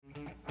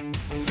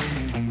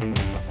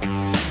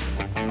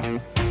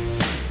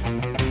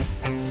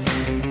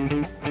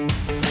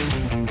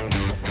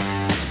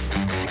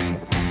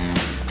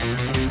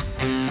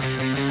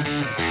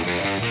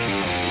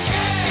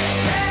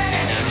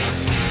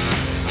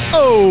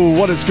Oh,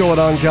 what is going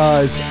on,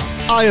 guys?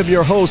 I am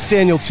your host,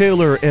 Daniel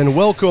Taylor, and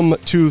welcome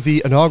to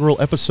the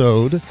inaugural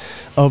episode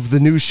of the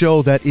new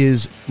show that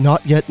is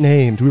not yet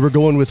named. We were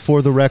going with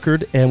For the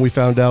Record, and we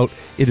found out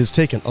it is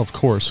taken. Of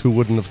course, who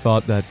wouldn't have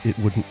thought that it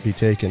wouldn't be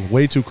taken?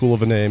 Way too cool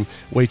of a name,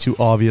 way too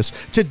obvious.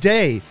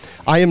 Today,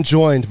 I am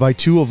joined by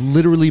two of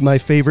literally my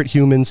favorite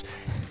humans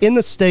in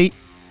the state,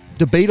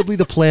 debatably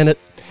the planet.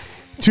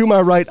 To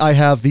my right, I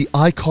have the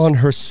icon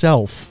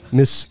herself,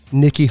 Miss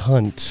Nikki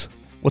Hunt.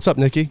 What's up,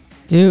 Nikki?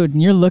 Dude,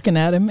 you're looking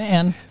at him,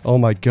 man. Oh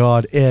my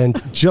God.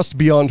 And just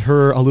beyond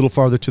her, a little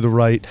farther to the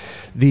right,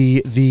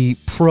 the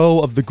pro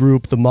of the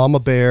group, the mama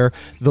bear,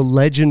 the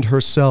legend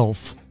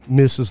herself,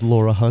 Mrs.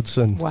 Laura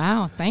Hudson.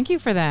 Wow, thank you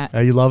for that.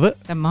 You love it?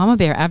 The mama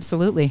bear,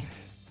 absolutely.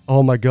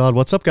 Oh my God.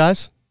 What's up,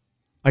 guys?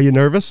 Are you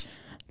nervous?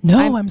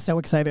 No, I'm so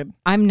excited.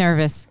 I'm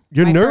nervous.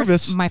 You're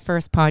nervous? My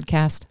first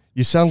podcast.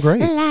 You sound great.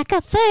 Like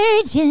a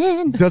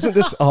virgin. Doesn't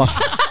this... Oh,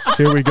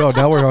 here we go.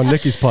 Now we're on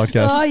Nikki's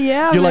podcast. Oh,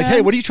 yeah, You're man. like, hey,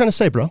 what are you trying to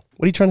say, bro?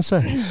 What are you trying to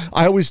say?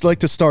 I always like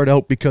to start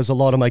out, because a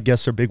lot of my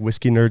guests are big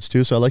whiskey nerds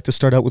too, so I like to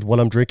start out with what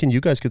I'm drinking.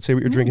 You guys could say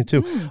what you're drinking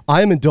too.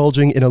 I am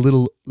indulging in a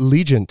little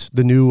Legent,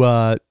 the new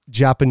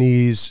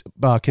Japanese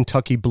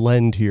Kentucky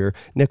blend here.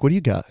 Nick, what do you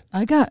got?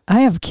 I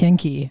have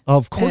Kinky.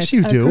 Of course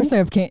you do. Of course I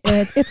have Kinky.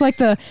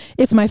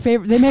 It's my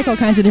favorite. They make all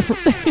kinds of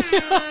different...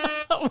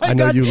 Oh I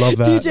know you love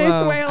that. DJ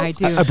Whoa, Swales. I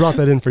do. I brought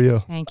that in for you.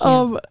 Thank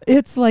you.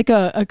 It's like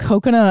a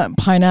coconut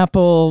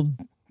pineapple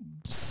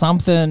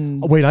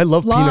something. Oh, wait, I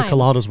love lime. pina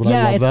coladas when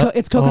I love that.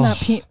 It's coconut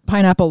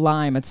pineapple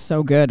lime. It's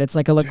so good. It's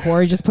like a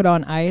liqueur. You just put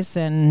on ice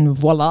and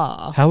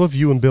voila. How have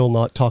you and Bill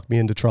not talked me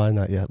into trying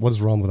that yet? What is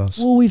wrong with us?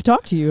 Well, we've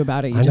talked to you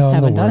about it. You I just know, I'm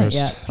haven't the done it worst.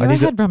 yet. You ever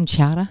had rum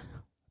chata?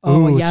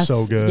 Oh, Ooh, yes. it's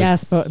so good.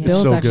 Yes, but It's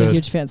Bill's so actually good. a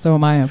huge fan. So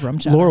am I of rum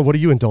chata. Laura, what are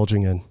you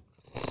indulging in?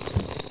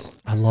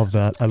 I love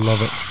that. I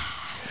love it.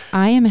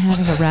 I am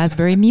having a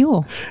raspberry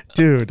mule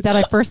Dude. that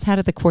I first had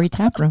at the Quarry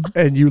Tap Room.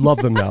 And you love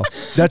them now.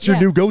 That's your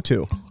Yeah. new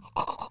go-to.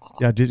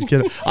 Yeah, did you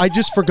get it? I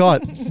just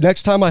forgot.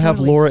 Next time I have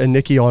Totally. Laura and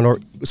Nikki on, or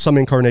some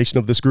incarnation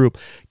of this group,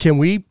 can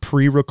we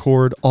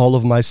pre-record all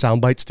of my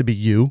sound bites to be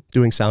you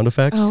doing sound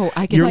effects? Oh,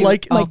 I can You're do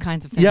like all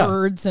kinds of things. Yeah.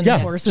 Birds and Yeah,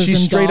 horses she's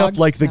and straight dogs. up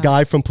like the guy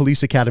Yes. from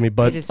Police Academy,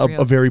 but It is a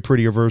real. very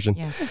prettier version.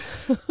 Yes.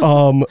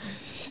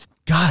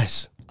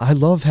 Guys, I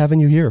love having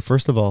you here.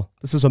 First of all,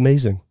 this is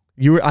amazing.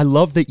 I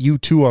love that you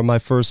two are my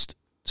first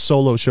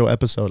solo show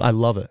episode. I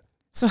love it.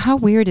 So how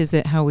weird is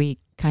it how we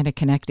kind of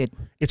connected?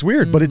 It's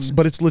weird, but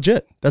it's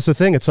legit. That's the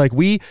thing. It's like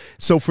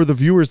so for the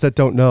viewers that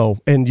don't know,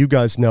 and you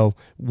guys know,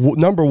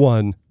 number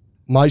one,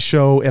 my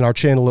show and our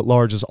channel at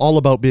large is all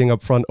about being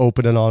upfront,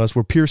 open, and honest.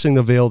 We're piercing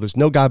the veil. There's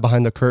no guy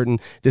behind the curtain.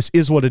 This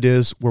is what it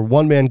is. We're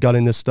one man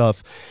gunning this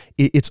stuff.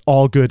 It's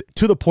all good,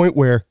 to the point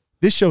where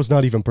this show's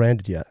not even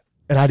branded yet,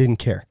 and I didn't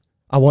care.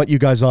 I want you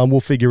guys on. We'll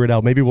figure it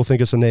out. Maybe we'll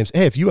think of some names.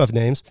 Hey, if you have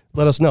names,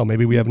 let us know.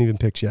 Maybe we haven't even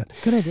picked yet.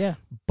 Good idea.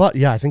 But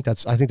yeah, I think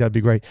that'd be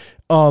great.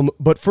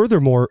 But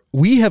furthermore,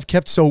 we have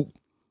kept, so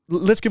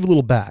let's give a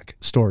little back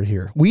story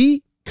here.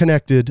 We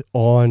connected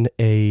on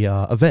a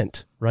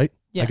event, right?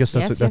 Yes. I guess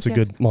that's Yes, a yes,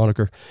 good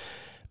moniker.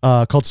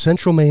 Called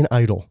Central Maine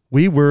Idol.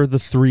 We were the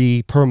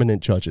 3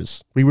 permanent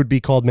judges. We would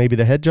be called maybe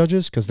the head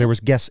judges, because there was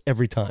guests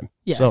every time.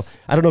 Yes. So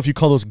I don't know if you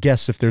call those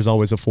guests if there's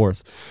always a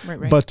 4th.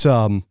 Right. But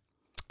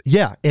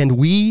yeah, and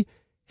we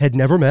had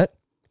never met.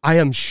 I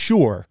am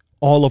sure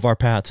all of our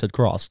paths had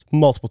crossed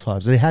multiple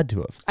times. They had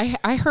to have.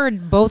 I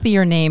heard both of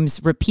your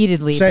names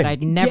repeatedly, Same. but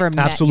I'd never met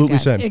absolutely you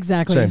guys. same.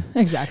 Exactly. Same.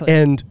 Exactly.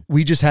 And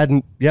we just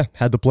hadn't,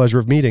 had the pleasure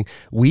of meeting.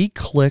 We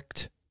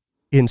clicked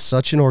in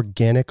such an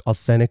organic,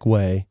 authentic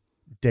way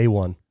day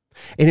one.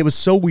 And it was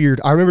so weird.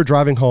 I remember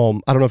driving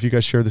home. I don't know if you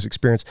guys share this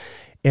experience.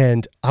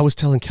 And I was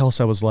telling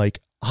Kels, I was like,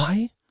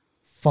 I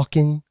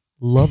fucking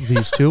love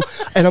these two.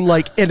 And I'm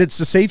like, and it's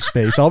a safe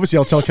space. Obviously,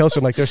 I'll tell Kelsey,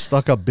 I'm like, they're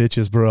stuck up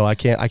bitches, bro. I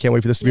can't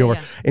wait for this to be over.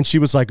 Yeah. And she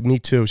was like, me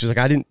too. She's like,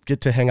 I didn't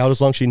get to hang out as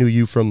long. She knew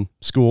you from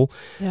school.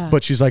 Yeah.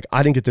 But she's like,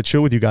 I didn't get to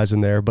chill with you guys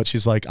in there. But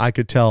she's like, I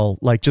could tell,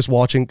 like, just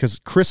watching, because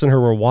Chris and her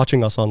were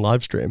watching us on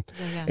live stream.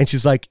 Yeah. And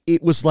she's like,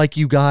 it was like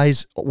you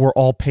guys were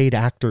all paid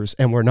actors,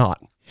 and we're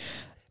not.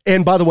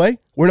 And by the way,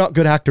 we're not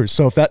good actors.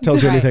 So if that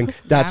tells you Right. anything,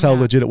 that's Yeah, how I'm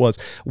not. legit it was.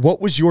 What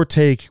was your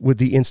take with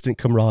the instant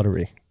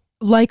camaraderie?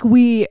 Like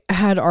we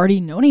had already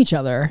known each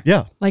other.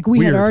 Yeah. Like we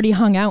Weird. had already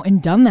hung out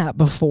and done that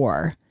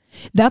before.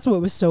 That's what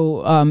was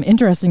so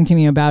interesting to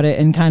me about it,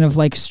 and kind of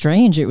like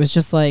strange. It was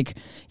just like,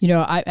 you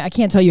know, I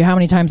can't tell you how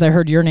many times I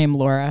heard your name,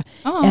 Laura.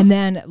 Oh. And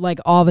then like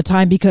all the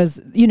time,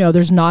 because, you know,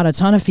 there's not a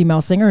ton of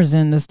female singers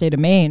in the state of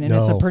Maine, and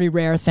it's a No. pretty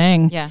rare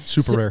thing. Yeah.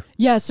 Super rare.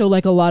 Yeah, so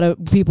like a lot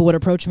of people would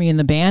approach me in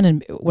the band,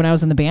 and when I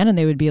was in the band, and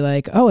they would be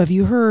like, "Oh, have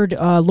you heard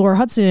Laura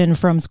Hudson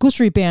from School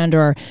Street Band?"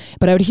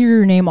 But I would hear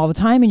your name all the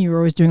time, and you were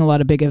always doing a lot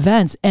of big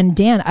events. And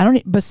Dan,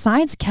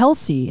 besides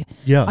Kelsey,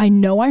 Yeah. I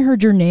know I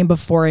heard your name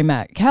before I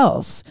met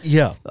Kels.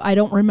 Yeah. I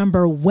don't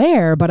remember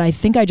where, but I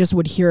think I just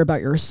would hear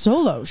about your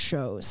solo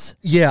shows,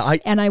 Yeah.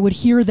 and I would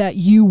hear that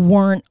you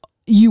weren't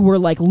you were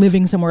like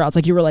living somewhere else,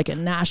 like you were like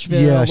in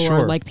Nashville, sure.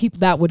 or like people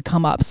that would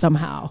come up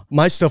somehow.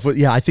 My stuff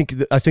was, I think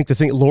the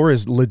thing, Laura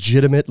is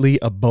legitimately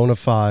a bona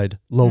fide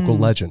local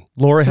legend.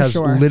 Laura has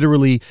sure.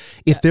 literally,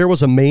 if there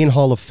was a Maine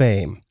Hall of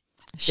Fame,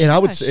 and I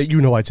would Shush.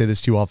 say, I'd say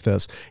this to you off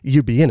this,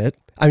 you'd be in it.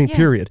 I mean,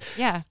 period.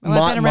 Yeah.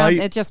 Well, I've been around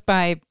it just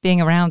by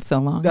being around so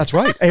long. That's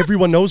right.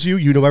 Everyone knows you.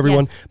 You know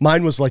everyone. Yes.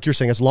 Mine was like you're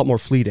saying. It's a lot more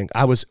fleeting.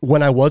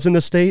 When I was in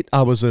the state,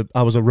 I was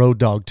a road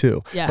dog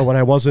too. Yeah. But when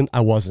I wasn't.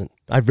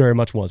 I very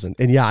much wasn't.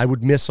 And I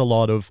would miss a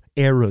lot of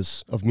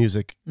eras of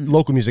music,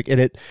 local music.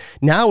 And it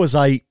now as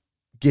I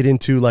get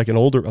into like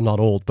I'm not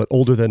old, but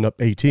older than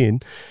 18,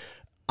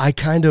 I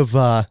kind of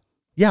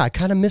I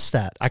kind of miss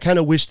that. I kind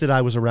of wish that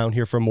I was around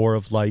here for more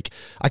of like,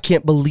 I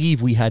can't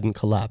believe we hadn't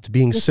collabed,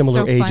 being It's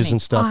similar so ages funny.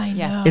 and stuff. I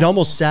know. It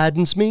almost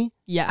saddens me,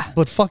 Yeah.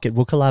 but fuck it,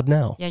 we'll collab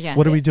now. Yeah.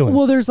 What are we doing?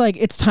 Well, there's like,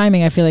 it's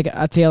timing. I feel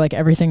like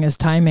everything is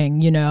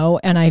timing,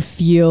 and I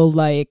feel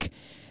like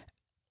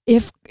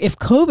if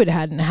COVID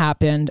hadn't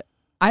happened,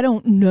 I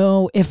don't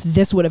know if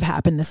this would have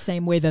happened the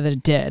same way that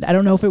it did. I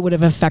don't know if it would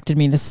have affected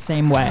me the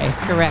same way.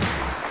 Correct.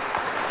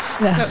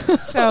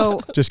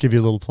 So Just give you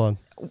a little plug.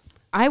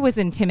 I was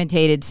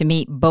intimidated to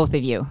meet both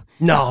of you.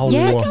 No.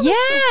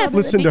 Yes.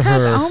 Listen to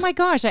because, her. oh my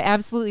gosh, I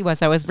absolutely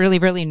was. I was really,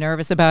 really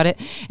nervous about it.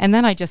 And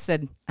then I just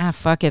said,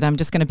 fuck it. I'm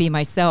just going to be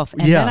myself.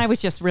 And then I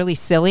was just really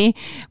silly,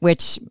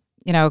 which,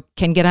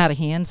 can get out of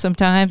hand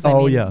sometimes. I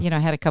mean, I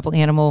had a couple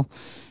animal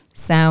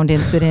sound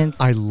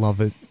incidents. I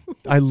love it.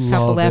 I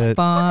love couple it.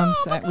 F-bombs.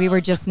 We were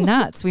just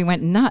nuts. We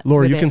went nuts.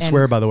 Laura, with you it. can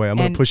swear, by the way. I'm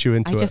going to push you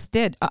into I it. just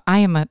did. I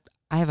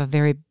have a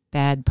very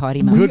bad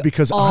potty mouth. Good,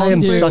 because I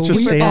am do. such a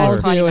We sailor. all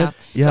do. Potty mouth.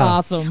 It's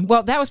awesome.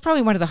 Well, that was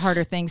probably one of the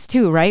harder things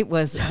too, right?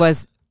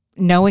 Was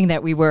knowing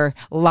that we were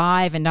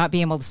live and not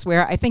being able to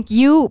swear. I think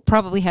you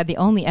probably had the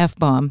only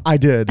F-bomb. I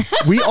did.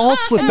 We all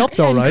slipped up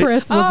though, And right?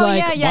 Chris was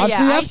watch the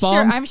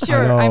F-bombs. I'm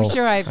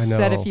sure I've I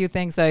said a know. few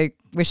things I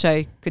wish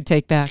I could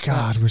take back.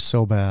 God, we're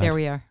so bad. There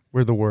we are.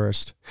 We're the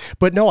worst.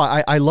 But no,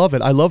 I love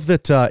it. I love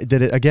that that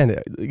it, again,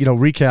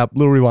 recap,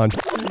 little rewind.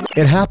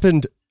 It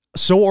happened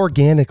so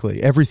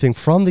organically, everything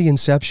from the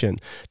inception,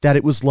 that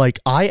it was like,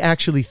 I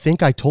actually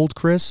think I told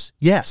Chris.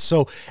 Yes.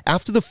 So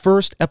after the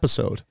first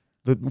episode,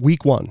 the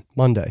week 1,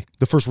 Monday,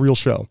 the first real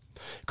show,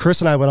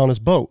 Chris and I went on his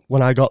boat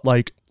when I got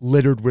like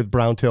littered with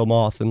brown-tailed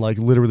moth and like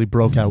literally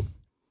broke out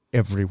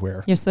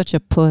everywhere. You're such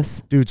a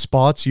puss. Dude,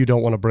 spots you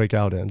don't want to break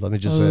out in. Let me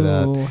just say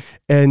that. Ooh.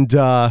 And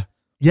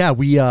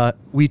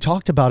we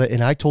talked about it,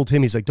 and I told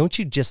him, he's like, don't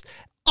you just,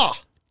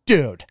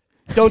 dude,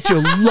 don't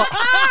you love,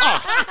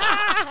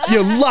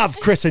 you love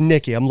Chris and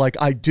Nikki. I'm like,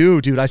 I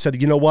do, dude. I said,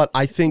 you know what?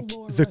 I think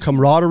the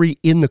camaraderie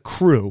in the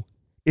crew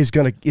is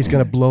gonna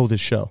blow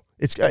this show.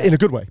 It's in a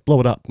good way, blow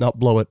it up, not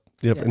blow it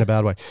in a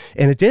bad way.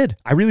 And it did.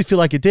 I really feel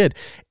like it did.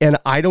 And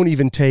I don't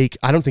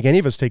think any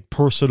of us take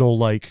personal,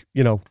 like,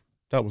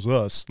 that was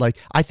us. Like,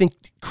 I think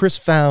Chris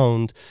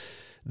found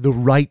the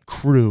right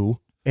crew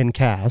and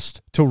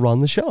cast to run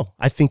the show.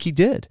 I think he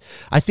did.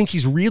 I think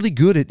he's really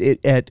good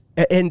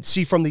and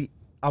see,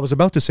 I was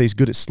about to say he's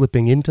good at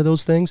slipping into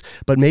those things,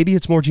 but maybe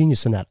it's more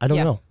genius than that. I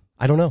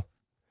don't know.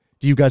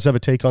 Do you guys have a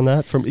take on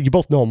that? You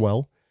both know him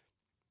well.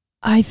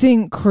 I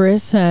think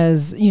Chris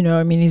has,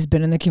 he's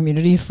been in the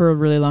community for a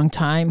really long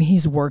time.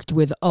 He's worked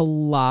with a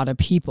lot of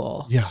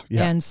people. Yeah.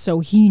 And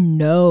so he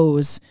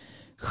knows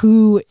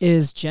who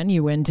is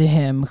genuine to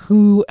him,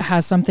 who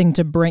has something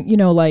to bring,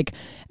 like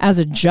as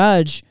a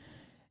judge,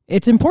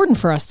 it's important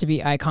for us to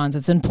be icons.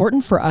 It's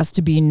important for us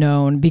to be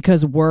known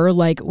because we're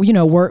like,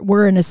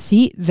 we're in a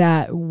seat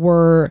that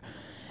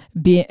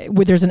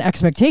there's an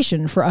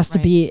expectation for us to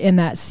be in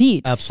that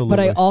seat. Absolutely.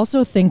 But I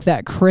also think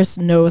that Chris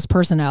knows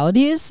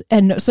personalities.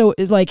 And so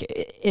I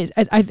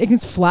think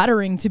it's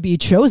flattering to be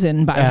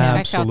chosen by him.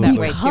 I felt that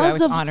way too. I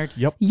was honored.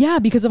 Yep. Yeah,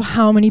 because of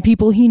how many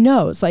people he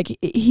knows. Like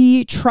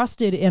he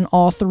trusted in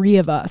all three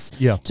of us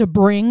to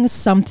bring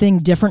something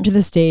different to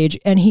the stage.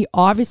 And he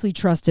obviously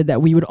trusted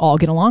that we would all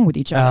get along with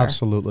each other.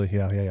 Absolutely.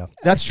 Yeah.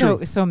 That's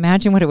true. So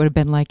imagine what it would have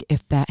been like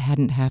if that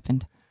hadn't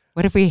happened.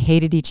 What if we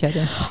hated each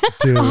other?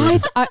 Dude.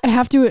 I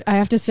have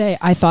to say,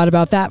 I thought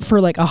about that for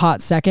like a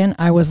hot second.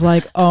 I was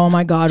like, oh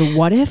my God,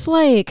 what if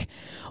for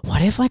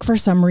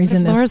some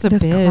reason Laura's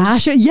this a bitch?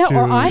 clash? Yeah, Dude.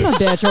 or I'm a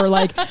bitch, or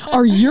like,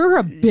 or you're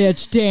a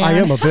bitch, Dan. I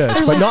am a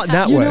bitch, but not in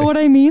that way. You know what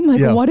I mean? Like,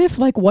 Yeah. what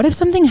if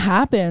something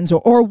happens,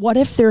 or what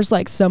if there's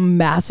like some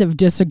massive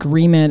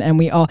disagreement and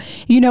we all,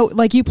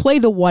 like you play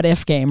the what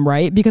if game,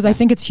 right? Because I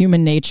think it's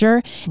human nature.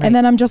 Right. And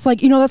then I'm just like,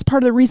 that's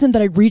part of the reason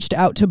that I reached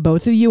out to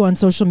both of you on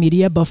social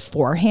media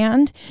beforehand.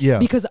 Yeah.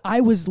 Because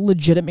I was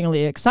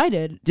legitimately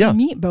excited to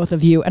meet both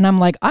of you. And I'm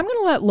like, I'm going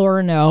to let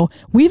Laura know.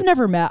 We've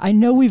never met. I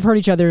know we've heard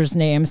each other's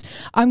names.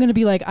 I'm going to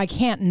be like, I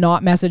can't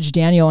not message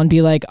Daniel and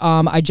be like,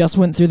 I just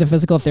went through the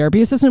physical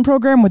therapy assistant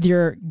program with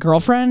your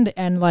girlfriend.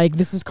 And like,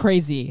 this is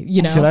crazy,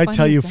 Can I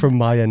tell you from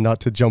my end, not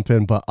to jump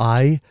in, but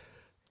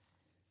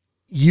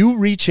you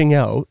reaching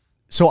out,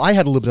 so I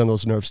had a little bit on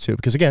those nerves too,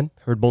 because again,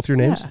 heard both your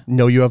names,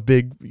 know you have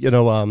big,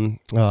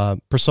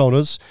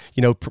 personas,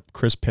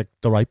 Chris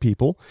picked the right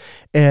people.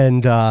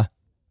 And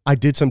I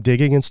did some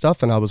digging and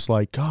stuff, and I was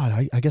like,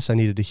 God, I guess I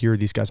needed to hear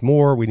these guys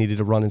more. We needed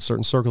to run in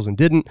certain circles and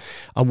didn't.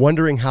 I'm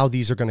wondering how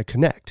these are going to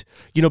connect,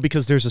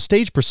 because there's a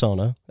stage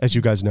persona, as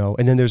you guys know,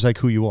 and then there's like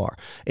who you are.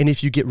 And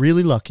if you get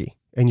really lucky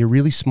and you're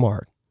really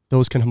smart,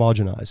 those can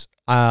homogenize.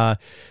 And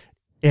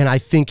I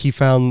think he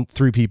found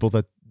 3 people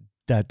that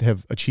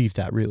have achieved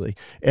that, really.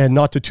 And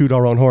not to toot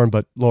our own horn,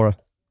 but Laura.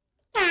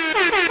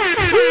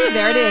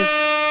 There it is.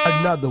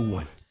 Another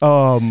one.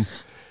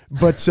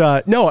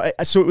 No,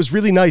 so it was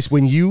really nice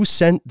when you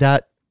sent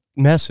that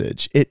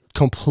message. It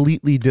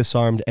completely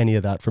disarmed any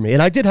of that for me.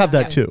 And I did have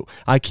that too.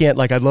 I can't,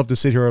 I'd love to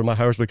sit here on my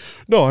house like,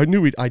 no, I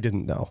knew I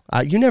didn't know.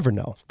 You never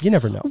know. You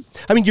never know.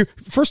 I mean,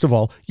 first of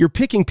all, you're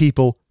picking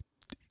people.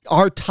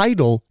 Our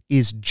title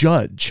is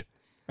judge.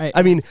 Right.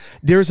 I mean,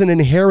 there's an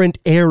inherent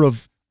air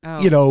of,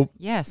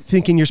 yes,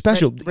 thinking you're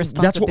special.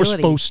 That's what we're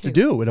supposed to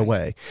do in a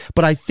way.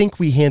 But I think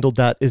we handled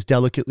that as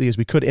delicately as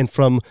we could. And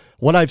from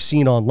what I've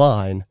seen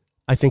online,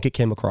 I think it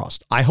came across.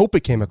 I hope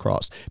it came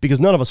across because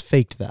none of us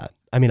faked that.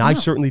 I mean, I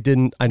certainly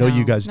didn't. I know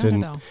you guys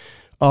didn't.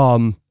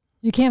 No.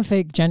 You can't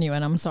fake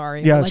genuine. I'm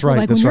sorry. Yeah, that's right.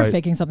 Like that's when you're right.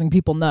 faking something,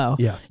 people know.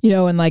 Yeah.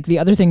 And the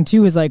other thing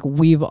too is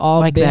we've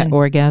all been that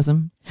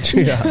orgasm.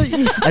 Yeah.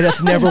 And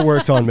that's never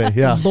worked on me.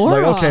 Yeah.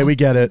 Laura. Okay, we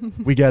get it.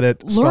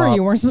 Laura, Stop.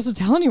 you weren't supposed to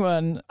tell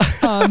anyone.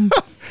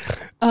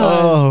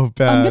 Oh,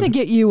 bad. I'm gonna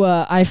get you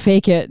a "I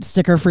fake it"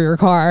 sticker for your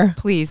car.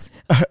 Please.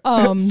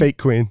 Fake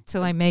queen.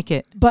 Till I make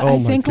it. But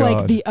I think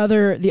God. the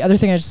other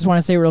thing I just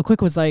want to say real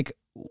quick was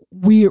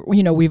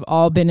we've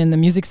all been in the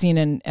music scene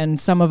and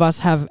some of us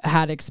have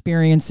had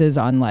experiences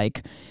on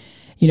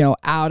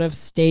out of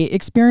state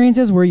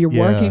experiences where you're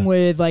working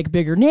with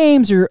bigger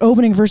names, or you're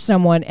opening for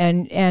someone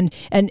and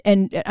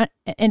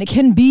it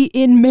can be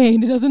in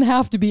Maine. It doesn't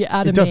have to be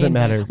out of Maine. It doesn't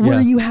matter.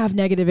 Where you have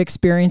negative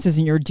experiences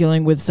and you're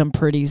dealing with some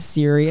pretty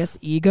serious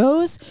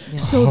egos. Yeah.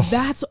 So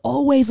that's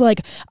always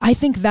I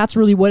think that's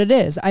really what it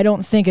is. I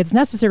don't think it's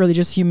necessarily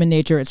just human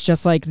nature. It's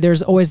just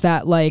there's always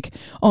that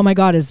oh my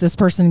God, is this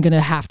person going to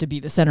have to be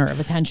the center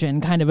of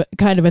attention kind of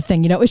a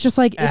thing. It's just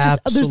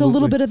there's a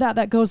little bit of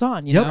that goes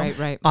on. You know?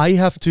 Right. I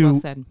have to. Well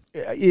said.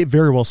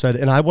 Very well said.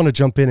 And I want to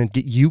jump in and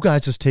get you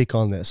guys' take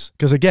on this.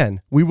 Because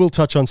again, we will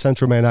touch on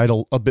Central Maine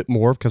Idol a bit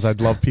more because I'd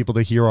love people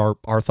to hear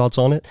our thoughts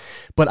on it.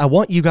 But I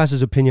want you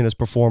guys' opinion as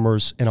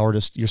performers and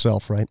artists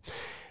yourself, right?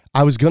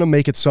 I was going to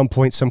make at some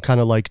point some kind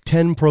of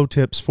 10 pro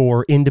tips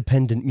for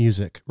independent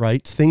music,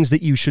 right? Things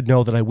that you should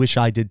know that I wish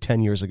I did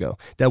 10 years ago.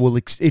 That will,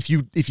 if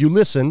you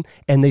listen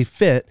and they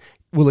fit,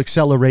 will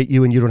accelerate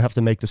you and you don't have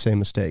to make the same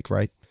mistake,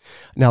 right?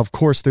 Now, of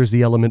course, there's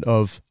the element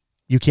of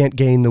you can't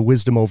gain the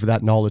wisdom over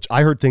that knowledge.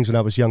 I heard things when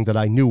I was young that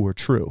I knew were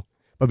true,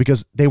 but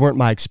because they weren't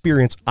my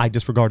experience, I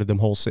disregarded them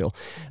wholesale.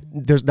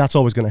 That's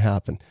always going to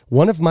happen.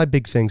 One of my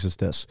big things is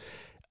this.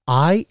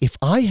 If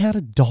I had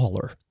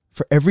 $1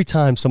 for every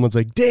time someone's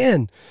like,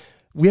 Dan,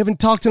 we haven't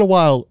talked in a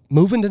while,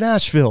 moving to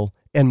Nashville,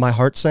 and my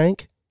heart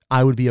sank,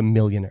 I would be a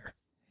millionaire.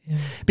 Yeah.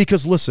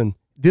 Because listen,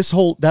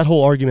 that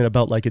whole argument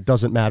about it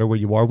doesn't matter where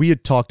you are, we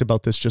had talked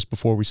about this just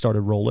before we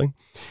started rolling.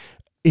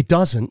 It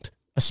doesn't.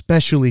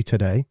 Especially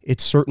today, it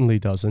certainly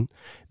doesn't.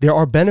 There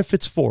are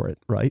benefits for it,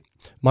 right?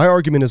 My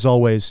argument is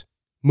always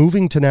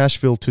moving to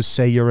Nashville to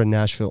say you're in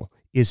Nashville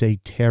is a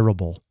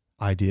terrible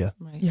idea.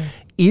 Right. Yeah.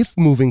 If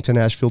moving to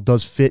Nashville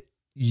does fit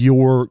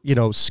your,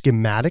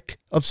 schematic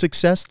of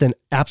success, then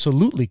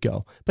absolutely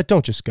go, but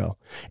don't just go.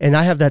 And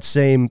I have that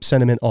same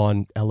sentiment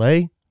on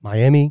LA,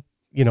 Miami,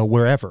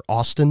 wherever,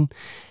 Austin.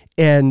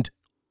 And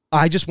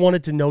I just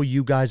wanted to know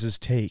you guys'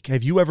 take.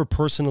 Have you ever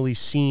personally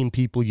seen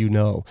people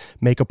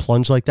make a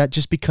plunge like that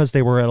just because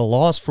they were at a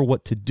loss for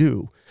what to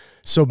do?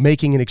 So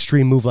making an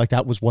extreme move like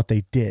that was what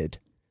they did.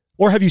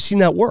 Or have you seen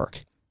that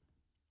work?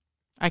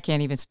 I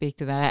can't even speak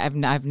to that. I've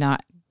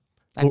not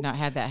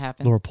had that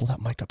happen. Laura, pull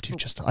that mic up to you.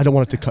 I don't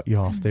want it to cut you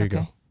off. There you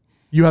go.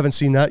 You haven't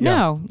seen that?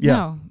 No.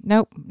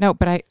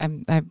 But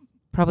I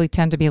probably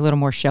tend to be a little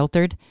more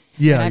sheltered.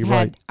 Yeah, and you're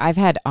right. I've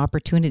had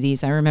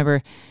opportunities. I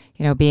remember,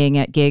 being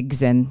at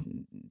gigs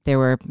and there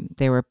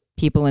were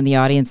people in the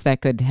audience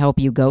that could help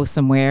you go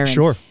somewhere. And,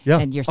 sure. Yeah.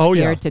 And you're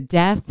scared to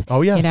death.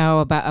 Oh yeah.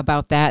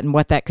 About that and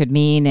what that could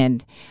mean.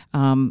 And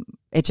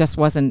it just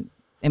wasn't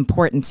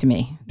important to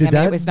me.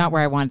 It was not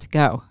where I wanted to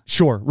go.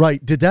 Sure.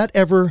 Right. Did that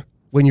ever,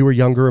 when you were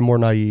younger and more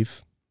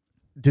naive,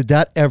 did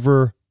that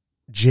ever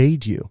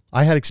jade you?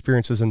 I had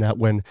experiences in that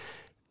when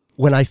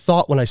I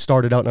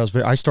started out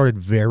and I started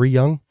very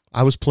young.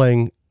 I was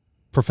playing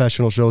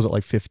professional shows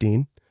at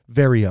 15.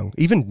 Very young,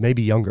 even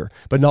maybe younger,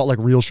 but not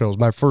real shows.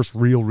 My first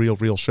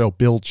real show,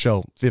 build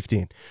show,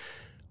 15.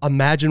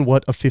 Imagine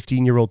what a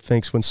 15-year-old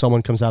thinks when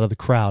someone comes out of the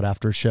crowd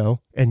after a show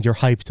and you're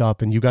hyped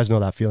up, and you guys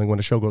know that feeling when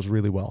a show goes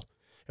really well.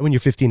 And when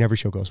you're 15, every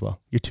show goes well.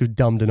 You're too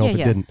dumb to know if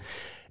it didn't.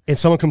 And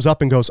someone comes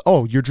up and goes,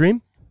 oh, your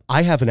dream?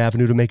 I have an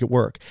avenue to make it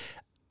work.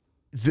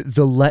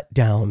 The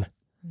letdown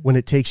when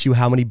it takes you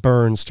how many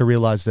burns to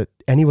realize that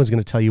anyone's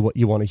going to tell you what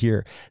you want to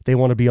hear. They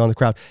want to be on the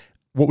crowd.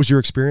 What was your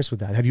experience with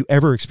that? Have you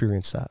ever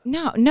experienced that?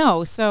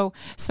 No. So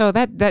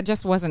that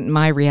just wasn't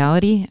my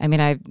reality. I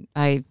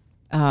mean,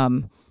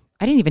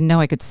 I didn't even know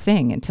I could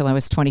sing until I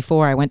was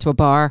 24. I went to a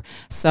ar,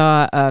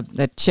 saw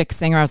the chick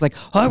singer. I was like,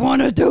 I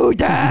want to do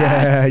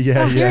that.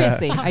 Yeah.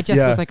 Seriously. I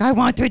just was like, I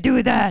want to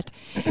do that.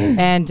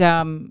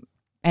 And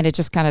it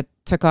just kind of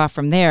took off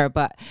from there.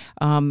 But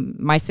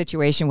my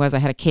situation was I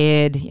had a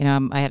kid,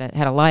 I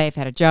had a life,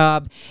 had a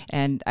job,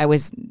 and that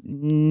was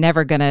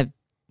never going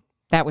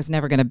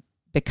to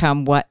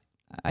become what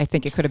I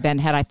think it could have been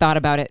had I thought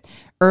about it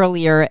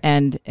earlier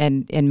and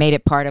made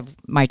it part of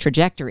my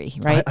trajectory,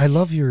 right? I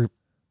love your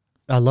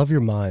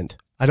mind.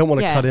 I don't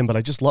want to cut in, but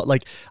I just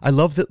I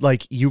love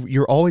that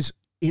you're always,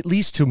 at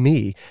least to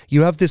me,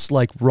 you have this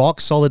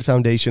rock solid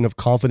foundation of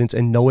confidence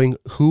and knowing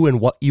who and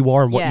what you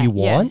are and what you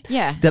want.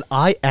 Yeah. That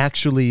I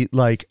actually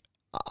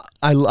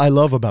I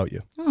love about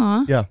you.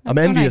 Aww, yeah, I'm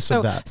envious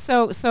of that.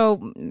 So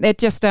it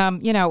just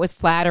it was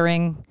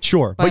flattering.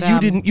 Sure, but you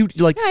didn't.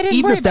 No, I didn't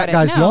even if that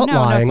guy's not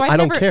lying, so I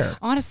don't care.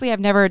 Honestly, I've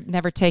never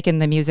taken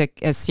the music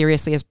as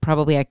seriously as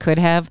probably I could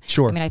have.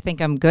 Sure. I mean, I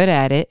think I'm good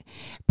at it,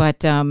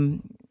 but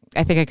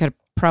I think I could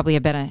probably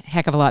have been a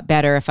heck of a lot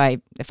better if I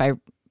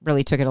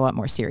really took it a lot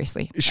more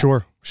seriously.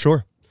 Sure.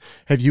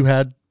 Have you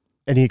had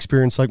any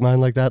experience like mine,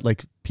 like that?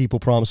 Like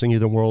people promising you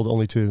the world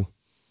only to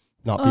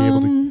not be able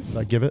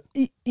to give it?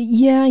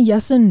 Yeah,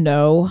 yes and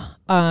no.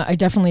 I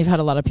definitely have had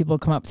a lot of people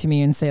come up to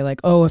me and say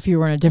oh, if you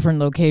were in a different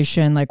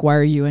location, why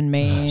are you in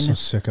Maine? I'm so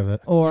sick of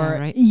it. Or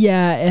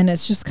and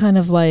it's just kind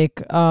of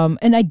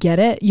and I get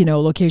it,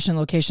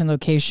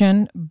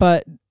 location,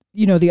 but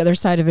the other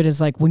side of it is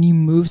when you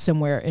move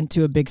somewhere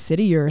into a big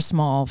city, you're a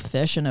small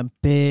fish in a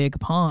big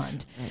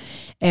pond. Right.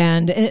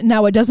 And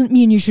now it doesn't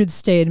mean you should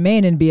stay in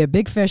Maine and be a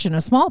big fish in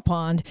a small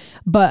pond,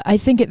 but I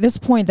think at this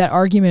point that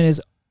argument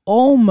is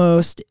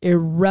almost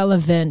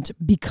irrelevant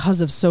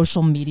because of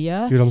social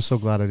media. Dude, I'm so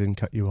glad I didn't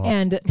cut you off.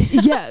 And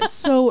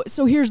so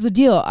here's the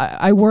deal.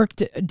 I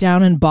worked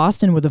down in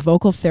Boston with a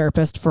vocal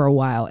therapist for a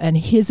while, and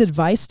his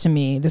advice to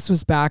me, this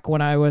was back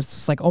when I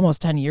was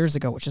almost 10 years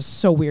ago, which is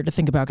so weird to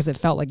think about because it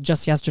felt like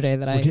just yesterday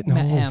that I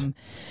met him.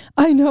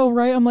 I know,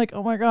 right? I'm like,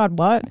 oh my God,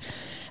 what?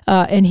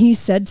 And he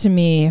said to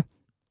me,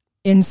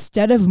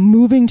 instead of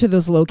moving to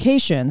those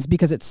locations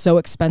because it's so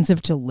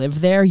expensive to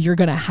live there, you're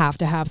going to have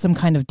some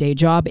kind of day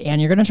job and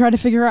you're going to try to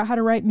figure out how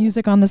to write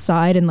music on the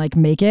side and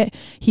make it.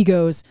 He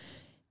goes,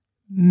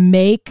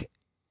 make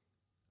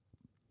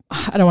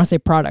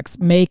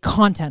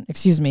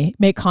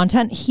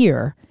content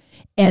here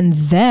and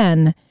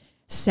then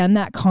send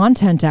that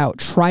content out,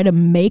 try to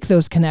make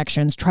those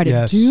connections, try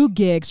to do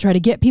gigs, try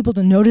to get people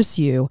to notice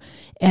you,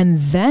 and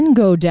then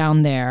go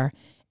down there.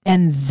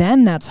 And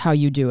then that's how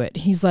you do it.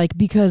 He's like,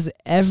 because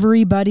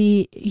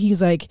everybody, he's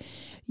like,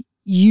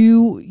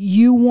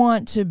 you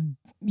want to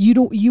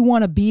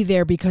be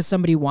there because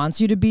somebody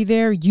wants you to be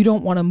there. You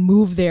don't want to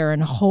move there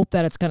and hope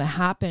that it's going to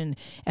happen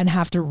and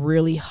have to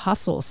really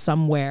hustle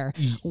somewhere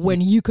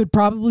when you could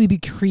probably be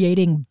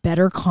creating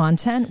better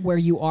content where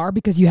you are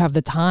because you have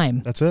the time.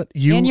 That's it.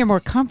 And you're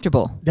more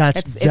comfortable. That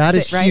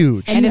is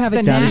huge. And it's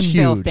the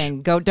Nashville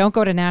thing. Don't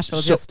go to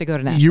Nashville just to go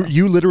to Nashville.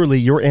 You literally,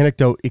 your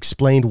anecdote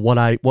explained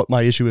what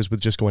my issue is with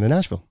just going to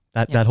Nashville.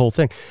 That whole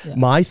thing. Yeah.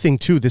 My thing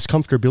too, this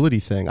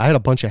comfortability thing. I had a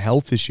bunch of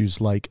health issues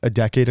a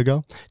decade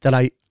ago that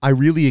I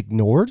really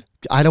ignored.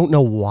 I don't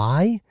know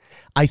why.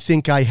 I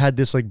think I had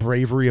this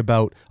bravery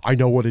about I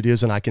know what it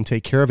is and I can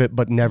take care of it,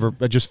 but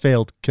I just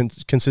failed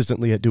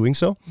consistently at doing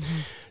so. Mm-hmm.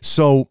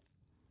 So,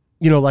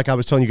 I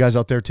was telling you guys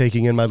out there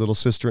taking in my little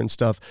sister and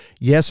stuff.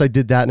 Yes, I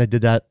did that and I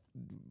did that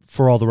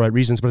for all the right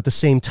reasons. But at the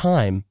same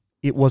time,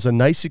 it was a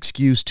nice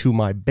excuse to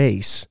my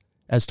base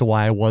as to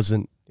why I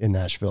wasn't in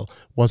Nashville,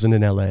 wasn't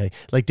in LA.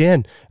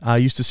 Dan, I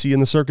used to see you in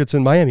the circuits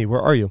in Miami. Where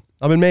are you?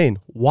 I'm in Maine.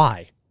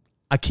 Why?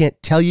 I can't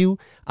tell you.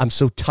 I'm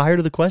so tired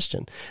of the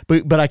question,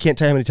 but I can't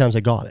tell you how many times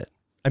I got it.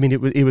 I mean,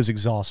 it was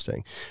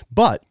exhausting.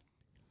 But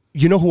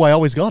you know who I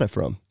always got it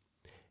from?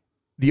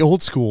 The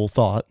old school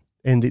thought,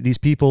 and these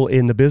people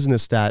in the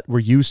business that were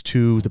used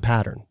to the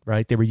pattern,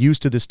 right? They were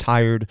used to this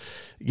tired,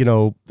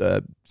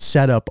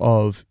 setup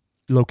of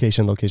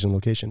location,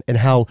 and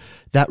how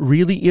that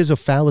really is a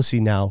fallacy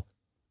now.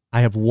 I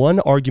have one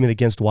argument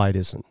against why it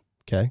isn't,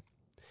 okay?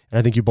 And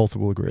I think you both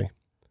will agree.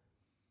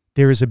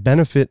 There is a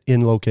benefit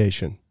in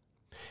location,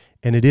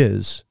 and it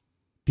is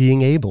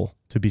being able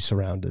to be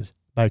surrounded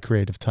by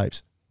creative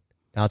types.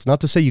 Now, it's not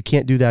to say you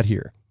can't do that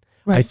here.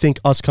 Right. I think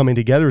us coming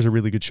together is a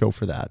really good show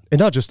for that. And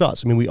not just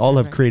us. I mean, we all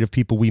have creative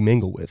people we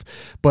mingle with,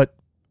 but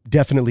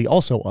definitely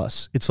also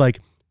us. It's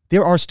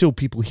there are still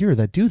people here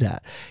that do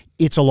that.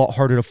 It's a lot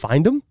harder to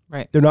find them.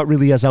 Right. They're not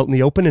really as out in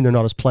the open and they're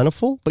not as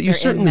plentiful, but you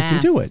certainly can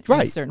do it.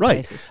 Right.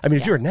 Places. I mean,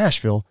 if you're in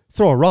Nashville,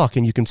 throw a rock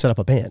and you can set up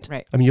a band.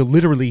 Right. I mean, you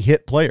literally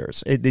hit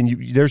players and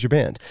then there's your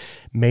band.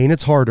 Maine,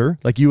 it's harder.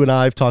 You and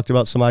I have talked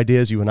about some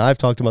ideas.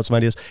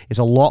 It's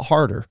a lot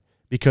harder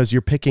because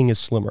your picking is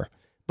slimmer,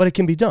 but it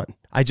can be done.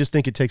 I just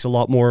think it takes a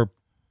lot more,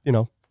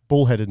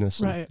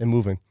 bullheadedness and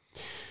moving.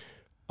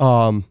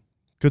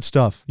 Good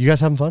stuff. You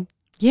guys having fun?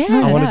 Yeah,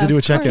 I wanted to do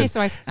a check-in. Okay,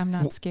 so I'm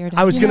not scared.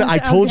 I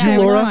told you,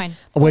 Laura,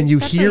 when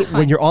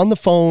you're on the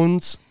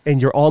phones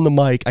and you're on the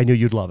mic, I knew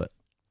you'd love it.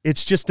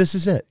 It's just, this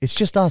is it. It's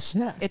just us.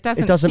 Yeah. It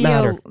doesn't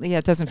matter. Yeah,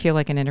 it doesn't feel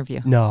like an interview.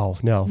 No.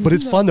 But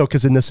it's fun though,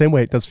 because in the same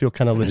way, it does feel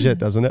kind of legit,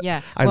 doesn't it?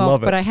 Yeah. I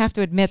love it. But I have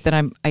to admit that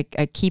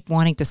I keep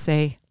wanting to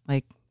say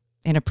like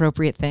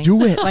inappropriate things.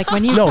 Do it. Like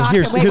when you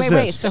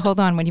wait. So hold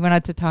on. When you went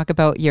out to talk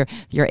about your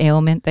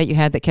ailment that you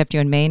had that kept you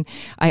in Maine,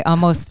 I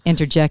almost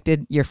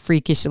interjected your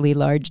freakishly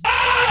large.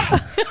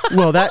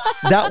 Well,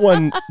 that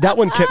one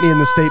kept me in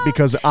the state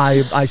because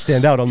I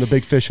stand out. I'm the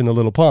big fish in the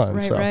little pond.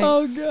 Right, so. right.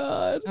 Oh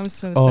God. I'm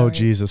so sorry. Oh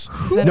Jesus.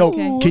 Is that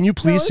okay? Can you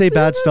please say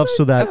bad stuff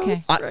so that?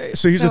 Okay.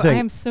 So here's the thing. I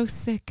am so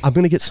sick. I'm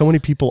gonna get so many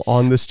people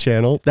on this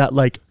channel that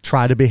like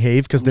try to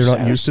behave because they're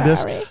not used to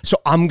this. So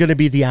I'm gonna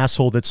be the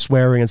asshole that's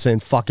swearing and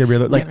saying fuck every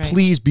other. Like,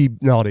 please be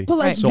naughty. But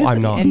like, so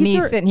I'm not. And me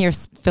sitting here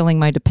filling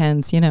my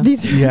Depends. You know.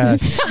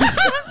 Yes.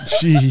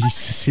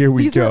 Jesus, here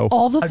we These go. are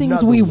all the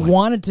things we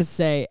wanted to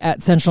say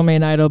at Central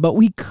Maine Idol, but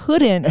we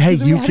couldn't. Hey,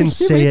 you can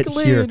say it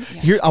here.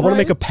 Yeah. Here, I want to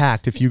make a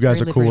pact if you guys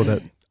Very are cool with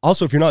liberating. it.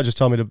 Also, if you're not, just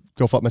tell me to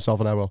go fuck myself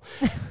and I will.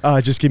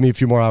 Just give me a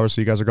few more hours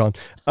so you guys are gone.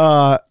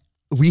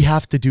 We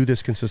have to do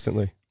this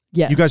consistently.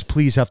 Yes. You guys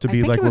please have to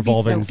be like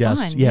revolving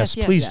guests. Yes,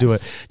 please do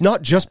it.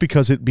 Not just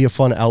because it'd be a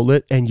fun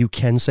outlet and you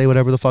can say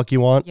whatever the fuck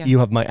you want. Yeah. You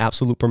have my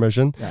absolute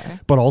permission. Okay.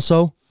 But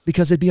also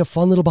because it'd be a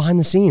fun little behind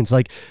the scenes.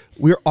 Like,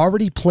 we're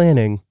already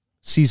planning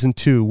season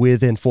 2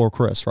 with and for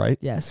Chris, right?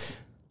 Yes.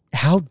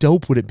 How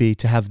dope would it be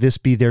to have this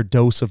be their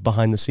dose of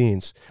behind the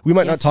scenes? We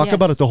might not talk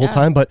about it the whole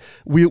time, but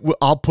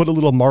I'll put a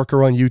little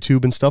marker on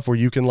YouTube and stuff where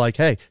you can like,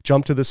 hey,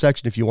 jump to the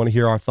section if you want to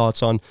hear our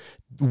thoughts on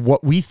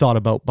what we thought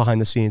about behind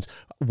the scenes,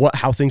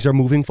 how things are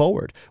moving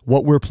forward,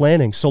 what we're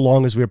planning, so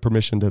long as we have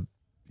permission to,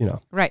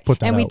 put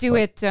that and we out, do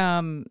it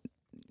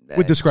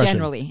with discretion.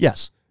 Generally.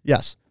 Yes.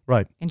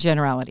 Right. In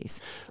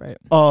generalities. Right.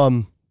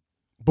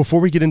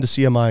 Before we get into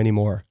CMI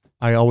anymore,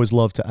 I always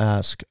love to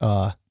ask,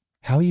 how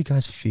are you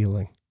guys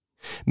feeling?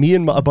 Me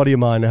and a buddy of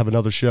mine have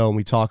another show, and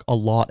we talk a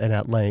lot and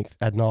at length,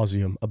 ad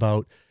nauseum,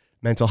 about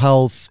mental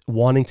health,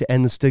 wanting to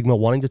end the stigma,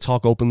 wanting to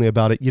talk openly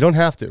about it. You don't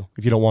have to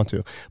if you don't want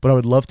to, but I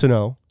would love to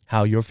know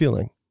how you're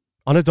feeling.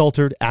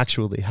 Unadulterated,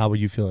 actually, how are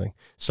you feeling?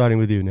 Starting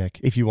with you, Nick,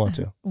 if you want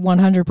to.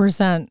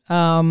 100%.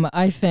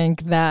 I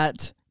think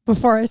that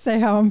before I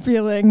say how I'm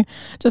feeling,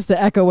 just to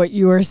echo what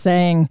you were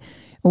saying,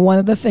 one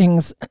of the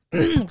things,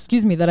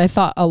 excuse me, that I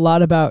thought a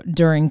lot about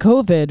during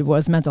COVID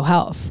was mental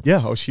health.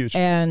 Yeah, it was huge.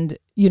 And,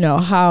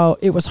 how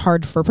it was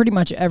hard for pretty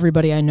much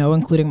everybody I know,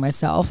 including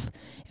myself.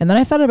 And then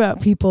I thought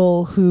about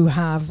people who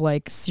have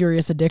like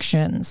serious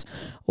addictions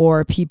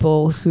or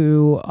people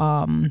who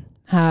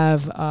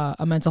have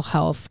a mental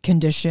health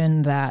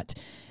condition that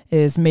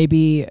is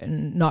maybe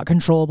not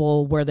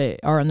controllable where they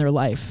are in their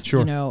life,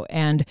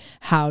 and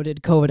how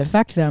did COVID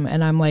affect them?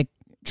 And I'm like,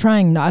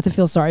 trying not to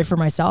feel sorry for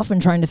myself and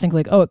trying to think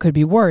like, oh, it could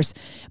be worse.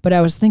 But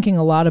I was thinking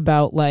a lot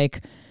about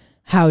like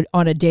how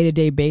on a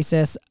day-to-day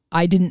basis,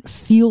 I didn't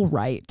feel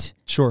right.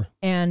 Sure.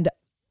 And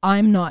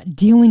I'm not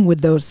dealing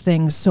with those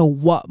things. So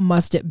what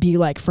must it be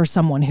like for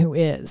someone who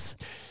is?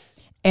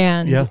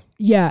 And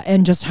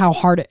and just how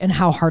hard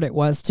it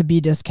was to be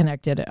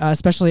disconnected,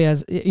 especially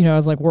as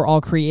as like we're all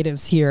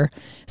creatives here,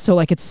 so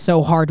like it's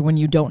so hard when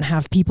you don't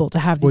have people to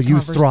have these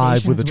conversations. Well, you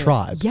thrive with a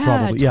tribe. Yeah,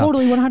 probably.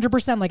 Totally,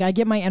 100%. Like I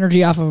get my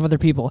energy off of other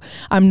people.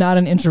 I'm not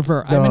an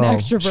introvert. I'm an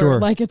extrovert.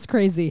 Sure. Like it's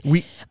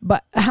crazy.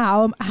 But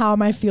how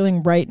am I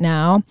feeling right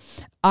now?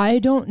 I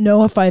don't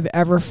know if I've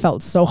ever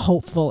felt so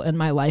hopeful in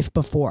my life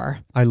before.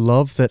 I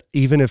love that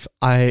even if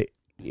I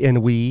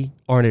and we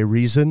aren't a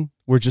reason,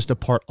 we're just a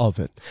part of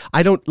it.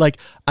 I don't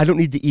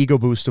need the ego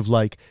boost of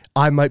like,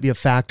 I might be a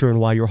factor in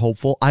why you're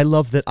hopeful. I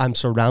love that I'm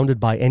surrounded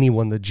by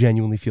anyone that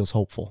genuinely feels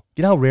hopeful.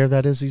 You know how rare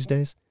that is these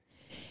days?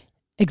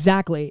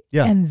 Exactly.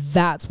 Yeah. And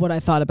that's what I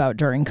thought about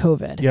during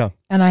COVID. Yeah.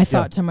 And I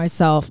thought to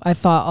myself, I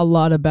thought a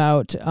lot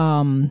about,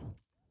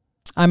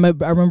 I'm a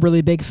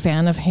really big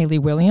fan of Hayley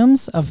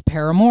Williams of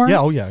Paramore. Yeah.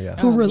 Oh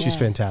yeah. She's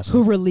fantastic.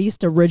 Who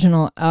released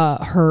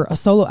a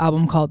solo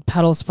album called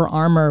Petals for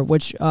Armor,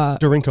 which,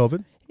 during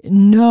COVID?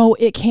 No,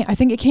 I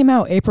think it came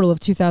out April of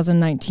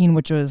 2019,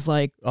 which was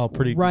like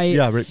pretty right.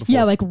 Yeah, right before.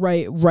 Yeah, like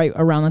right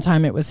around the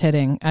time it was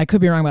hitting. I could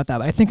be wrong about that,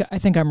 but I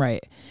think I'm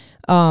right.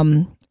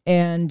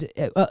 And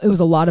it was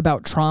a lot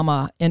about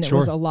trauma, and it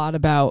was a lot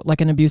about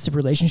like an abusive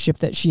relationship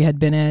that she had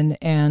been in,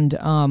 and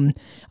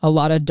a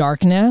lot of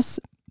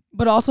darkness,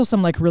 but also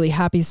some like really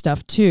happy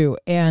stuff too.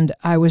 And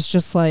I was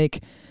just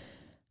like,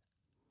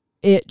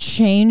 it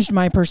changed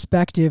my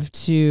perspective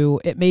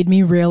it made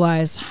me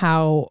realize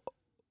how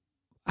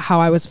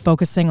I was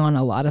focusing on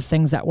a lot of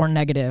things that were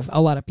negative,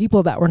 a lot of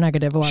people that were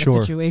negative, a lot of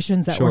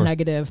situations that were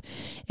negative,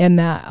 and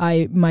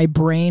that my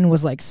brain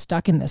was like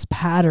stuck in this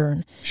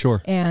pattern.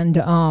 Sure. And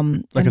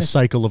like a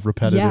cycle of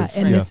repetitive. Yeah,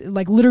 and this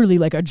like literally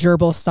like a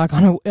gerbil stuck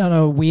on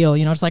a wheel,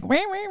 just like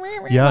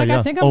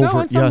I think I'm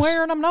going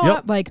somewhere and I'm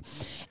not. Like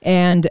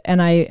and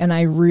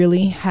I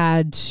really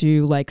had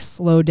to like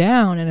slow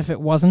down, and if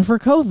it wasn't for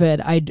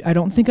COVID, I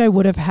don't think I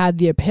would have had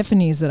the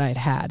epiphanies that I'd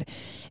had.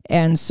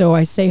 And so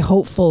I say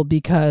hopeful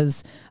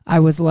because I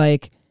was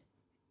like,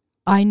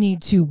 I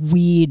need to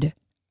weed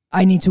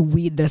I need to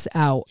weed this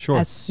out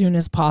as soon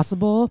as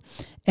possible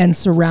and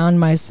surround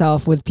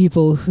myself with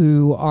people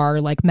who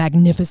are like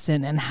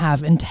magnificent and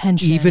have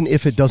intention. Even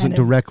if it doesn't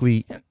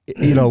directly,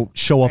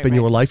 show up in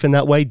your life in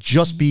that way,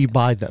 just be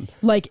by them.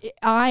 Like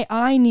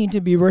I need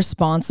to be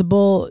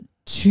responsible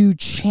to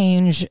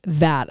change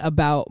that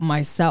about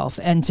myself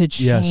and to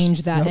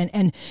change that.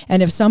 Yep.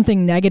 And if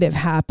something negative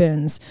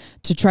happens,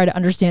 to try to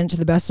understand it to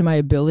the best of my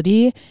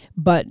ability,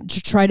 but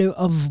to try to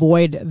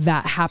avoid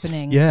that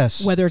happening.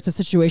 Yes. Whether it's a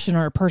situation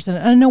or a person.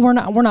 And I know we're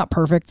not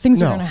perfect.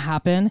 Things are going to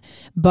happen,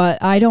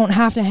 but I don't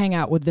have to hang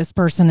out with this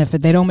person if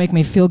they don't make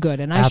me feel good.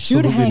 And I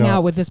should hang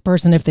out with this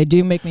person if they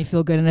do make me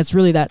feel good. And it's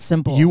really that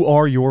simple. You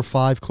are your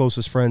 5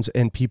 closest friends,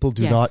 and people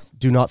do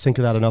not think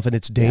of that enough. And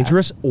it's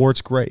dangerous or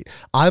it's great.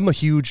 I'm a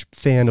huge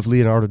fan of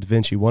Leonardo da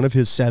Vinci. One of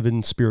his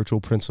 7 spiritual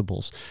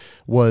principles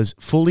was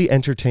fully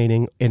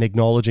entertaining and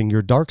acknowledging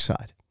your dark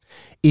side.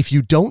 If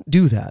you don't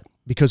do that,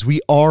 because we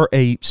are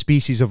a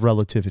species of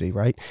relativity,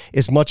 right?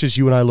 As much as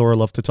you and I, Laura,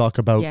 love to talk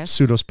about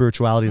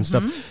pseudo-spirituality and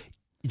stuff,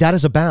 that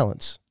is a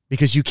balance,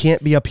 because you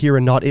can't be up here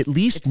and not at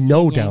least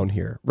know down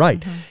here.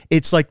 Right.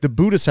 It's like the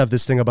Buddhists have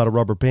this thing about a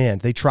rubber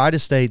band.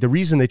 The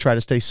reason they try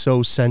to stay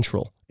so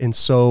central and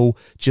so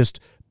just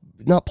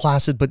not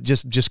placid, but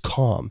just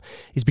calm,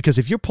 is because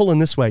if you're pulling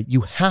this way,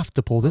 you have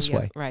to pull this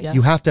way. Right. Yes.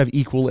 You have to have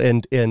equal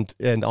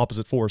and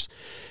opposite force.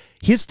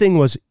 His thing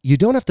was, you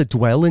don't have to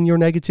dwell in your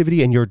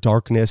negativity and your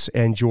darkness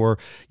and your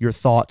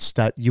thoughts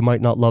that you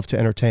might not love to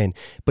entertain,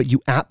 but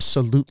you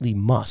absolutely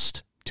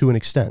must, to an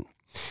extent.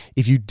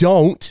 If you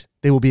don't,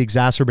 they will be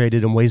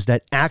exacerbated in ways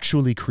that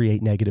actually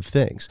create negative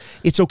things.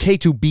 It's okay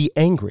to be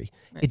angry.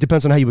 Right. It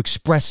depends on how you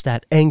express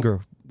that anger,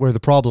 where the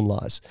problem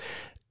lies.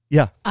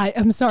 Yeah.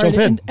 I'm sorry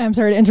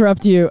to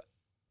interrupt you.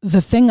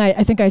 The thing,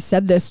 I think I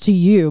said this to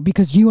you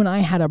because you and I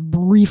had a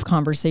brief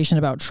conversation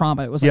about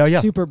trauma. It was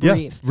super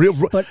brief.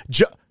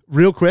 Yeah.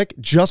 Real quick,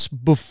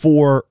 just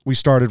before we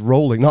started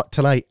rolling, not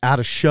tonight, at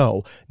a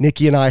show,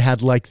 Nikki and I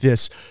had like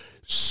this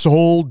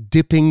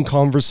soul-dipping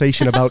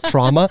conversation about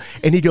trauma,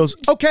 and he goes,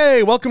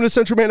 "Okay, welcome to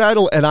Central Maine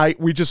Idol," and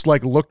we just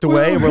like looked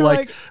away and we're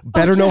like,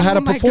 better know how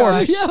to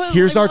perform.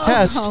 Here's our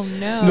test. Oh,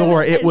 no.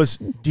 Laura, it was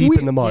deep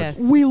in the mud.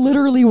 Yes. We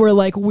literally were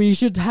like, we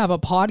should have a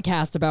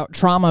podcast about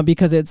trauma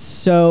because it's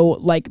so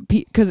like,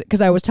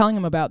 because I was telling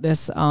him about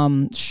this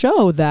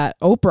show that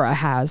Oprah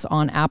has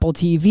on Apple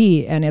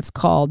TV, and it's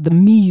called The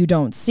Me You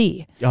Don't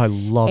See. I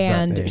love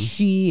that name. And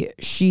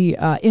she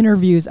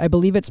interviews, I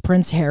believe it's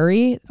Prince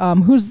Harry,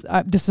 who's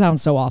this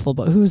sounds so awful,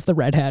 but who's the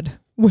redhead?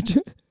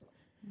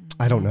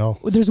 I don't know.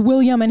 There's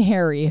William and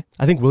Harry.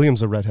 I think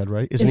William's a redhead,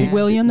 right? Is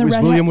William the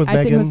redhead? William with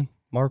Meghan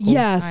Markle?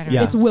 Yes,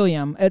 it's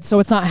William. So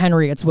it's not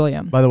Henry, it's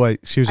William. By the way,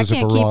 she was just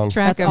wrong. I can't keep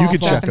track of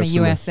stuff in the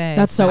USA.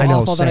 That's so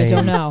awful that I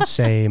don't know.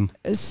 Same.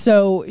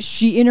 So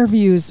she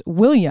interviews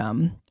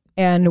William,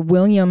 and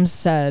William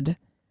said,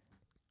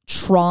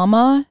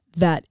 trauma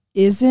that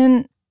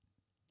isn't,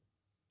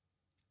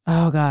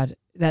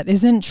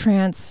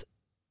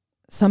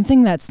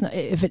 something that's not,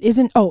 if it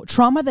isn't,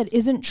 trauma that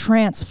isn't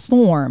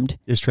transformed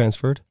is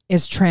transferred.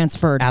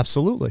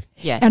 Absolutely.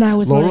 Yes. And I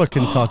was Laura like,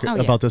 can talk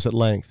about this at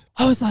length.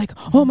 I was like,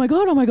 oh my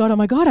God.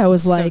 I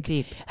was like,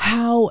 deep.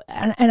 How,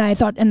 and I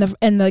thought,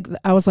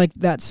 I was like,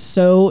 that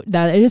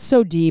it is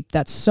so deep.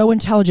 That's so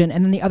intelligent.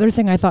 And then the other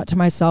thing I thought to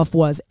myself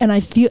was, and I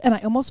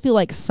almost feel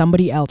like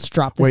somebody else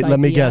dropped this idea. Wait, let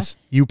me guess.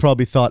 You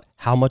probably thought,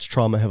 how much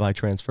trauma have I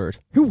transferred?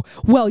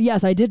 Well,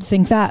 yes, I did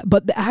think that.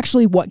 But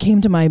actually what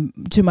came to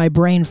my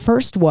brain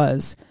first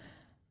was,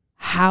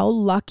 how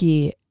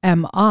lucky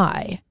am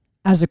I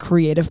as a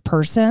creative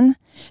person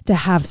to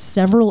have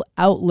several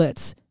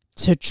outlets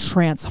to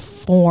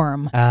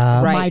transform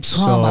my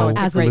trauma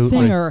as a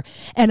singer.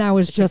 And I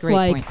was just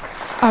like, and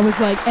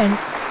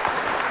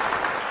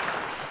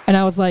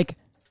I was like,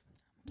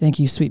 thank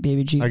you, sweet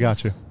baby Jesus. I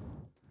got you.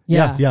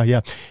 Yeah.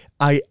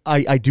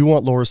 I do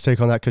want Laura's take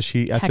on that, because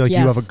I feel like you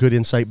have a good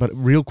insight. But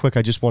real quick,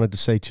 I just wanted to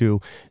say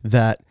too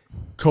that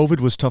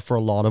COVID was tough for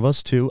a lot of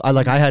us too.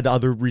 I had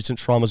other recent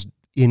traumas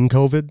in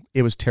COVID.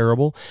 It was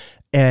terrible.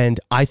 And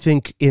I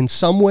think in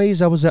some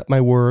ways I was at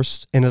my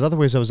worst, and in other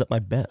ways I was at my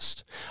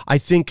best. I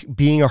think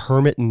being a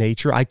hermit in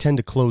nature, I tend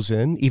to close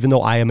in, even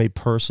though I am a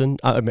person,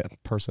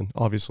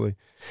 obviously.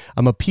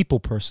 I'm a people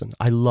person.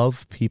 I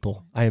love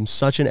people. I am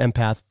such an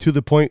empath, to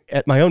the point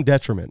at my own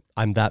detriment.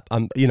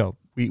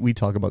 We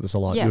talk about this a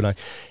lot, you and I.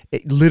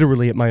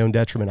 Literally at my own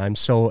detriment, I'm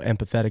so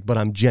empathetic, but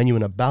I'm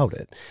genuine about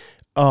it.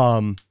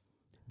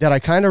 That I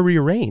kind of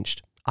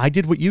rearranged. I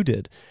did what you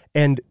did.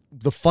 And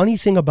the funny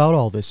thing about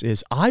all this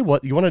is, you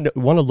want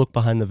to look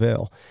behind the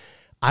veil.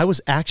 I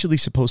was actually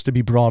supposed to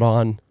be brought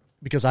on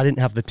because I didn't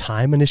have the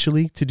time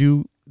initially to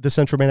do the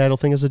Central Maine Idol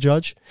thing as a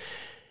judge.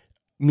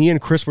 Me and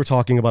Chris were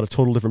talking about a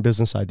total different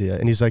business idea.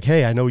 And he's like,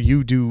 hey, I know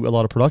you do a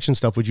lot of production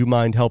stuff. Would you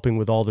mind helping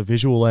with all the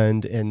visual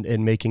end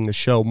and making the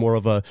show more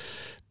of a,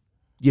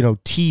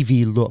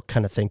 TV look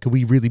kind of thing? Could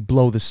we really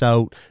blow this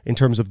out in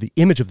terms of the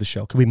image of the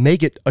show? Could we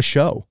make it a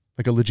show,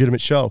 like a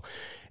legitimate show?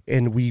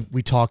 And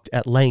we talked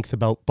at length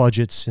about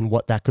budgets and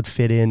what that could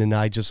fit in. And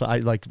I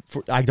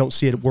don't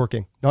see it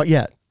working. Not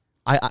yet.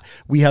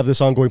 we have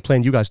this ongoing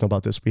plan. You guys know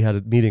about this. We had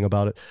a meeting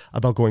about it,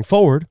 about going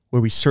forward,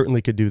 where we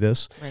certainly could do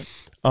this.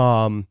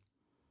 Right.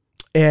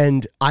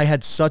 And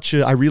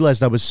I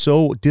realized I was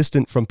so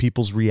distant from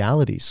people's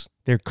realities,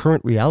 their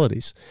current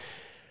realities,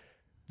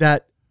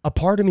 that a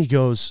part of me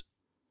goes,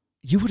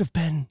 you would have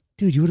been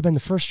the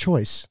first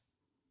choice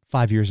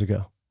 5 years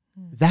ago.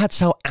 That's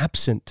how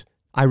absent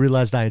I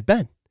realized I had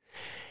been.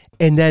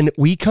 And then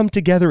we come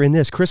together in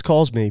this. Chris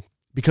calls me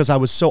because I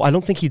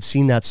don't think he'd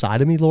seen that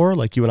side of me, Laura,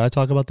 like you and I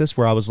talk about this,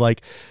 where I was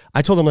like,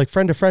 I told him, like,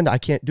 friend to friend, I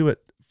can't do it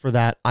for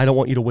that. I don't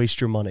want you to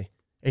waste your money.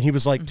 And he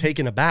was like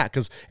taken aback,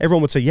 because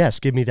everyone would say, yes,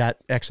 give me that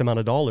X amount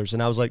of dollars.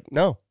 And I was like,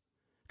 no,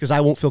 because I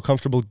won't feel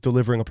comfortable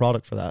delivering a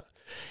product for that.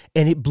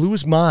 And it blew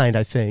his mind,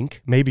 I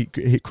think. Maybe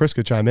Chris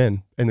could chime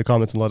in the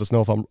comments and let us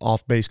know if I'm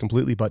off base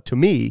completely. But to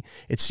me,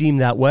 it seemed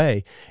that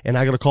way. And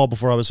I got a call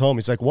before I was home.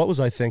 He's like, what was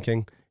I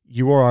thinking?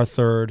 You are our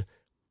third.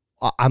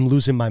 I'm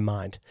losing my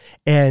mind.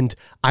 And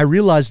I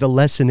realized a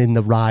lesson in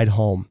the ride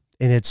home.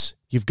 And it's,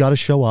 you've got to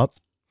show up.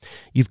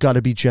 You've got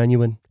to be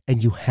genuine.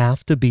 And you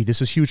have to be,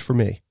 this is huge for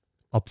me,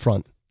 up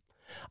front.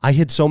 I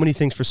hid so many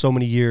things for so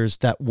many years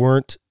that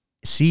weren't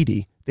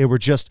seedy. They were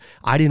just,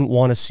 I didn't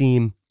want to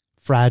seem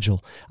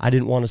fragile. I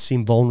didn't want to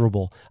seem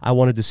vulnerable. I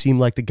wanted to seem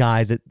like the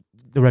guy that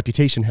the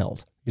reputation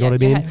held. You know what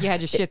I mean? You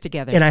had your shit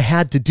together. And I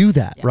had to do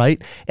that,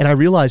 right? And I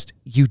realized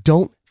you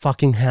don't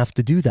fucking have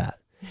to do that.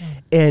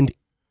 And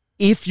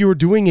if you're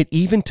doing it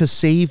even to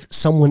save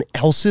someone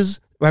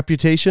else's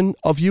reputation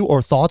of you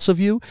or thoughts of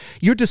you,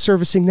 you're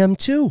disservicing them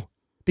too,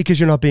 because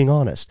you're not being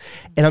honest.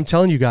 And I'm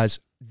telling you guys,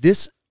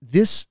 this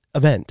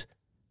event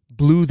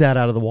blew that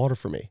out of the water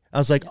for me. I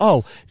was like,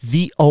 oh,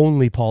 the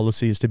only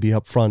policy is to be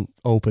upfront,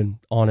 open,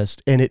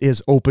 honest. And it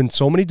is opened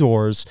so many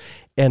doors.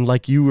 And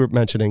like you were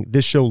mentioning,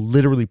 this show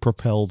literally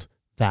propelled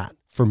that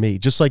for me.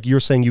 Just like you're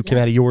saying you came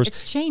out of yours.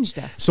 It's changed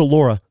us. So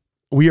Laura,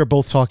 we are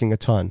both talking a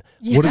ton.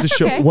 Yeah, what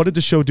did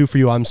the show do for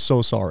you? I'm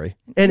so sorry.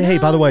 And hey,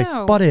 by the way,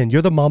 butt in.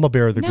 You're the mama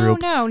bear of the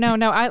group. No.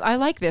 I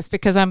like this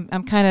because I'm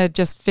kind of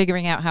just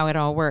figuring out how it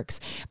all works.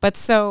 But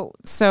so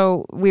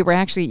we were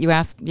actually, you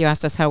asked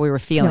us how we were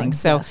feeling.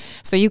 So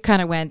you kind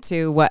of went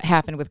to what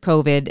happened with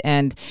COVID,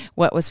 and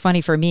what was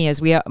funny for me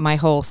is my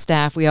whole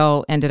staff, we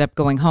all ended up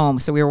going home.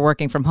 So we were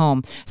working from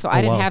home. So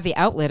I didn't have the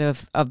outlet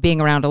of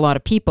being around a lot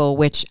of people,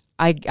 which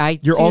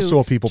You're also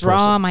a people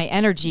draw person. My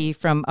energy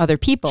from other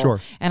people. Sure.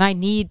 And I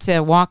need to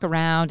walk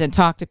around and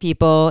talk to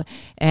people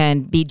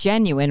and be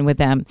genuine with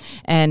them.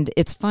 And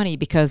it's funny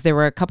because there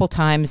were a couple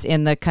times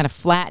in the kind of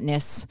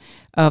flatness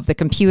of the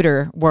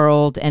computer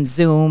world and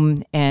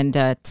Zoom and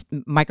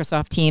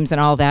Microsoft Teams and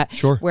all that,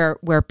 sure,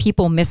 where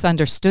people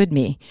misunderstood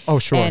me. Oh,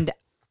 sure. And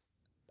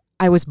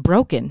I was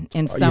broken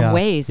in some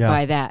ways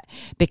by that,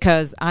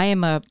 because I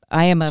am a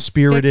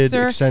spirited,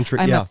 fixer.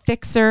 eccentric. I'm a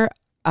fixer,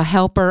 a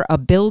helper, a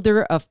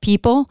builder of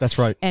people. That's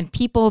right. And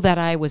people that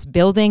I was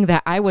building,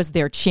 that I was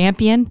their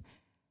champion,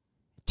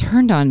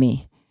 turned on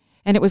me.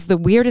 And it was the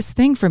weirdest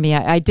thing for me.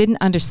 I didn't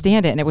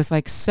understand it. And it was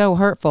like so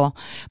hurtful.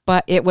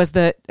 But it was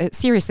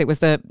seriously, it was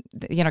the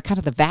kind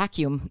of the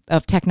vacuum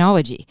of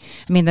technology.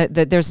 I mean,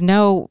 there's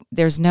no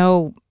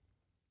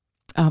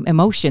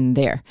emotion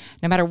there.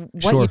 No matter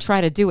what you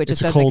try to do, it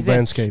just doesn't exist.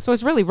 Landscape. So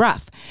it's really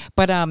rough.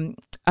 But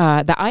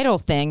the idol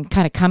thing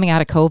kind of coming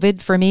out of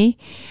COVID for me,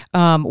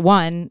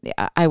 one,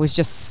 I was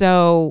just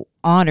so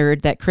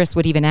honored that Chris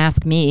would even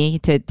ask me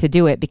to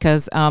do it,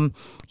 because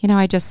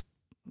I just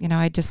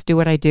do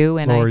what I do,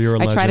 and Laura,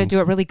 I try to do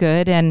it really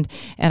good, and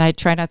I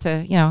try not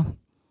to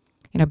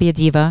be a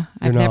diva.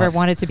 I've never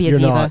wanted to be a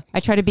diva. Not. I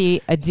try to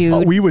be a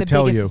dude. We would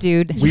tell you.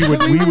 Dude. We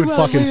would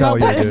fucking tell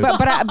you, dude.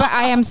 But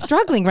I am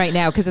struggling right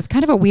now because it's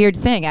kind of a weird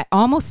thing. I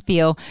almost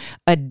feel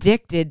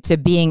addicted to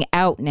being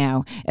out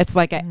now. It's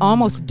like I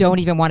almost don't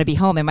even want to be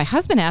home. And my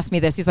husband asked me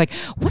this. He's like,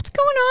 "What's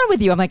going on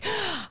with you?" I'm like,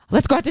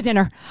 "Let's go out to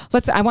dinner.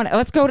 Let's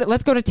go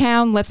to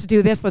town. Let's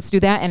do this. Let's do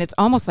that." And it's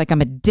almost like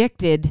I'm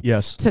addicted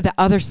to the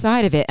other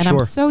side of it. And I'm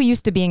so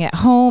used to being at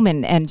home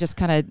and just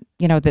kind of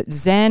the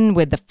zen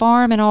with the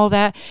farm and all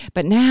that.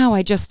 But now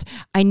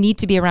I need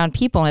to be around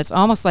people, and it's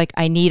almost like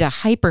I need a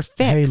hyper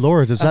fix. Hey,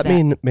 Laura, does that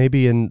mean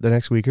maybe in the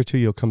next week or two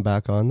you'll come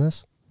back on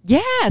this?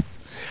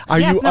 Yes.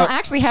 I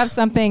actually have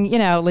something,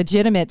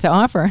 legitimate to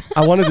offer.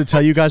 I wanted to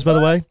tell you guys, by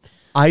the way,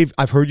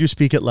 I've heard you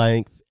speak at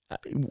length,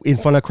 in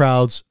front of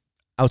crowds,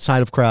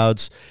 outside of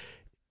crowds.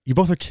 You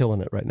both are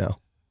killing it right now.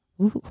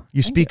 Ooh,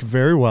 you speak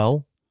very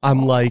well.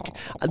 I'm like,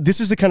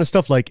 this is the kind of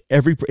stuff, like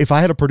if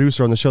I had a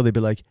producer on the show, they'd be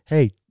like,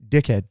 "Hey,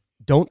 dickhead,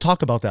 don't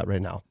talk about that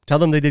right now. Tell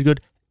them they did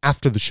good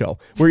after the show,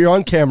 where you're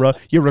on camera,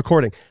 you're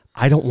recording."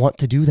 I don't want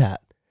to do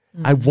that.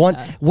 I want,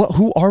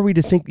 who are we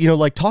to think,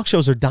 like talk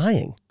shows are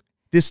dying.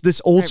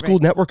 This old school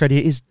network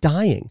idea is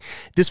dying.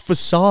 This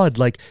facade,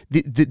 like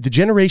the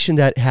generation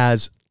that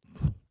has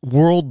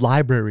world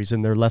libraries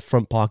in their left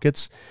front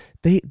pockets,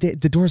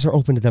 the doors are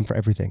open to them for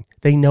everything.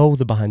 They know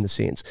the behind the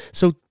scenes.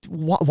 So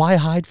why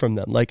hide from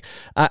them? Like,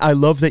 I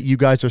love that you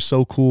guys are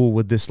so cool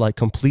with this, like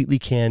completely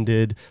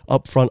candid,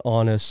 upfront,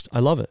 honest. I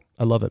love it.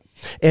 I love it.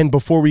 And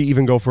before we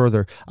even go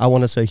further, I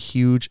want to say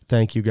huge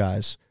thank you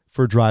guys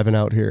for driving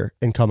out here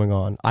and coming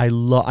on. I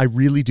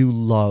really do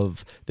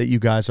love that you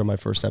guys are my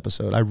first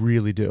episode. I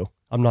really do.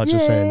 I'm not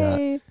just saying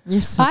that.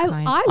 You're so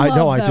kind. I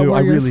love that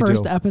we're your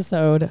first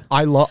episode.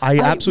 I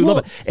absolutely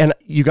love it. And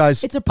you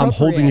guys, I'm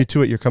holding you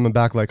to it. You're coming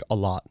back like a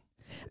lot.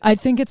 I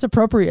think it's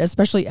appropriate,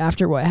 especially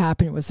after what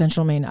happened with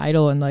Central Maine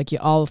Idol and like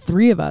all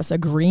three of us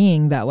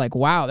agreeing that like,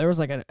 wow, there was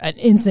like an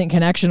instant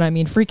connection. I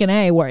mean, freaking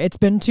A, where it's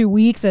been 2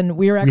 weeks and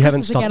we were at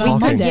Christmas again on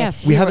Monday.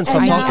 Yes, we haven't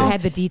stopped talking. I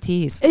had the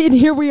DTs. And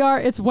here we are.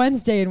 It's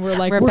Wednesday and we're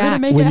like, we're going to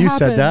make it happen. When you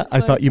said that, I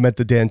thought you meant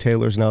the Dan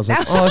Taylors and I was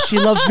like, oh, she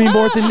loves me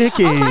more than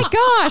Nikki. Oh my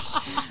gosh.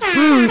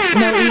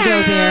 No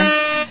ego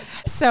there.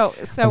 So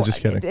I'm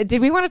just kidding. Did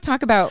we want to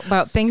talk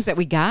about things that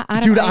we got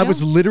out Dude, of I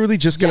was literally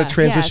just going to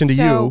transition to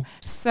you.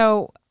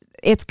 So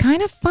it's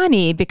kind of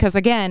funny because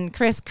again,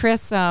 Chris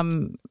asked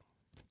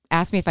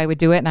me if I would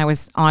do it and I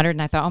was honored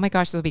and I thought, oh my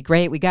gosh, this will be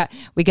great. We got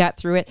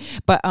through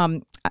it. But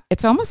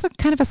it's almost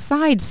kind of a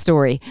side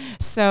story.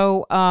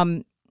 So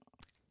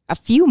a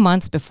few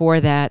months before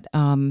that,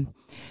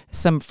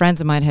 some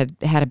friends of mine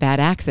had a bad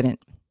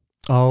accident.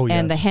 Oh, yes.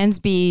 And the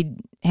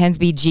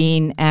Hensby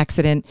Jean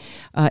accident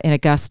in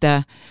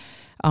Augusta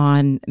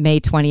on May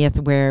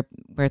 20th, where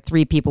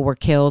 3 people were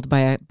killed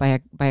by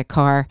a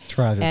car.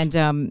 Tragic.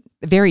 And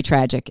very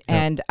tragic. Yep.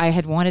 And I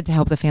had wanted to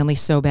help the family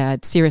so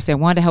bad. Seriously, I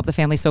wanted to help the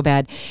family so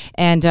bad.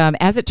 And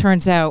as it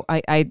turns out,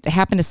 I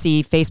happened to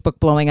see Facebook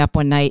blowing up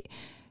one night,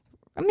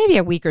 maybe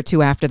a week or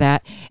 2 after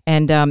that.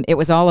 And it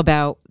was all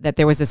about that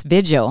there was this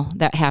vigil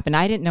that happened.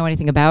 I didn't know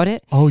anything about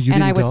it. Oh, you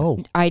didn't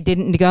go? I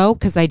didn't go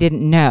because I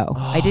didn't know.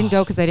 I didn't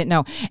go because I didn't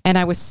know. And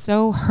I was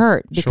so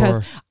hurt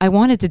because I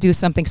wanted to do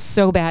something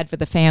so bad for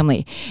the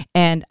family.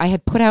 And I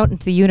had put out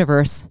into the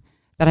universe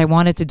that I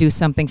wanted to do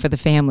something for the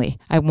family.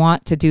 I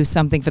want to do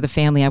something for the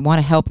family. I want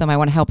to help them. I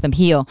want to help them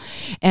heal.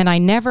 And I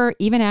never,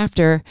 even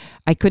after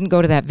I couldn't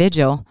go to that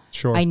vigil,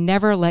 I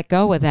never let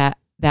go of that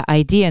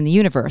idea in the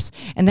universe.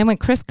 And then when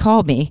Chris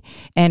called me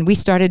and we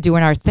started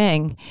doing our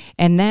thing,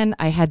 and then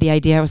I had the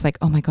idea, I was like,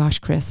 oh my gosh,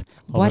 Chris,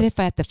 what if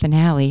at the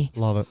finale,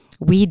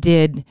 we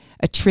did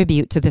a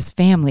tribute to this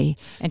family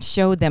and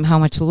showed them how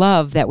much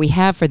love that we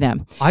have for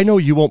them? I know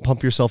you won't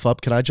pump yourself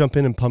up. Can I jump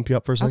in and pump you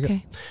up for a second?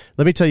 Okay.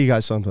 Let me tell you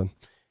guys something.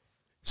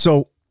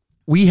 So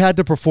we had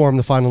to perform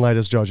the final night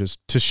as judges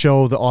to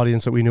show the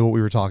audience that we knew what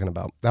we were talking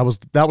about. That was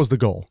the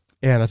goal.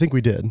 And I think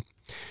we did.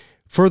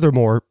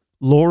 Furthermore,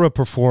 Laura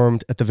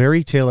performed at the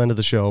very tail end of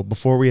the show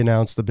before we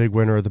announced the big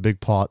winner, the big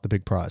pot, the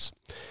big prize.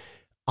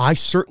 I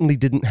certainly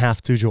didn't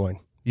have to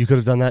join. You could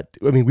have done that.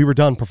 I mean, we were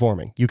done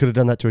performing. You could have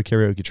done that to a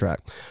karaoke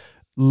track.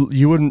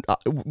 You wouldn't,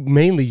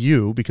 mainly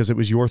you, because it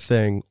was your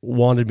thing,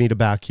 wanted me to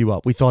back you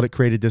up. We thought it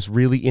created this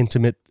really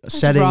intimate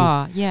setting.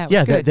 Raw. Yeah, it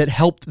was good. That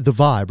helped the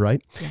vibe,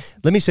 right? Yes.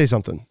 Let me say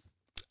something.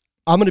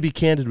 I'm going to be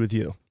candid with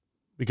you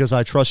because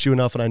I trust you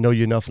enough and I know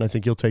you enough and I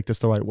think you'll take this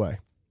the right way.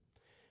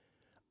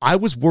 I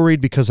was worried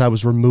because I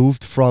was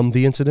removed from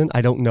the incident.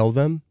 I don't know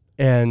them.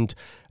 And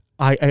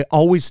I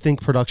always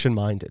think production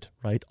minded,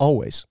 right?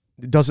 Always.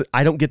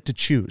 I don't get to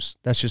choose.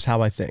 That's just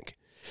how I think.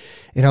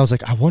 And I was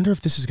like, I wonder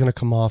if this is going to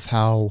come off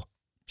how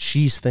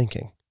she's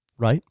thinking,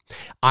 right?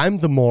 I'm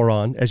the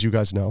moron, as you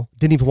guys know,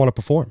 didn't even want to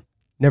perform.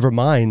 Never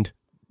mind,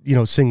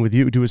 sing with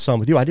you, do a song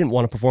with you. I didn't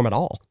want to perform at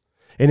all.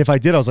 And if I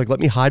did, I was like, let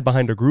me hide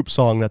behind a group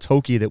song that's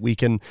hokey that we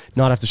can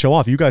not have to show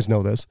off. You guys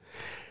know this.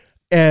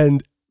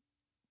 And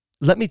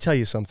let me tell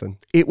you something.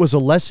 It was a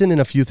lesson in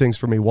a few things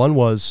for me. One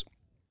was,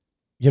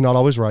 you're not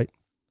always right.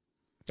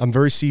 I'm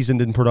very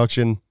seasoned in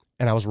production,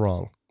 and I was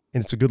wrong.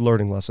 And it's a good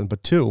learning lesson.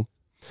 But 2,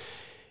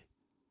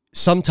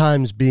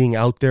 sometimes being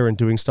out there and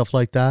doing stuff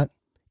like that,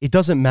 it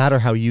doesn't matter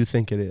how you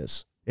think it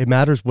is. It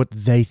matters what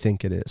they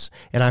think it is.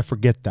 And I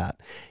forget that.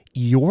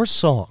 Your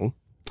song,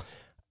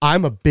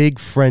 I'm a big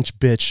French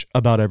bitch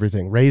about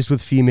everything. Raised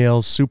with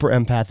females, super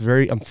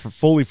empath, I'm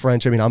fully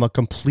French. I mean, I'm a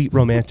complete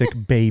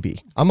romantic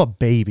baby. I'm a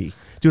baby.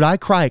 Dude, I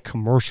cry at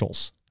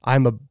commercials.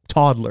 I'm a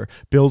toddler.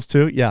 Bill's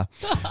too? Yeah.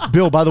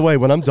 Bill, by the way,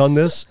 when I'm done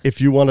this,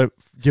 if you want to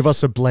give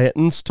us a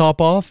Blanton's top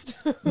off,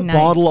 nice.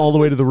 Bottle all the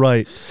way to the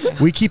right.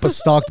 We keep a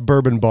stocked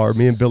bourbon bar,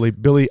 me and Billy.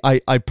 Billy,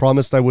 I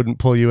promised I wouldn't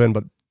pull you in,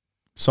 but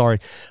sorry.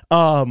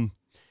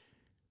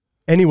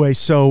 Anyway,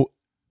 so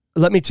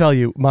let me tell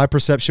you, my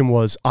perception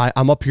was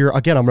I'm up here.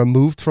 Again, I'm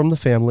removed from the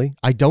family.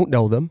 I don't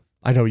know them.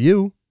 I know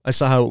you. I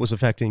saw how it was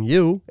affecting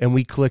you, and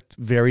we clicked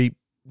very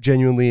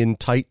genuinely and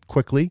tight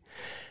quickly.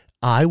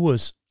 I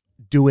was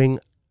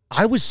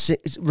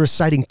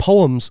reciting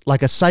poems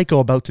like a psycho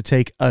about to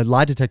take a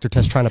lie detector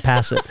test trying to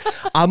pass it.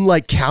 I'm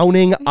like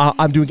counting.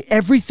 I'm doing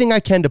everything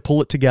I can to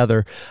pull it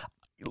together.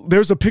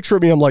 There's a picture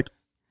of me. I'm like,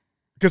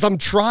 because I'm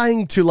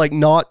trying to like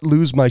not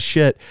lose my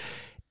shit.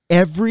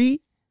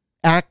 Every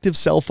active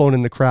cell phone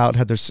in the crowd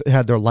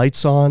had their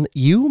lights on.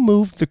 You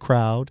moved the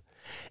crowd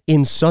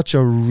in such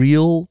a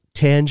real,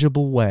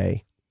 tangible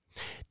way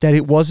that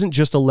it wasn't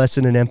just a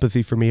lesson in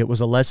empathy for me. It was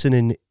a lesson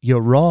in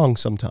you're wrong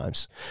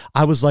sometimes.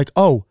 I was like,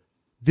 oh,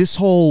 this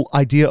whole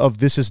idea of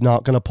this is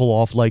not going to pull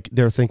off like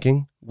they're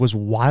thinking was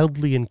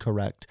wildly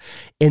incorrect.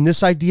 And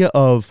this idea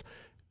of,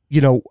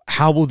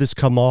 how will this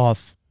come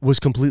off? was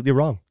completely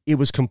wrong. It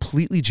was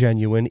completely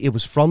genuine. It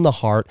was from the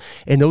heart,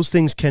 and those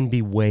things can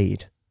be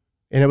weighed.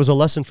 And it was a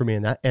lesson for me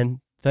in that, and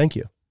thank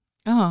you.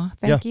 Oh,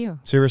 thank you.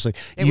 Seriously.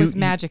 It was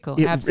magical.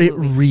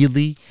 Absolutely. It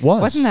really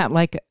was. Wasn't that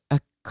like a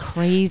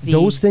crazy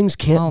Those things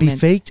can't moment? be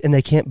faked, and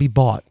they can't be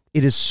bought.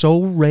 It is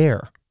so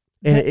rare.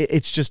 And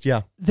it's just,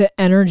 the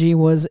energy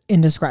was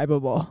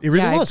indescribable. It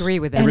really was. I agree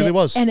with that. It really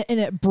was. And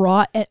it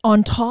brought,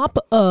 on top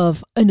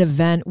of an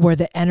event where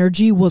the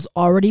energy was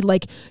already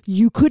like,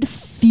 you could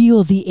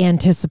feel the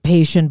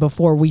anticipation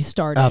before we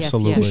started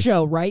Absolutely. the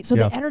show, right? So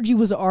the energy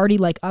was already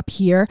like up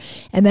here.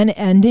 And then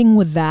ending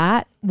with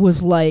that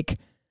was like,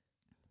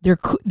 there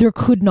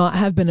could not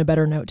have been a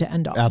better note to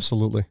end on.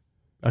 Absolutely.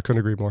 I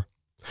couldn't agree more.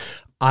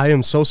 I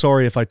am so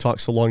sorry if I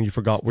talked so long you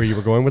forgot where you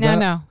were going with that.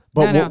 No.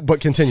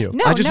 But continue.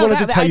 I just wanted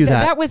to tell you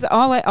that. That was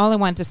all I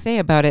wanted to say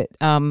about it.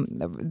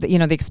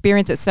 The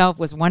experience itself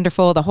was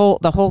wonderful. The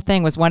whole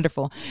thing was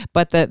wonderful.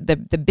 But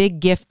the big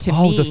gift to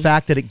me, the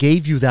fact that it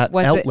gave you that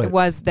outlet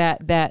was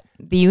that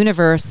the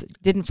universe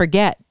didn't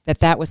forget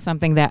that was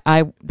something that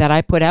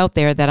I put out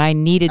there that I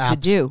needed to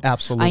do.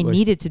 Absolutely, I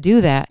needed to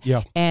do that.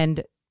 Yeah,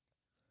 and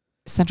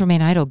Central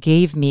Maine Idol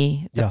gave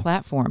me the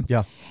platform.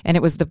 Yeah, and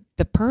it was the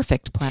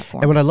perfect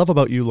platform. And what I love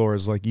about you, Laura,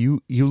 is like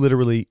you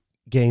literally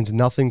gained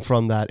nothing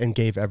from that and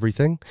gave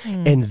everything.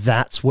 And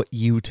that's what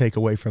you take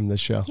away from this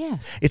show.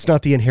 Yes. It's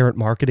not the inherent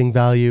marketing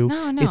value.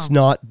 No. It's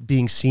not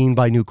being seen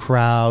by new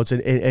crowds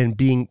and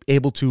being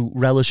able to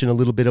relish in a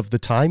little bit of the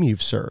time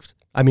you've served.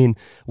 I mean,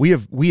 we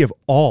have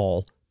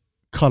all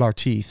cut our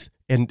teeth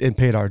and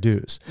paid our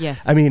dues.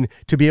 Yes. I mean,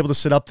 to be able to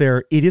sit up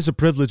there, it is a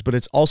privilege, but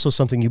it's also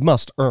something you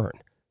must earn.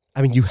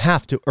 I mean, you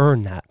have to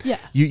earn that. Yeah.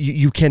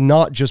 You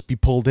cannot just be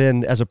pulled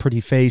in as a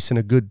pretty face and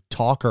a good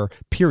talker,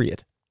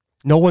 period.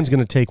 No one's going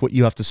to take what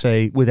you have to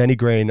say with any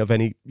grain of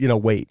any,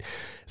 weight.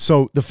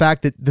 So the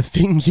fact that the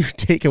thing you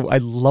take away, I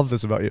love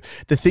this about you.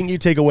 The thing you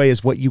take away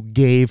is what you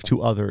gave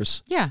to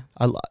others. Yeah.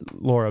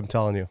 Laura, I'm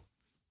telling you.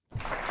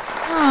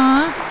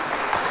 Aww.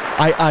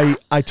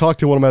 I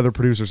talked to one of my other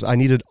producers. I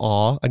need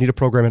a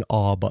program an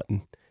awe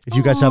button. If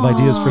you guys have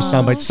ideas for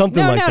soundbites,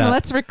 something like that. No,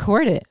 let's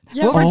record it.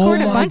 Yeah. We'll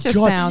record a bunch of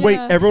sounds. Wait,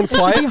 everyone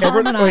quiet.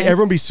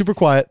 Everyone be super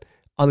quiet.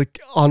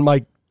 On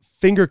my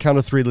finger count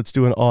of 3, let's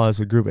do an awe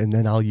as a group, and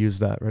then I'll use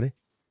that. Ready?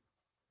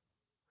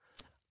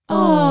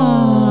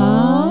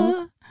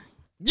 Aww.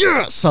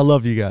 Yes, I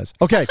love you guys.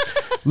 Okay,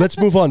 let's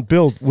move on.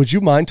 Bill, would you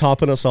mind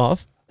topping us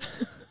off?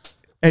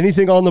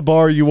 Anything on the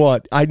bar you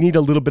want? I need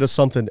a little bit of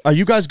something. Are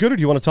you guys good, or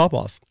do you want to top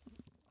off?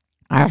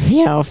 I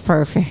feel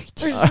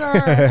perfect. For sure.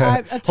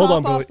 A Hold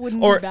on, top-off Billy.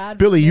 wouldn't Or be bad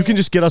Billy, for you me. can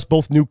just get us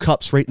both new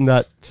cups right in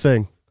that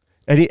thing.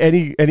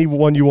 Any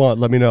one you want,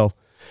 let me know.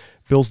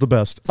 Bill's the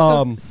best.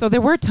 So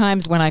there were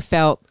times when I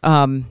felt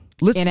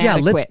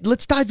inadequate.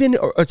 Let's dive in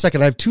a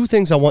second. I have 2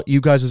 things I want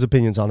you guys'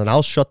 opinions on, and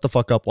I'll shut the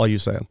fuck up while you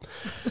say them.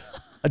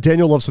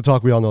 Daniel loves to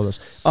talk. We all know this.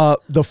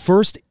 The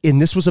first,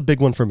 and this was a big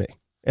one for me,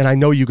 and I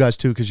know you guys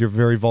too because you're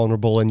very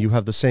vulnerable and you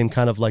have the same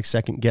kind of like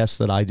second guess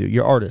that I do.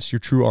 You're artists. You're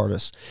true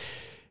artists.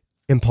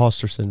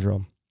 Imposter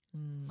syndrome.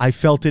 I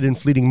felt it in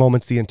fleeting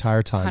moments the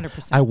entire time.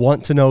 100%. I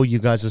want to know you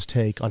guys'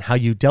 take on how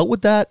you dealt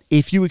with that,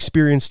 if you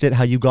experienced it,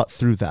 how you got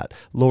through that.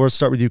 Laura,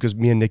 start with you because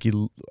me and Nikki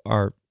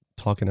are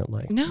talking at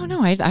length.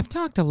 No, I've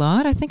talked a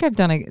lot. I think I've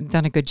done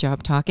a good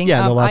job talking. Yeah,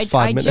 in the last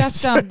 5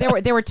 minutes.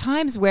 There were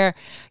times where,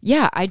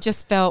 I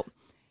just felt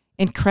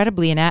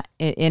incredibly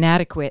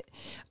inadequate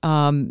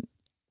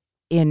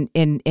in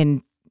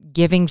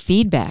giving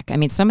feedback. I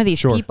mean, some of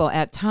these people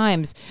at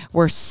times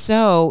were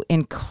so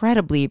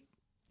incredibly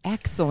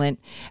excellent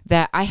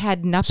that I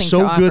had nothing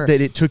to offer. So good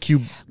that it took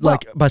you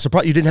by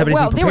surprise. You didn't have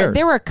anything prepared.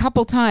 There were a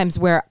couple times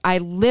where I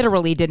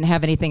literally didn't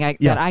have anything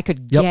that I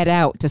could get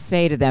out to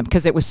say to them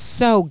because it was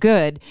so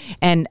good,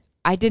 and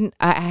I didn't.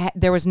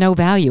 There was no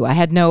value.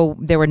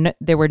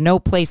 There were no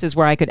places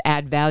where I could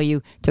add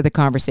value to the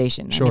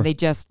conversation. Sure. I mean,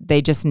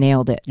 they just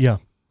nailed it. Yeah.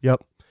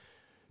 Yep.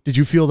 Did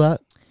you feel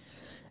that?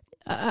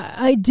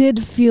 I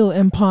did feel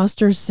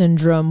imposter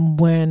syndrome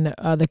when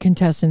the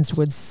contestants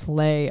would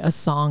slay a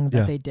song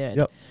that they did.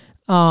 Yep.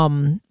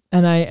 And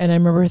I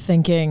remember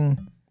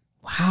thinking,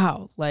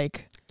 wow,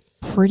 like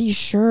pretty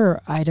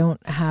sure I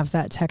don't have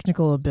that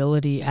technical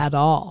ability at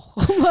all.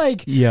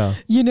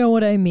 You know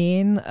what I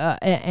mean?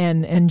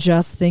 And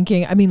just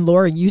thinking, I mean,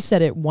 Laura, you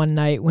said it one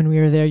night when we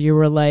were there, you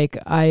were like,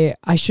 I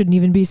shouldn't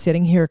even be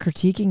sitting here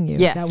critiquing you.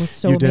 Yes. That was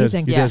so You did.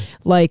 amazing. You did.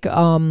 Like,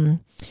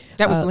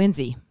 That was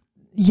Lindsay.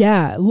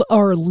 yeah,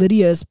 or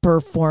Lydia's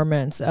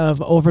performance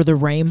of "Over the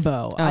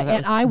Rainbow," and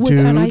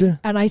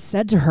I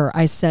said to her,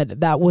 I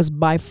said that was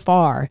by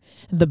far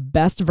the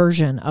best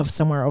version of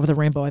 "Somewhere Over the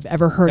Rainbow" I've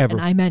ever heard, and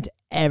I meant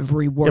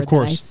every word that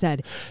I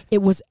said.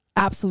 It was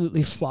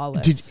absolutely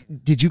flawless.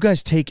 Did you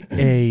guys take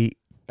a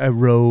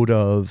road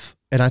of?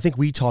 And I think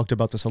we talked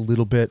about this a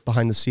little bit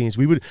behind the scenes.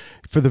 We would,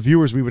 for the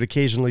viewers, we would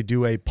occasionally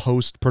do a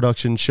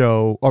post-production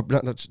show, or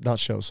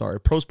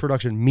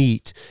post-production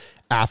meet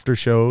after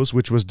shows,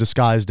 which was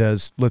disguised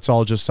as let's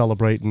all just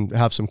celebrate and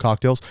have some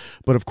cocktails.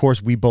 But of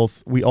course, we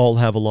all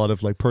have a lot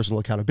of like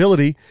personal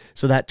accountability.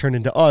 So that turned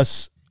into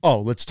us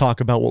let's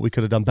talk about what we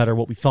could have done better,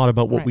 what we thought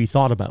about, what we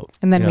thought about.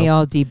 And then we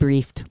all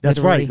debriefed. That's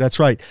literally. right. That's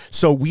right.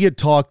 So we had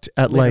talked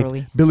at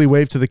length. Billy,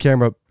 wave to the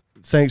camera.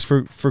 Thanks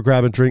for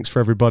grabbing drinks for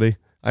everybody.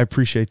 I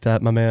appreciate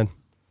that, my man.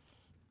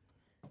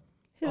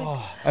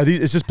 Oh,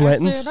 is this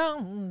Blanton's?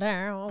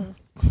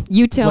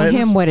 You tell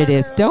Blanton's? him what it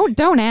is. Don't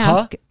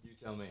ask. Huh? You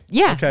tell me.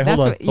 Yeah. Okay,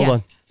 hold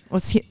on.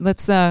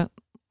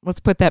 Let's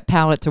put that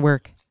palate to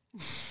work.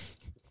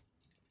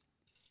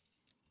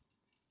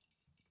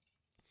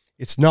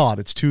 It's not.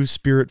 It's too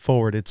spirit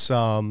forward. It's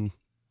I've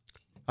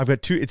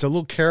got 2. It's a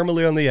little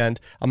caramelly on the end.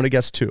 I'm gonna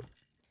guess 2.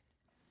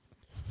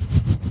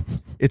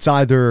 It's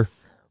either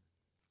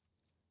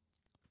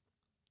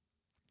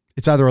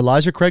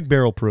Elijah Craig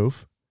Barrel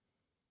Proof.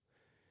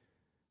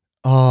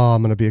 Oh,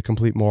 I'm gonna be a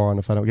complete moron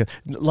if I don't get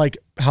like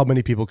how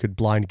many people could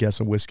blind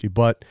guess a whiskey,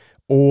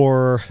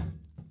 or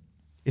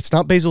it's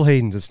not Basil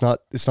Hayden's. It's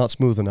not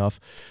smooth enough.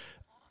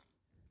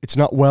 It's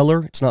not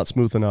Weller. It's not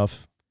smooth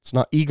enough. It's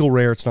not Eagle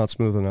Rare. It's not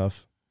smooth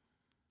enough.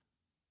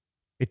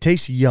 It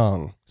tastes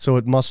young, so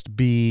it must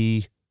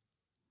be.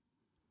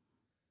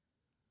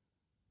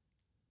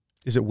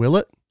 Is it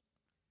Willet?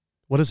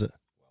 What is it?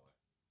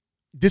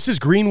 This is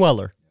Green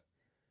Weller.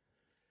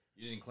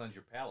 You didn't cleanse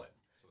your palate.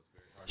 So it's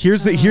very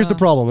hard. Here's the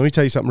problem. Let me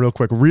tell you something real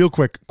quick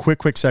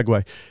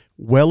segue.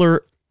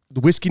 Weller, the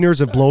whiskey nerds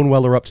have blown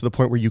Weller up to the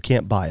point where you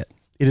can't buy it.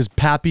 It is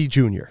Pappy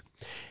Jr.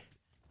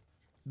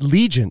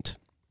 Legent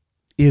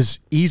is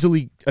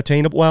easily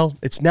attainable. Well,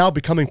 it's now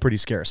becoming pretty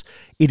scarce.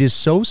 It is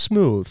so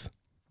smooth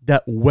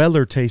that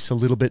Weller tastes a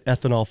little bit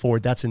ethanol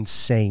forward. That's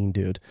insane,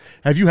 dude.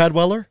 Have you had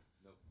Weller?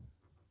 No,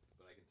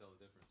 but I can tell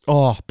the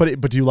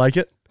difference. But do you like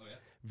it? Oh, yeah.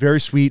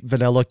 Very sweet,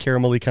 vanilla,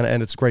 caramelly kind of,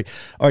 and it's great.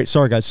 All right,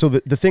 sorry, guys. So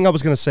the thing I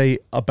was going to say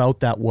about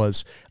that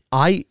was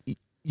I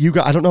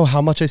don't know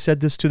how much I said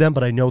this to them,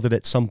 but I know that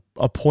at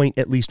a point,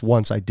 at least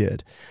once I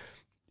did.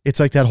 It's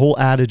like that whole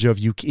adage of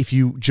if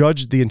you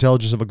judge the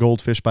intelligence of a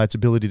goldfish by its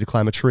ability to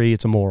climb a tree,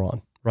 it's a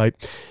moron, right?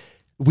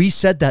 We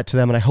said that to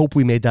them, and I hope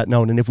we made that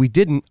known. And if we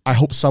didn't, I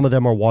hope some of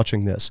them are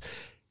watching this.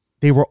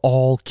 They were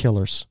all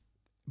killers,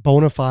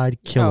 bona fide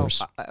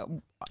killers.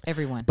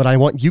 Everyone. But I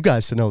want you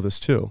guys to know this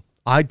too.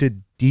 I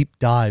did deep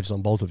dives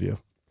on both of you.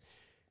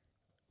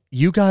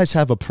 You guys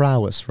have a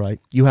prowess, right?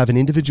 You have an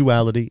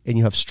individuality, and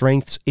you have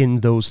strengths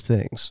in those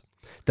things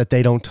that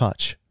they don't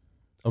touch.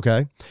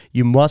 Okay?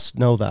 You must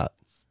know that.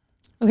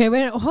 Okay,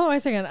 wait, hold on a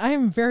second. I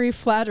am very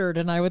flattered,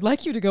 and I would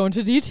like you to go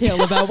into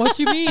detail about what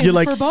you mean you're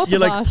like, for both you're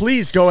of like, us.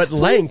 please go at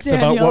length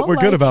about what we're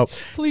good about.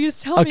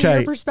 Please tell me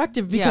your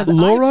perspective, because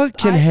Laura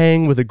can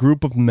hang with a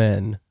group of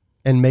men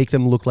and make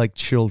them look like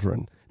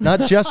children.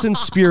 Not just in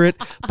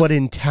spirit, but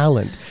in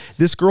talent.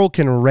 This girl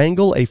can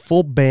wrangle a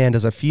full band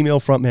as a female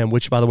frontman,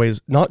 which, by the way,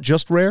 is not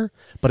just rare,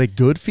 but a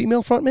good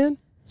female frontman.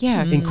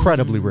 Yeah.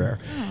 Incredibly rare.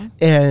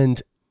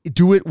 And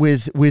do it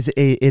with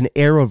an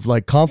air of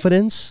like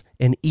confidence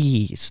and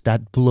ease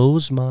that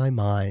blows my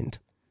mind.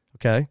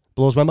 Okay?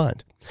 Blows my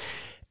mind.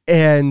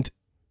 And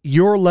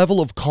your level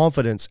of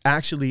confidence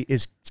actually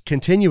is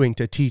continuing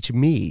to teach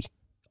me,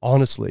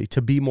 honestly,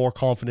 to be more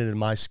confident in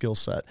my skill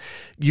set.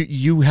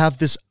 You have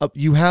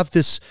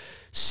this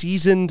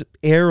seasoned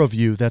air of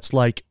you that's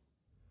like,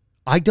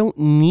 I don't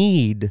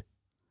need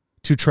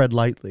to tread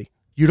lightly.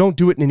 You don't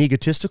do it in an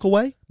egotistical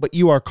way, but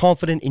you are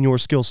confident in your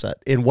skill set,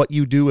 in what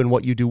you do and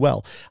what you do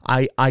well.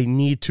 I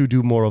need to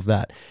do more of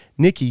that.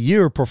 Nikki,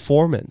 your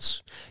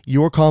performance,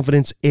 your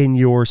confidence in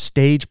your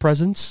stage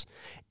presence,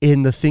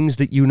 in the things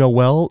that you know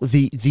well,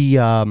 the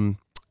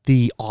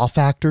off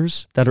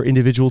factors that are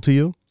individual to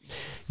you,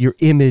 your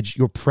image,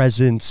 your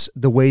presence,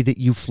 the way that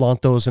you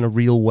flaunt those in a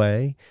real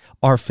way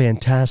are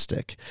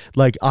fantastic.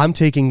 Like, I'm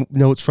taking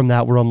notes from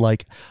that where I'm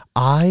like,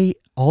 I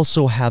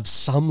also have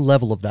some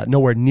level of that,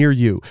 nowhere near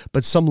you,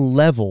 but some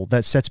level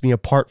that sets me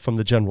apart from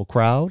the general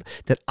crowd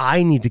that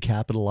I need to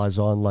capitalize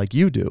on like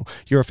you do.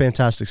 You're a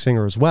fantastic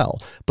singer as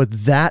well, but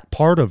that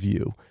part of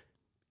you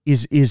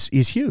is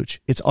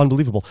huge. It's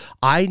unbelievable.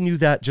 I knew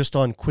that just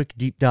on quick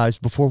deep dives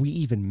before we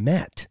even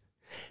met.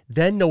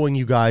 Then knowing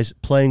you guys,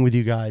 playing with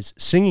you guys,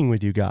 singing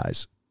with you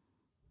guys,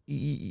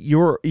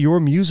 your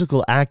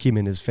musical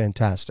acumen is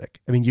fantastic.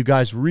 I mean, you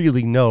guys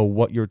really know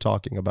what you're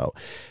talking about.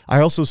 I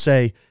also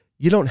say,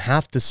 you don't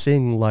have to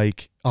sing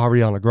like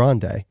Ariana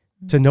Grande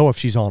to know if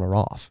she's on or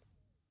off.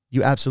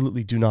 You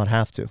absolutely do not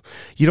have to.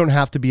 You don't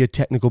have to be a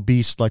technical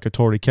beast like a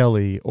Tori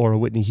Kelly or a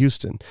Whitney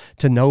Houston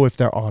to know if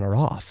they're on or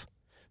off.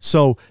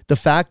 So the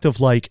fact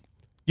of like,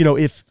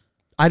 if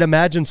I'd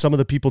imagine some of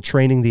the people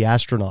training the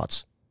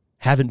astronauts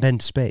haven't been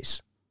to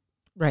space.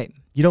 Right.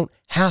 You don't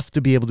have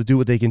to be able to do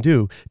what they can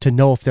do to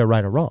know if they're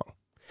right or wrong.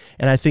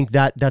 And I think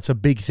that's a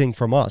big thing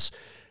from us.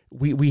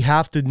 We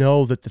have to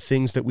know that the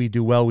things that we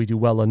do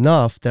well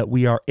enough that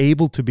we are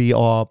able to be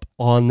up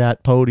on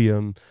that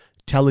podium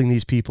telling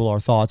these people our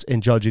thoughts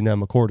and judging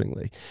them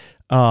accordingly.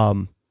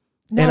 Now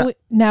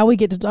we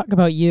get to talk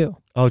about you.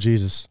 Oh,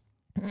 Jesus.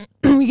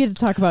 We get to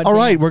talk about All Dan.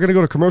 right, we're going to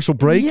go to commercial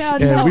break,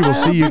 and we will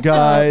see you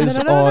guys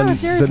on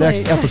the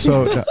next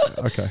episode.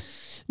 Okay.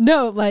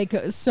 No, like,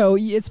 so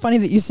it's funny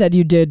that you said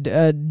you did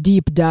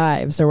deep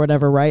dives or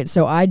whatever, right?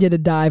 So I did a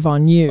dive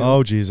on you.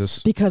 Oh,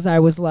 Jesus. Because I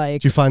was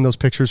like... Did you find those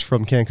pictures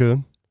from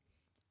Cancun?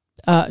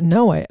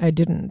 No, I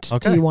didn't.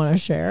 Okay. Do you want to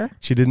share?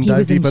 She didn't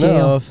dive deep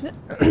enough.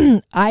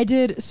 I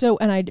did. So,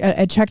 and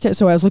I checked it.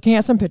 So I was looking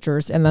at some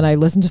pictures and then I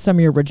listened to some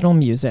of your original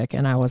music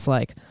and I was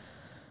like,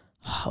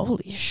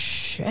 holy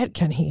shit,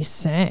 can he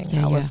sing?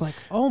 I was like,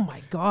 oh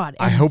my God.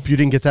 And I hope you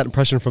didn't get that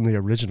impression from the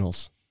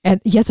originals. And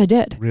yes, I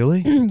did.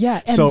 Really?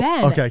 Yeah.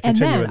 And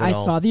then I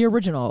saw the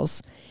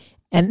originals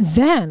and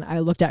then I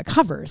looked at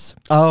covers.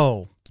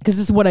 Oh. Because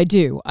this is what I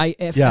do.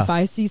 If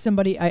I see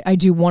somebody, I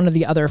do one or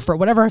the other for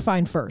whatever I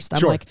find first.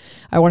 I'm like,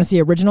 I want to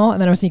see original and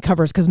then I want to see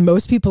covers because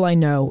most people I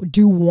know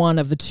do one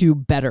of the two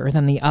better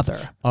than the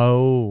other.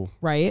 Oh.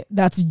 Right?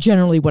 That's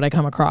generally what I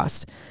come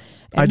across.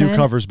 And I do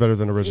covers better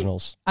than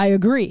originals. I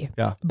agree.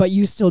 Yeah. But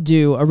you still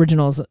do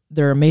originals.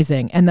 They're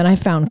amazing. And then I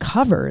found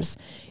covers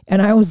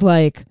and I was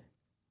like,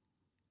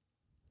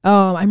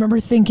 I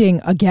remember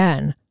thinking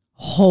again,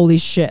 holy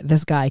shit,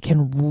 this guy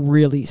can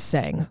really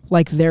sing.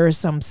 Like there is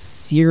some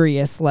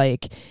serious,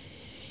 like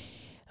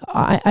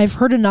I've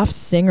heard enough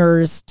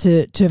singers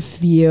to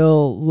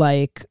feel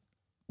like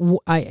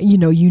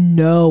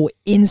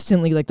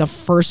instantly, like the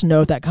first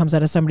note that comes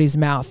out of somebody's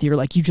mouth, you're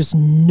like, you just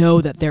know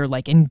that they're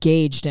like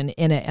engaged and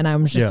in it. And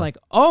I'm just like,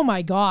 oh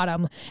my God.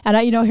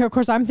 Here, of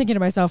course I'm thinking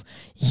to myself,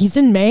 he's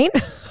in Maine.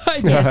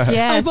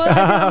 Yes.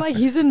 I'm like,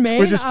 he's in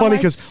Maine. Which is funny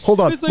because, hold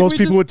on, like most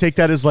people would take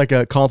that as like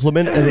a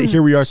compliment. And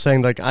here we are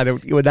saying like, I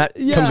don't, when that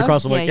comes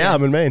across, I'm like,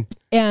 I'm in Maine.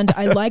 And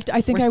I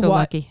think we're I so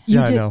lucky.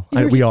 I know.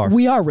 We are.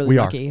 We are really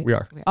lucky. We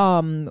are.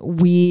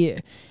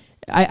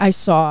 I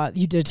saw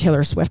you did a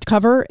Taylor Swift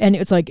cover and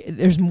it's like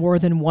there's more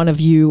than one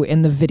of you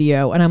in the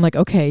video and I'm like,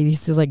 okay,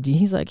 he's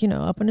like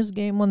up in his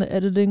game on the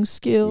editing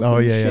skills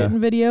and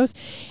videos.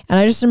 And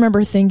I just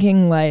remember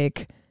thinking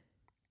like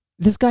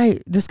this guy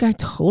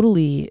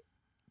totally,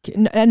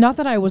 and not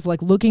that I was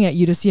like looking at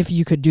you to see if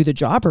you could do the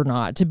job or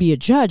not to be a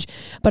judge,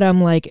 but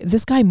I'm like,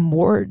 this guy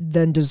more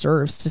than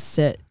deserves to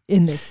sit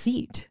in this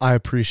seat. I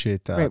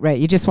appreciate that. Right.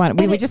 We just wanted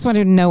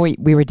to know what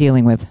we were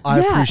dealing with. I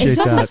appreciate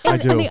that. I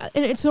do.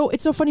 And it's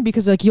so funny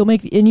because like you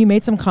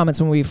made some comments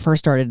when we first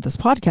started this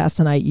podcast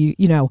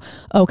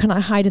and can I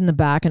hide in the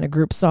back in a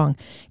group song?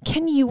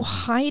 Can you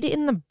hide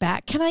in the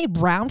back? Can I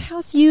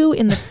roundhouse you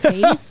in the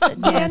face,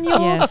 Daniel?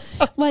 Yes.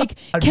 Like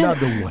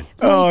another one.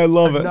 Oh, I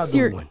love it.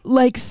 Another one.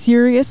 Like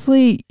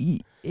seriously,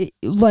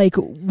 like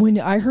when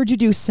I heard you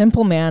do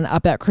Simple Man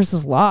up at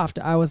Chris's loft,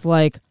 I was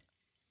like,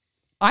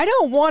 I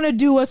don't want to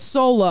do a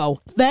solo.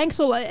 Thanks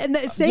a lot. And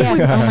the same was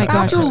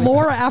after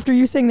Laura, after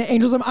you sang the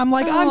Angels, I'm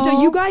like,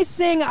 you guys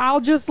sing, I'll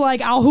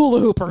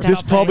hula hoop or something.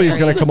 This probably is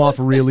going to come off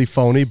really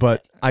phony,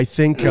 but I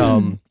think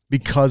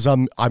because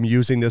I'm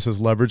using this as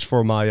leverage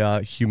for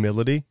my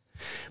humility.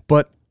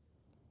 But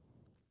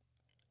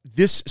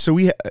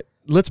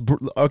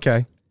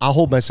I'll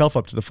hold myself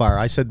up to the fire.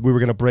 I said we were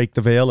going to break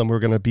the veil and we're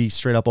going to be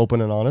straight up open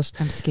and honest.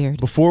 I'm scared.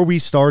 Before we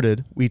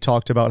started, we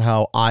talked about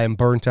how I am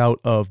burnt out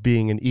of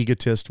being an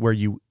egotist where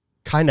you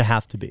kind of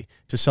have to be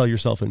to sell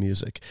yourself in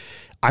music.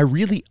 I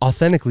really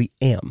authentically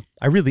am.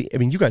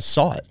 You guys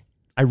saw it.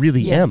 I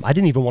really am. I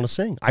didn't even want to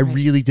sing. I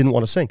really didn't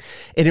want to sing.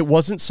 And it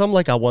wasn't some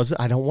like I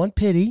don't want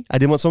pity. I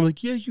didn't want someone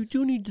like, yeah, you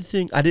do need to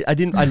sing. I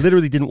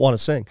literally didn't want to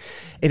sing.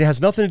 And it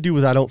has nothing to do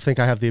with, I don't think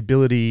I have the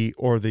ability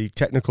or the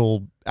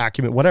technical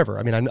acumen,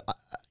 whatever.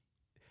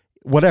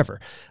 Whatever.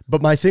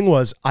 But my thing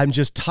was, I'm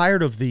just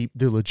tired of the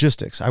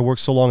logistics. I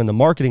worked so long in the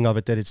marketing of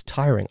it that it's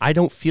tiring. I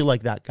don't feel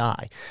like that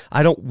guy.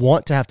 I don't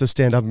want to have to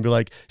stand up and be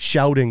like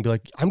shouting, be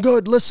like, I'm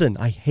good, listen.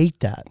 I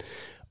hate that.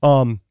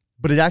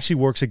 But it actually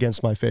works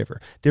against my favor.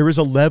 There is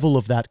a level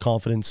of that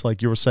confidence,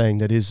 like you were saying,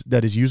 that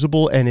is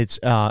usable and it's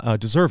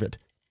deserved.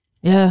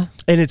 Yeah.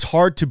 And it's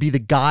hard to be the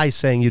guy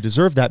saying you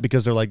deserve that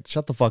because they're like,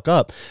 shut the fuck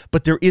up.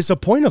 But there is a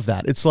point of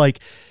that. It's like,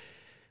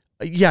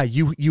 yeah,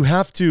 you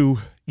have to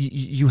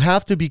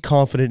be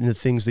confident in the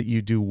things that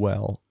you do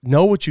well.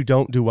 Know what you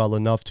don't do well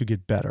enough to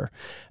get better.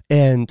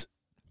 And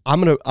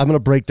I'm gonna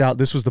break down.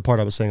 This was the part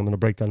I was saying. I'm gonna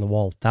break down the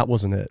wall. That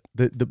wasn't it.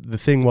 The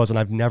thing was, and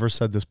I've never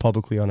said this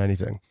publicly on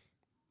anything.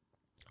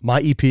 My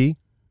EP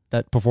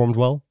that performed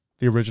well,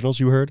 the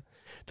originals you heard,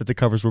 that the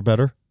covers were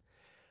better.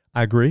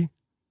 I agree.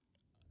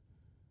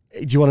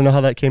 Do you want to know how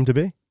that came to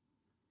be?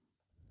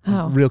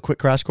 How? Real quick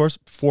crash course,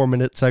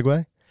 4-minute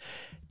segue.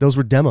 Those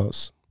were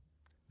demos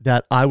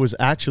that I was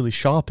actually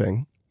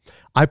shopping.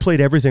 I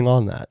played everything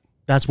on that.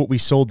 That's what we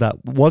sold.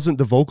 That wasn't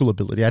the vocal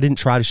ability. I didn't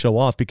try to show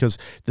off because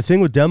the thing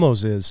with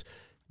demos is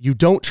you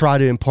don't try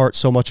to impart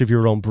so much of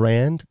your own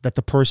brand that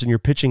the person you're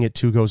pitching it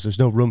to goes, there's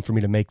no room for me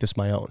to make this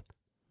my own.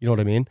 You know what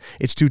I mean?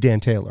 It's too Dan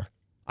Taylor.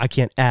 I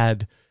can't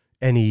add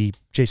any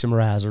Jason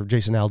Mraz or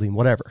Jason Aldean,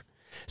 whatever.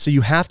 So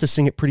you have to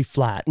sing it pretty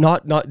flat,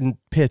 not in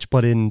pitch,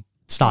 but in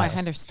style. I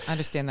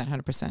understand that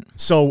 100%.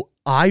 So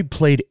I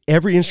played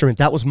every instrument.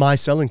 That was my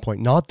selling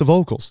point, not the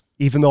vocals,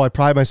 even though I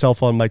pride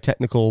myself on my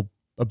technical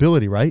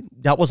ability, right?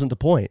 That wasn't the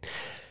point.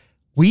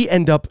 We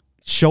end up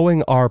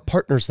showing our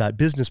partners that,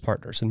 business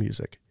partners in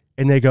music,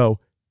 and they go,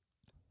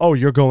 oh,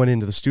 you're going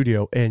into the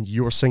studio and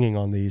you're singing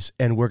on these,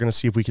 and we're going to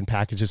see if we can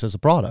package this as a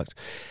product.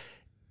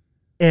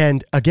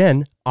 And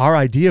again, our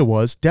idea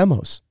was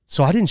demos.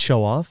 So I didn't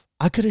show off.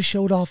 I could have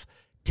showed off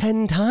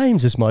 10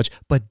 times as much,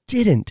 but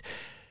didn't.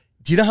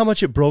 Do you know how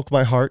much it broke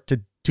my heart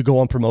to go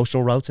on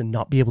promotional routes and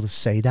not be able to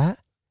say that?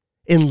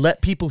 And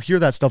let people hear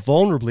that stuff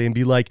vulnerably and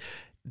be like,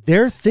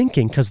 they're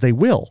thinking, because they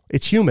will.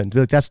 It's human.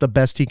 That's the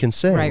best he can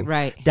sing.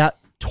 Right. That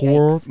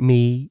tore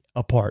me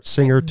apart.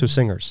 Singer to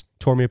singers.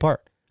 Tore me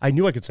apart. I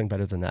knew I could sing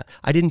better than that.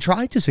 I didn't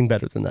try to sing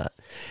better than that.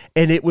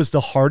 And it was the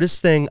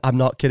hardest thing, I'm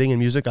not kidding, in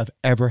music I've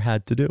ever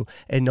had to do.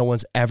 And no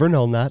one's ever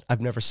known that.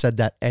 I've never said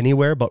that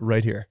anywhere but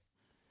right here.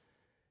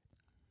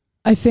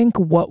 I think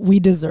what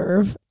we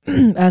deserve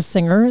as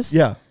singers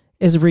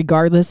is,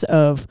 regardless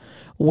of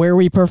where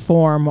we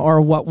perform or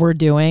what we're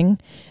doing,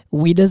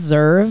 we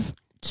deserve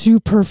to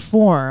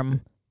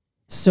perform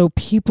so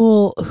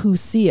people who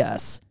see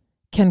us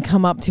can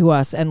come up to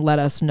us and let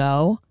us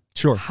know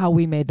how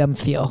we made them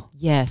feel.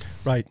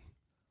 Yes.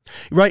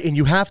 Right. And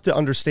you have to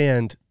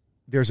understand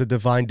there's a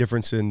divine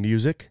difference in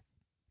music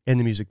and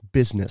the music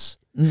business.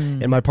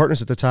 And my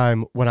partners at the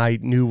time, when I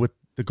knew what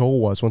the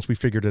goal was, once we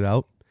figured it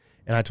out,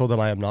 and I told them,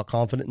 I am not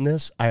confident in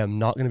this. I am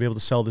not going to be able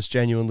to sell this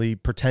genuinely,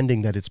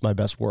 pretending that it's my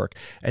best work.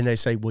 And they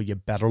say, well, you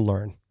better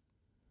learn,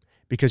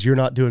 because you're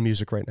not doing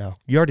music right now.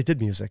 You already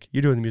did music.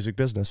 You're doing the music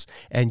business.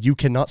 And you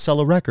cannot sell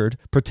a record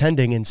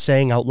pretending and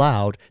saying out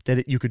loud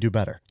that you could do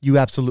better. You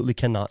absolutely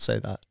cannot say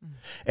that.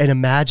 And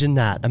imagine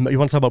that. You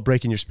want to talk about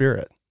breaking your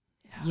spirit?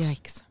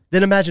 Yikes.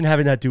 Then imagine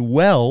having that do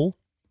well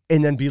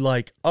and then be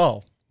like,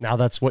 oh, now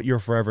that's what you're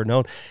forever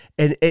known.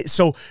 And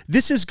so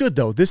this is good,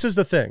 though. This is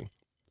the thing.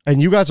 And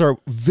you guys are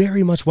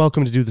very much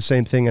welcome to do the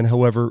same thing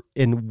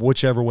in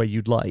whichever way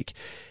you'd like.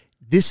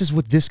 This is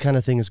what this kind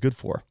of thing is good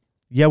for.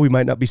 Yeah, we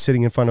might not be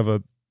sitting in front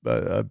of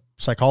a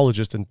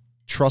psychologist, and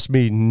trust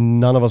me,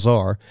 none of us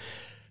are.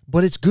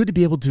 But it's good to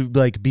be able to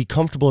be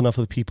comfortable enough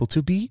with people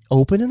to be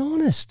open and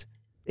honest.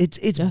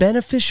 It's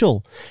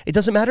beneficial. It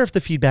doesn't matter if the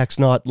feedback's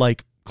not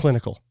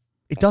clinical.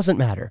 It doesn't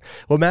matter.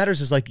 What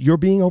matters is you're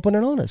being open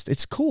and honest.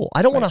 It's cool.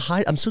 I don't want to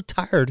hide. I'm so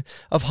tired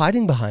of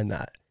hiding behind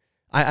that.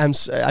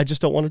 I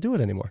just don't want to do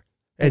it anymore.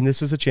 And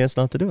this is a chance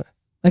not to do it.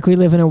 We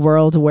live in a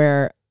world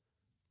where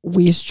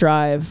we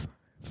strive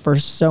for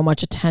so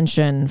much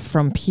attention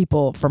from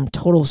people, from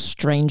total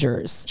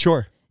strangers.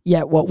 Sure.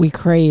 Yet what we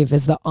crave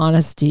is the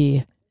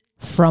honesty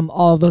from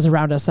all of those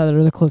around us that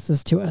are the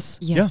closest to us.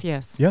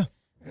 Yes. Yeah.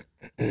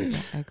 I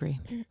agree.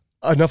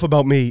 Enough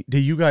about me. Do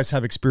you guys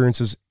have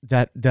experiences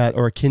that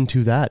are akin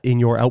to that in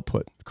your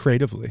output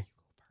creatively?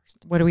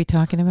 What are we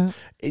talking about?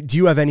 Do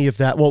you have any of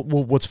that? Well,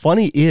 what's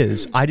funny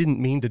is I didn't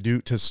mean to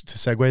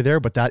segue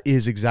there, but that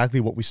is exactly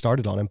what we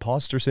started on,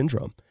 imposter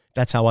syndrome.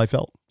 That's how I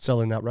felt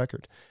selling that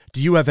record.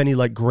 Do you have any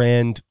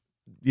grand,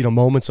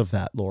 moments of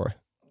that, Laura?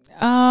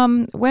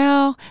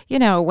 Well,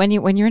 when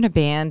you're in a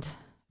band,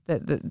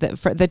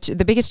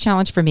 the biggest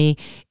challenge for me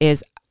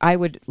is I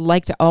would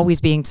like to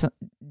always be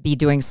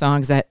doing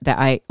songs that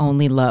I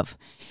only love.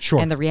 Sure.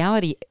 And the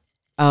reality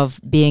of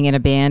being in a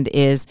band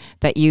is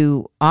that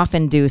you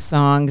often do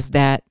songs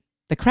that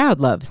the crowd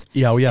loves.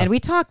 Yeah. And we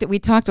talked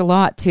a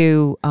lot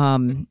to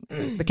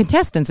the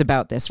contestants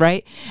about this,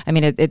 right? I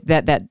mean,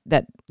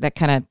 that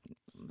kind of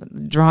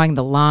drawing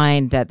the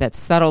line, that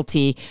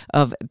subtlety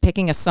of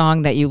picking a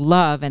song that you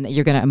love and that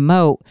you're going to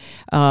emote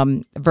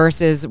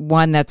versus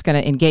one that's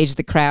going to engage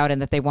the crowd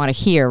and that they want to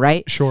hear,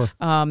 right? Sure.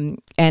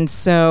 And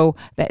so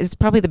it's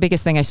probably the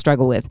biggest thing I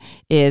struggle with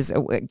is,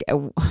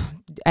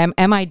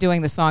 am I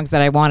doing the songs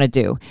that I want to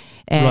do?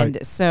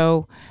 And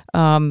so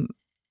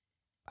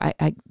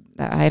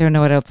I don't know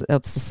what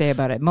else to say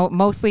about it.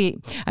 Mostly,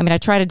 I mean, I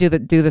try to do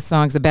the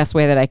songs the best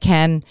way that I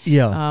can.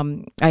 Yeah.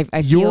 I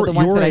feel the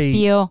ones that I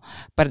feel,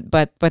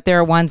 but there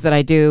are ones that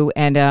I do,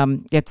 and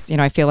it's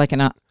I feel like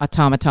an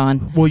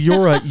automaton. Well,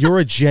 you're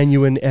a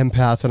genuine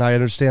empath, and I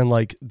understand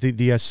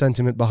the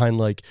sentiment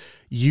behind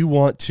you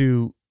want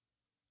to.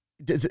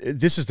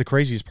 This is the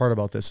craziest part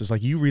about this is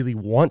you really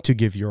want to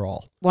give your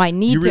all. Well, I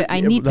need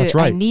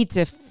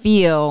to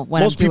feel what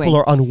Most I'm doing. people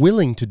are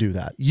unwilling to do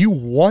that. You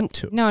want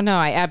to. No,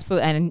 I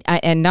absolutely,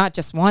 and not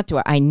just want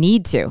to, I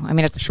need to. I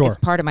mean, it's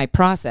part of my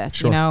process,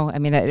 Sure. I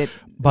mean,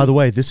 By the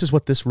way, this is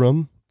what this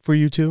room for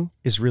you two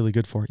is really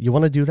good for. You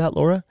want to do that,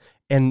 Laura?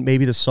 And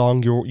maybe the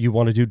song you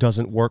want to do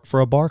doesn't work for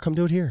a bar, come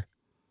do it here.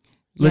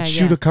 Let's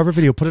shoot a cover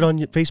video, put it on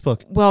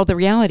Facebook. Well, the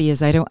reality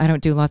is I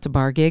don't do lots of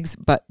bar gigs,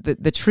 but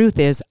the truth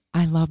is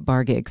I love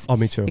bar gigs. Oh,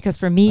 me too. Because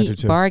for me,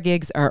 bar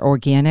gigs are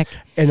organic.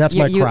 And that's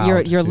my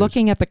crowd. You're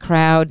looking at the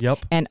crowd,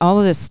 and all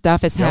of this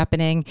stuff is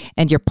happening,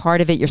 and you're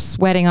part of it. You're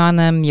sweating on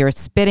them. You're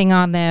spitting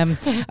on them.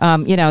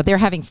 They're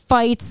having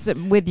fights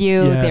with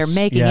you. Yes, they're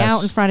making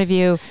out in front of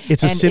you.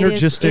 It's a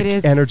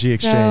synergistic energy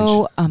exchange.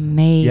 So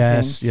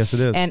amazing. Yes, it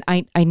is. And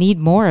I need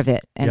more of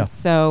it. And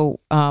so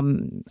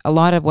a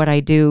lot of what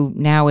I do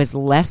now is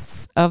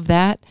less of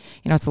that.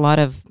 It's a lot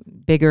of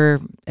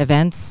bigger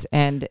events,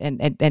 and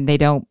they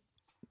don't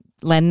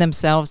lend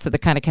themselves to the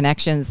kind of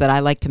connections that I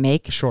like to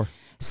make. Sure.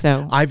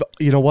 So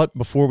you know what,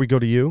 before we go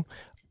to you,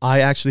 I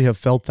actually have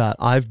felt that.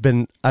 I've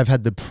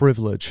had the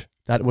privilege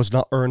that was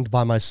not earned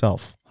by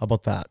myself. How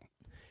about that?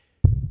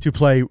 To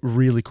play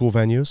really cool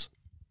venues.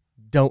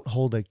 Don't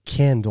hold a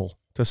candle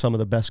to some of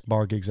the best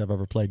bar gigs I've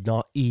ever played.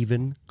 Not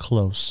even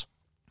close.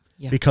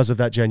 Yeah. Because of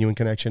that genuine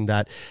connection,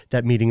 that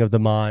meeting of the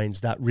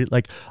minds,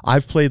 like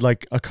I've played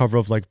like a cover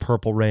of like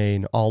Purple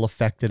Rain, all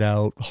affected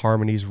out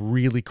harmonies,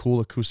 really cool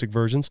acoustic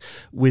versions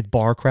with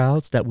bar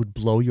crowds that would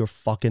blow your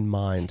fucking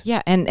mind.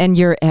 Yeah, and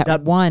you're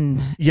at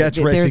one. Yeah, it's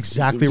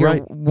exactly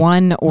right.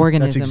 One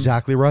organism. That's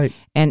exactly right.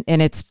 And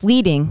it's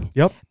fleeting.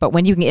 Yep. But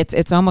when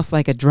it's almost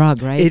like a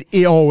drug, right?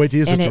 It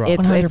is and a drug.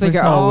 It's like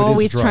you're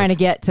always trying to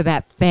get to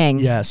that thing.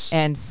 Yes.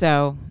 And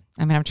so,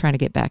 I mean, I'm trying to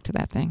get back to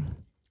that thing.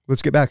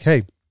 Let's get back.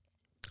 Hey.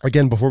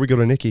 Again, before we go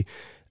to Nikki,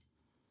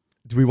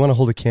 do we want to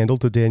hold a candle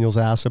to Daniel's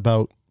ass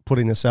about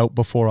putting this out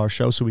before our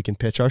show so we can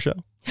pitch our show?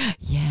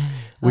 Yeah.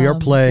 We are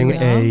playing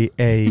a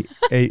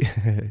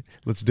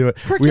let's do it.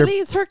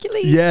 Hercules.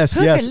 Yes.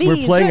 We're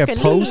playing a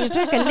post.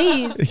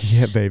 Hercules.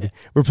 Yeah, baby.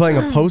 We're playing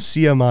a post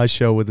CMI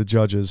show with the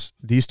judges.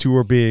 These two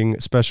are being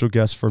special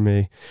guests for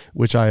me,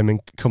 which I am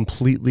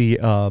completely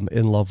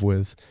in love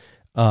with,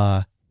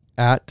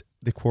 at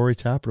the Quarry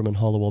Tap Room in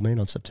Hollowell, Maine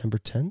on September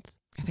 10th.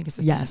 I think it's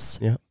the 10th. Yes.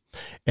 Yeah.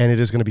 And it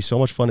is going to be so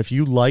much fun. If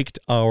you liked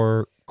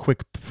our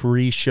quick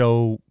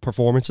pre-show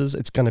performances,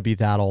 it's going to be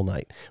that all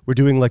night. We're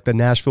doing like the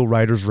Nashville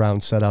Writers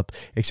Round setup,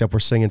 except we're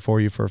singing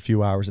for you for a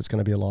few hours. It's going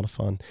to be a lot of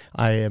fun.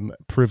 I am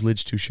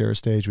privileged to share a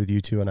stage with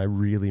you two, and I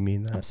really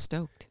mean that. I'm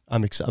stoked.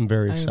 I'm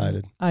very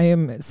excited. I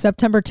am.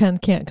 September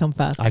 10th can't come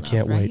fast enough. I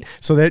can't wait.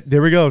 So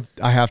there we go.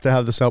 I have to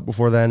have this out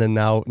before then, and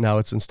now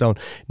it's in stone.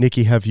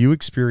 Nikki, have you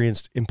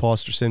experienced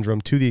imposter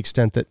syndrome to the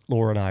extent that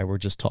Laura and I were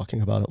just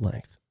talking about at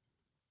length?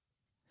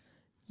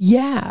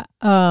 Yeah.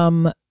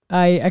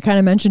 I kind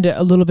of mentioned it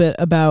a little bit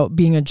about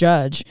being a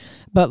judge,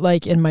 but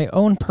like in my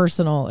own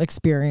personal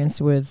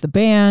experience with the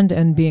band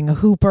and being a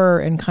hooper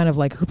and kind of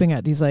like hooping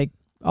at these like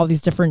all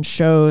these different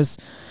shows,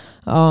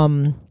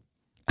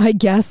 I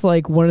guess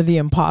like one of the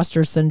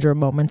imposter syndrome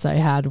moments I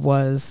had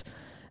was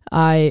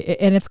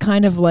and it's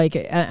kind of like,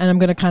 and I'm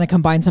going to kind of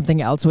combine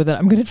something else with it.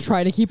 I'm going to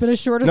try to keep it as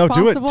short as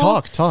possible. No, do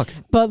it. Talk.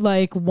 But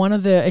like one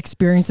of the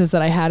experiences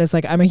that I had is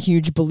like, I'm a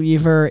huge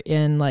believer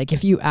in like,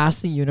 if you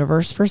ask the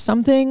universe for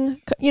something,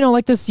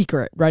 like The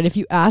Secret, right? If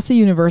you ask the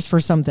universe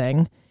for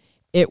something,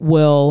 it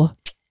will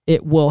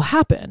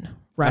happen.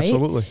 Right?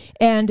 Absolutely.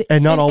 And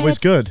not always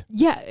good.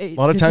 Yeah. A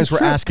lot of times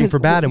we're asking for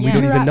bad and we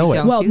don't even know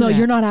it. Well, no,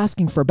 you're not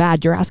asking for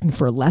bad. You're asking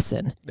for a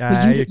lesson.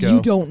 There you go.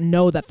 You don't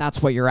know that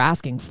that's what you're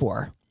asking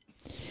for.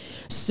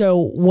 So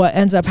what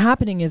ends up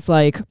happening is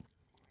like,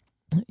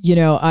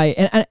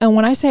 and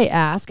when I say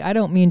ask, I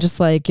don't mean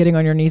just like getting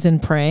on your knees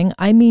and praying.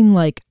 I mean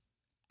like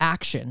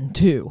action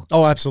too.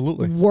 Oh,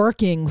 absolutely.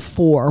 Working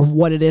for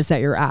what it is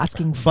that you're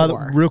asking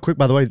for. Real quick,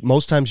 by the way,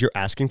 most times you're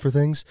asking for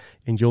things,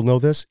 and you'll know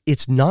this,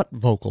 it's not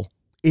vocal.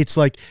 It's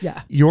like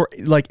you're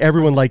like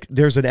everyone, like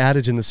there's an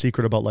adage in The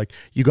Secret about like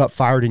you got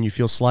fired and you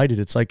feel slighted.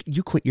 It's like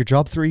you quit your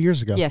job 3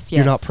 years ago. Yes.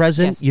 You're not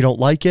present. Yes. You don't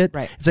like it.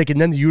 Right. It's like, and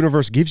then the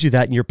universe gives you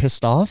that and you're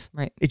pissed off.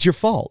 Right. It's your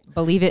fault.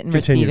 Believe it and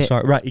receive it.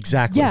 Sorry. Right.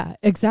 Exactly. Yeah,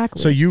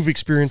 exactly. So you've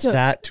experienced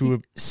that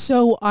to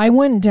So I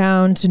went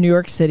down to New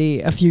York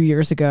City a few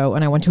years ago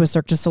and I went to a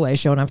Cirque du Soleil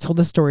show, and I've told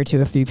this story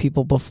to a few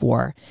people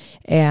before.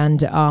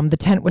 And the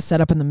tent was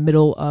set up in the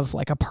middle of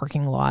like a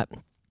parking lot.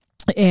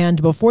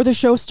 And before the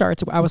show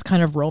starts, I was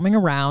kind of roaming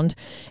around,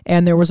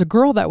 and there was a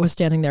girl that was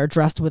standing there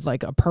dressed with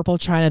like a purple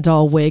China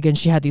doll wig, and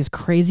she had these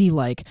crazy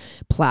like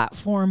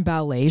platform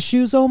ballet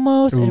shoes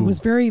almost. Ooh.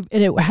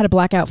 And it had a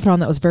black outfit on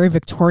that was very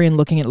Victorian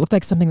looking. It looked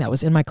like something that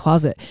was in my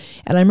closet.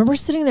 And I remember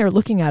sitting there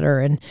looking at her,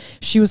 and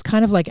she was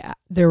kind of like,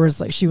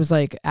 she was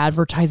like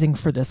advertising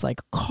for this like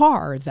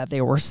car that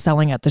they were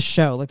selling at the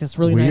show, like this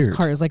really nice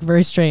car. It was like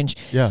very strange.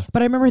 Yeah.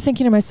 But I remember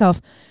thinking to myself,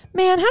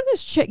 man, how did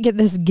this chick get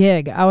this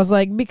gig? I was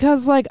like,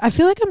 because like, I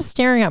feel like I'm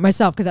staring at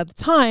myself, because at the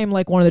time,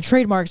 like one of the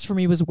trademarks for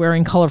me was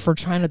wearing colorful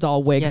China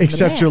doll wigs. Yes,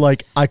 except you're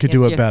like, I could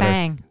do it better.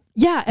 Thing.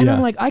 Yeah, and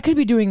I'm like, I could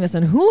be doing this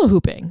in hula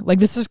hooping. Like,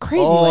 this is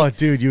crazy. Oh, like,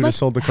 dude, you would have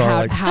sold the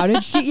car. How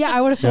did she? Yeah,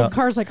 I would have sold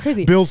cars like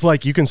crazy. Bill's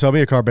like, you can sell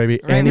me a car, baby,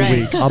 any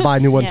week. I'll buy a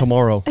new one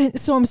tomorrow. And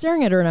so I'm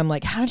staring at her, and I'm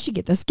like, how did she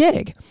get this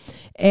gig?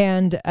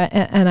 And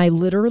I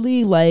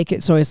literally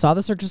so I saw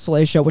the Cirque du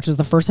Soleil show, which was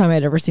the first time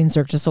I'd ever seen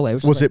Cirque du Soleil.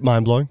 Was it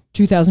mind-blowing?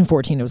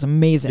 2014. It was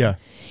amazing. Yeah.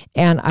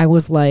 And I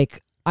was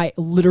like, I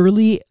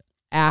literally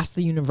asked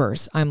the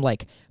universe, I'm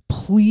like,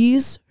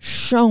 please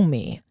show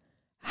me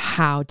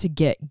how to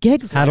get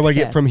gigs how do I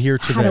get from here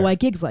to there? How do I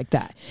gigs like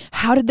that?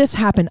 How did this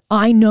happen?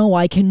 I know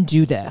I can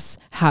do this.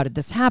 How did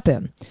this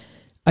happen?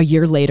 A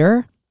year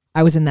later,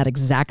 I was in that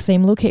exact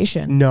same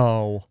location.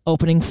 No.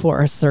 Opening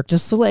for a Cirque du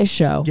Soleil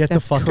show. Get the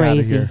fuck out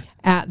of here.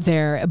 At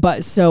there. But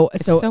it's so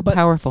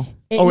powerful.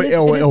 It is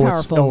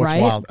powerful, right?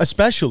 It's wild.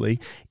 Especially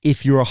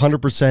if you're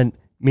 100%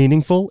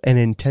 meaningful and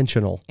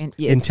intentional.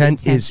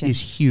 Intent is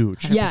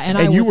huge. 100%. Yeah,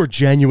 and you were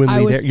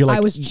genuinely there. You're like, I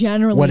was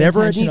generally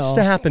whatever it needs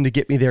to happen to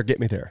get me there, get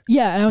me there.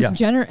 Yeah,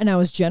 and I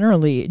was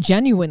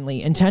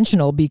genuinely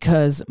intentional,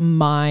 because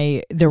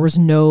there was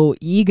no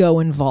ego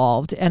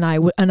involved, and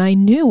I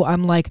knew,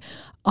 I'm like,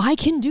 I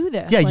can do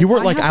this. Yeah, you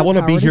weren't like, I want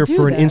to be here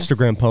for an this.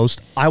 Instagram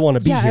post. I want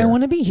to be here. Yeah, I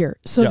want to be here.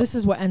 So this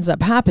is what ends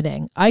up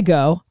happening. I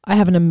go, I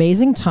have an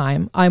amazing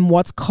time. I'm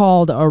what's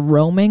called a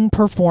roaming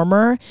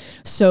performer.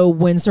 So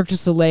when Cirque du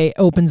Soleil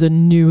opens a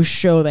new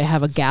show, they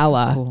have a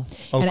gala. Cool.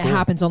 And it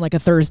happens on like a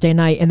Thursday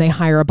night, and they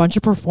hire a bunch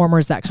of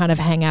performers that kind of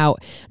hang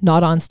out,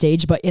 not on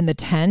stage, but in the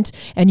tent,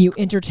 and you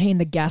entertain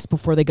the guests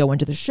before they go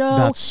into the show.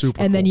 That's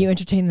super And then cool. you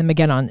entertain them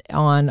again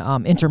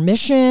on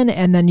intermission,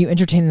 and then you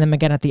entertain them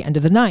again at the end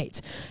of the night.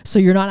 So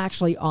you're not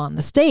actually on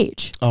the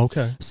stage.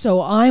 Okay.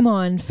 So I'm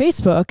on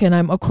Facebook,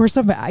 and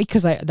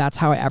because that's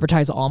how I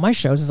advertise all my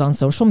shows is on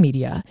social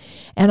media,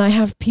 and I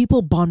have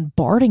people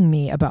bombarding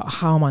me about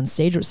how I'm on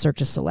stage with Cirque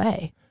du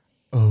Soleil.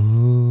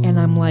 Oh. And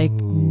I'm like,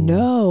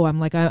 no. I'm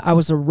like, I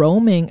was a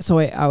roaming, so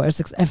I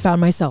found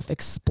myself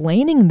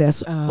explaining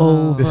this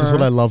over. This is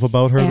what I love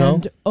about her, though.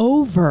 And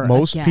over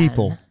Most again.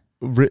 people,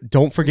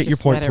 don't forget your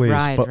Just point, let it please.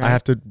 ride, but I right?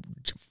 have to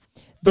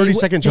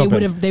 30-second jump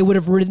in. They would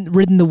have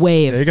ridden the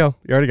wave. There you go.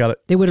 You already got it.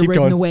 They would have Keep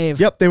ridden going. the wave.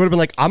 Yep. They would have been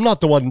like, I'm not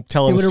the one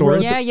telling the They story.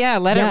 would've Yeah,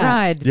 let it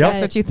ride. Yep.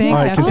 That's what you think.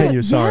 All right, That's continue.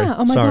 it. Sorry. Yeah.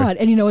 Oh my Sorry. God.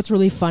 And you know what's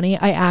really funny?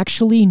 I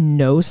actually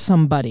know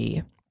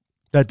somebody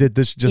That did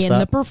this just in that.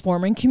 the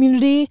performing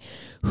community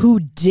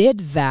who did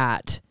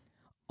that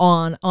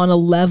on a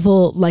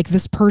level like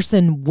this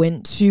person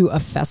went to a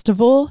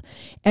festival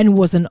and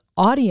was an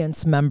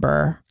audience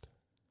member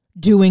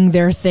doing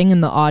their thing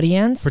in the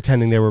audience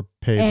Pretending they were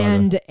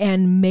paid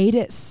and made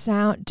it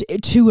sound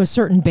to a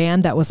certain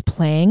band that was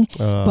playing,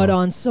 but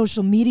on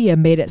social media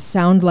made it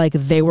sound like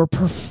they were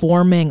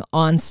performing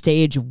on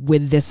stage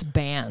with this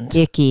band.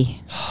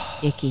 Icky.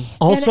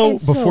 Also, And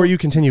so- before you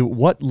continue,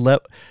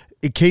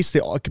 in case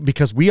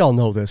because we all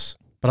know this,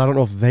 but I don't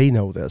know if they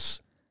know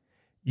this.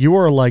 You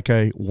are like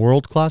a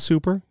world-class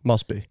super?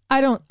 Must be.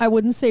 I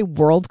wouldn't say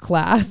world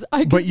class.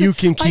 But you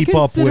can keep I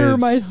up consider with-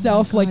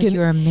 myself like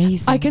you're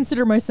amazing. I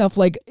consider myself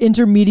like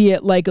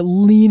intermediate, like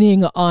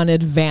leaning on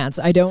advanced.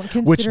 I don't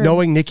consider. Which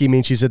knowing Nikki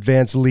means she's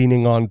advanced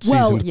leaning on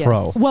seasoned yes.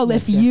 pro. Well,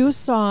 Yes,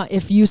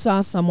 if you saw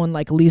someone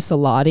like Lisa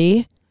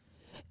Lottie,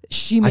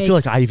 she makes. I feel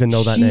like I even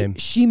know that name.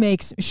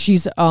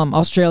 She's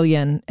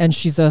Australian, and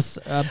she's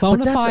a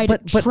bona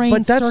fide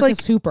trained that's circus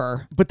like-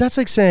 hooper. But that's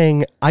like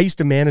saying I used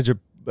to manage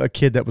a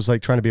kid that was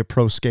like trying to be a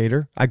pro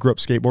skater. I grew up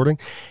skateboarding.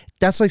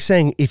 That's like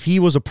saying if he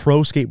was a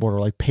pro skateboarder,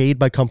 like paid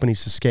by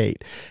companies to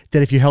skate,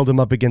 that if you held him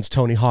up against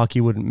Tony Hawk,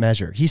 he wouldn't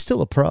measure. He's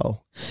still a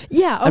pro.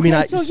 Yeah. Okay. I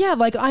mean, so yeah,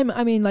 like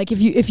like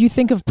if you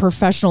think of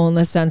professional in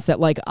the sense that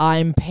like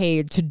I'm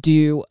paid to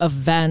do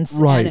events,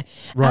 Right. And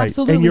Right.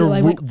 absolutely, And you're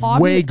like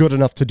way good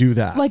enough to do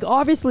that. Like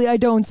obviously, I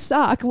don't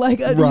suck.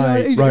 Like Right,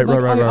 right.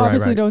 right. I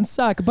obviously right. don't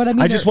suck. But I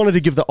mean, I just wanted to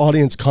give the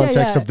audience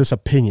context yeah. of this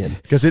opinion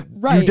because you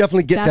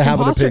definitely get That's to have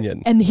imposter- an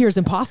opinion. And here's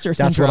imposter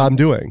syndrome. That's what I'm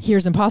doing.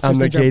 Here's imposter I'm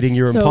syndrome. negating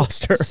your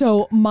imposter.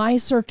 So my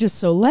Cirque du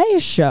Soleil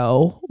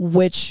show,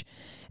 which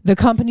the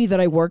company that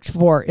I worked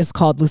for is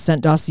called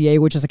Lucent Dossier,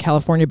 which is a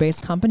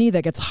California-based company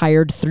that gets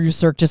hired through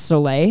Cirque du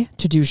Soleil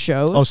to do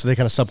shows. Oh, so they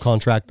kind of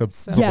subcontract the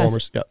performers.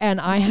 Yes, Yep. and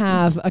I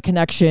have a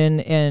connection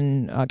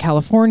in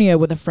California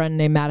with a friend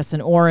named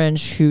Madison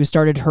Orange who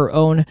started her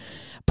own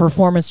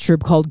performance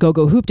troupe called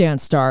Go-Go Hoop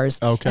Dance Stars.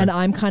 Okay. And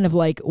I'm kind of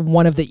like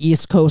one of the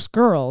East Coast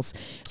girls.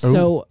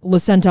 So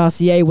Lucent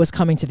Dossier was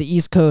coming to the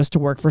East Coast to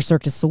work for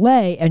Cirque du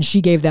Soleil, and she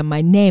gave them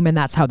my name, and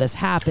that's how this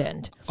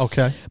happened.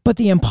 Okay. But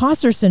the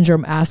imposter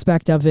syndrome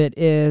aspect of it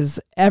is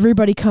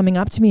everybody coming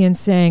up to me and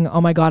saying, oh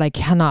my God, I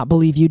cannot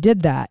believe you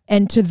did that.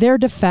 And to their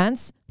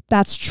defense,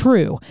 that's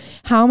true.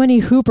 How many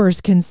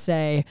hoopers can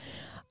say,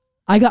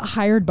 I got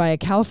hired by a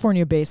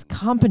California-based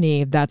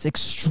company that's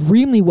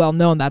extremely well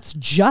known, that's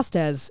just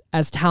as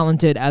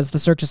talented as the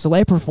Cirque du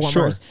Soleil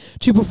performers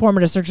to perform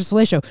at a Cirque du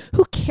Soleil show.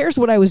 Who cares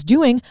what I was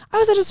doing? I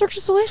was at a Cirque du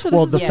Soleil show.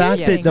 Well, This the is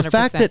fact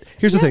that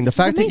here's the Yeah, thing: the this is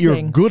fact that you're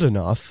amazing. good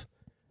enough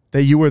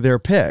that you were their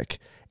pick.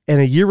 And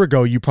a year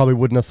ago, you probably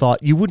wouldn't have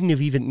thought. You wouldn't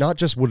have even not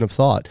just wouldn't have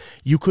thought.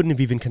 You couldn't have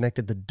even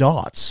connected the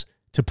dots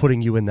to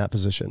putting you in that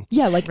position.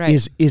 Yeah, like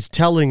Right. Is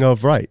telling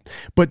of right.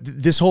 But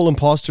this whole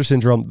imposter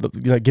syndrome,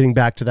 getting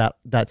back to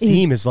that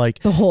theme, is like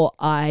the whole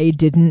I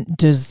didn't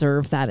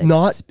deserve that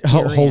not.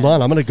 experience. Hold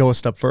on, I'm going to go a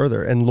step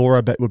further, and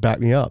Laura would back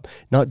me up.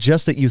 Not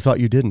just that you thought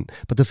you didn't,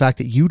 but the fact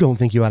that you don't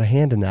think you had a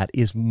hand in that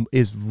is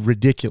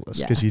ridiculous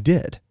because you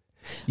did.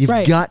 You've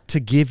Right. got to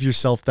give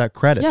yourself that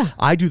credit. Yeah.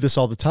 I do this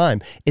all the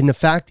time. In the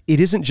fact, it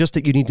isn't just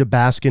that you need to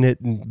bask in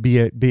it and be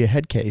a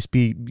head case,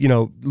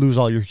 lose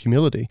all your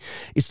humility.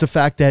 It's the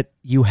fact that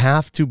you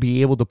have to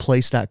be able to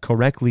place that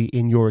correctly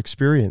in your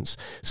experience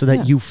so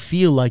that you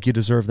feel like you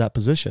deserve that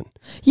position.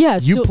 Yeah,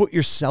 You put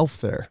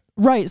yourself there.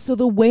 right. So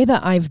the way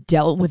that I've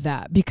dealt with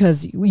that,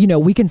 because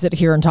we can sit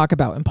here and talk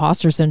about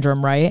imposter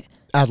syndrome, right?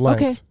 At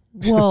length.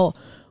 Okay. Well,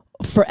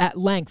 for at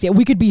length, yeah,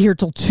 we could be here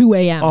till 2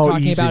 a.m.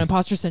 talking easy. about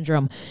imposter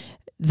syndrome.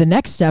 The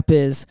next step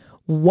is,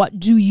 what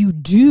do you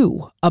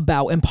do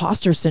about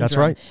imposter syndrome? That's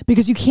right.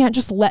 Because you can't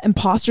just let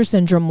imposter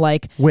syndrome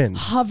Win.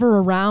 hover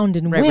around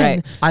and Right, win.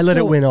 right. I let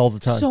it win all the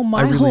time. So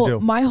I really do.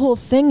 my whole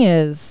thing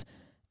is,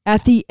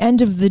 at the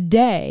end of the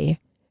day,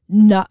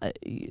 not,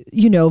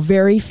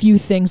 very few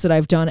things that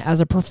I've done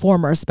as a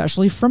performer,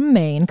 especially from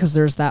Maine, because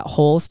there's that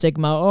whole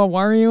stigma. Oh,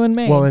 why are you in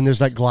Maine? Well, and there's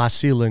that glass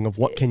ceiling of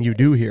what can you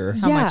do here?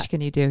 How much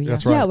can you do? Yeah.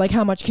 That's right. Yeah, like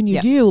how much can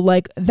you do?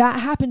 Like that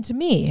happened to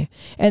me,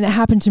 and it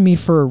happened to me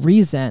for a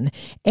reason.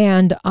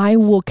 And I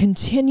will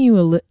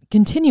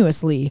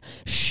continuously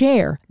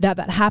share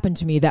that happened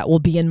to me. That will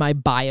be in my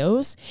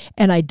bios,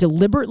 and I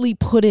deliberately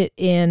put it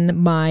in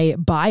my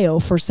bio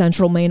for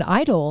Central Maine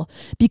Idol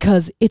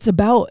because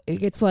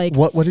it's like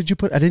what did you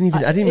put? I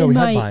didn't know we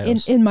had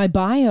bios. In my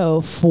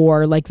bio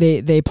for like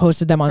they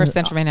posted them on for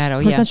Central Maine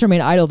Idol. For Central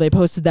Maine Idol, they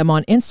posted them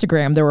on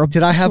Instagram. There were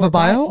Did I have a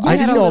bio? Yeah, I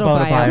didn't know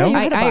about a bio.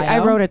 Yeah, I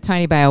wrote a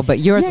tiny bio, but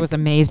yours was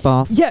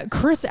amazeballs. Yeah,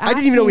 Chris. I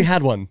didn't even know we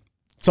had one.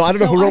 So I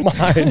don't know who wrote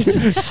mine.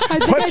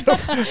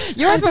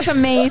 Yours was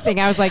amazing.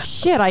 I was like,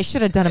 shit, I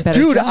should have done a better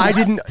job. Dude, job. I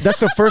didn't.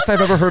 That's the first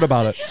I've ever heard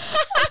about it.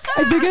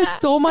 I think I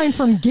stole mine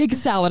from Gig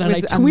Salad and I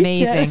tweaked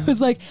amazing. it. It was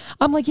like,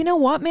 I'm like, you know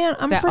what, man?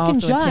 I'm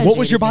freaking judged. What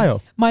was your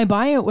bio? My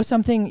bio was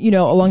something,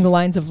 along the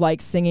lines of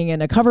like singing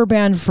in a cover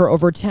band for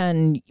over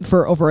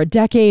a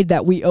decade,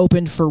 that we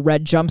opened for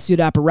Red Jumpsuit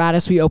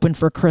Apparatus. We opened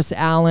for Chris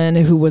Allen,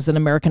 who was an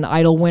American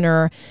Idol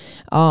winner.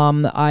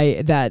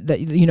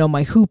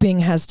 My hooping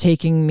has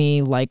taken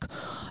me like,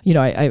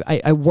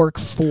 I work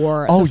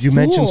for. Oh, the you Fools.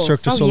 mentioned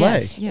Cirque du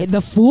Soleil. Yes.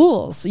 The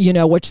Fools,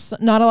 which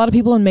not a lot of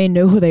people in Maine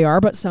know who they are,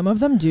 but some of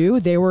them do.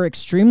 They were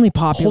extremely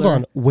popular. Hold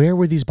on, where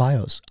were these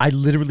bios? I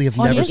literally have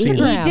never seen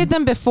them. He did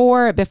them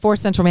before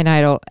Central Maine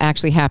Idol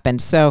actually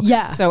happened. So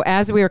So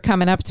as we were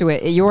coming up to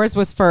it, yours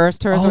was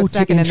first, hers was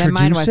second, and then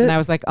mine was. And I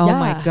was like, oh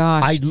my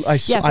gosh.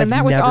 Yes, and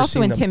that was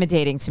also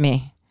intimidating to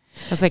me.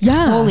 I was like,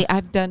 holy,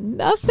 I've done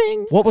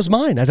nothing. What was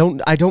mine? I don't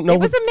know.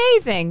 It was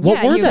amazing.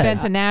 What were you've they? been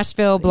to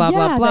Nashville, blah,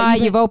 blah, blah.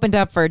 You've opened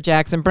up for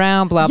Jackson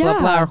Brown, blah, blah,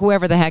 blah, or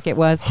whoever the heck it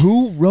was.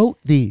 Who wrote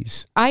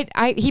these?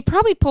 He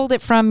probably pulled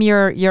it from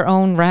your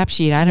own rap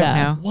sheet. I don't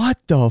know. What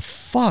the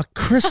fuck,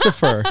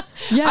 Christopher?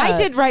 I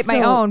did write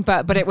my own,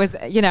 but it was,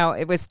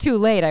 it was too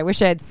late. I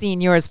wish I had seen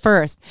yours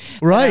first.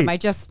 Right. I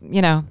just,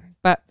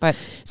 But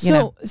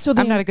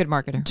I'm not a good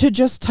marketer. To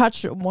just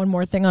touch one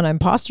more thing on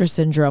imposter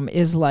syndrome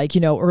is like,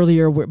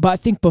 earlier, but I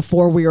think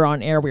before we were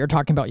on air, we were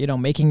talking about,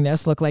 making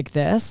this look like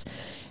this.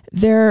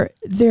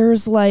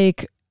 There's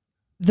like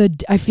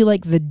I feel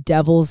like the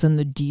devil's in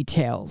the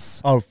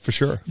details. Oh, for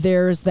sure.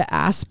 There's the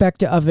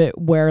aspect of it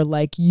where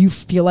like you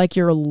feel like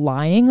you're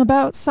lying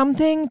about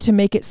something to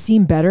make it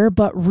seem better,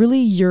 but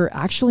really you're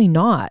actually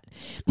not.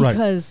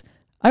 Because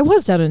I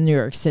was down in New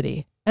York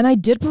City. And I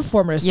did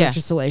perform at a Cirque du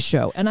Soleil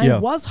show. And I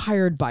was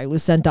hired by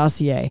Lucent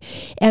Dossier.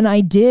 And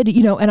I did,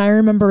 and I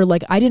remember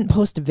like I didn't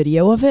post a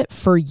video of it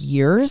for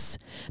years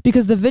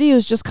because the video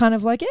is just kind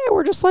of like,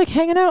 we're just like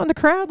hanging out in the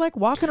crowd, like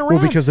walking around.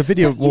 Well, because the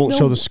video won't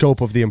show the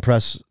scope of the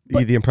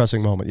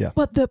impressing moment,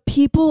 But the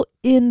people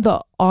in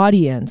the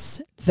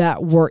audience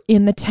that were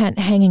in the tent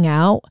hanging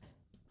out,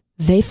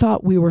 they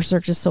thought we were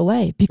Cirque du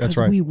Soleil because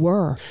we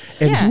were.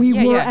 And we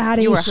were at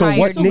a So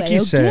what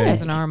Nikki's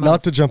saying, not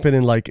not to jump in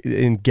and like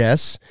in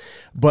guess,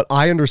 but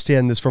I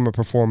understand this from a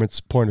performance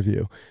point of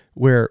view,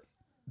 where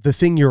the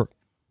thing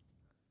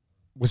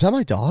was that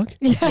my dog?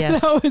 Yeah,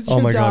 yes. That was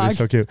your my dog. God, he's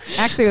so cute.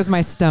 Actually, it was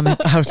my stomach.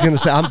 I was going to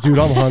say, I'm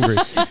hungry.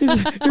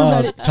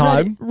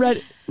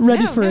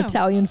 Ready for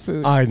Italian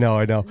food. I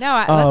know. No,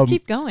 let's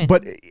keep going.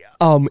 But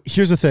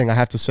here's the thing I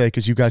have to say,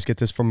 because you guys get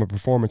this from a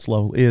performance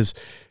level, is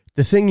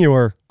the thing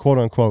you're, quote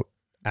unquote,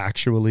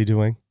 actually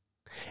doing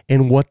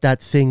and what that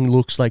thing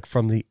looks like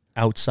from the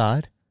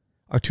outside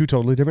are two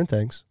totally different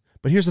things.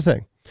 But here's the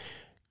thing.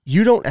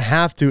 You don't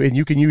have to, and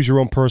you can use your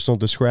own personal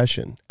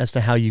discretion as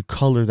to how you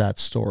color that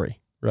story,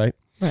 right?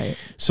 Right.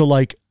 So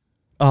like,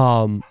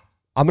 I'm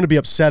going to be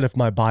upset if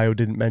my bio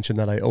didn't mention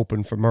that I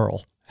opened for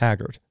Merle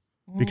Haggard,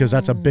 because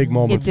that's a big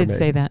moment for me. It did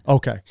say that.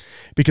 Okay.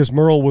 Because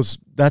Merle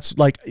that's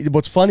like,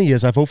 what's funny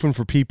is I've opened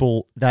for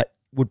people that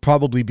would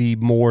probably be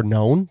more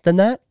known than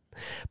that.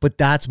 But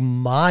that's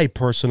my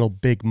personal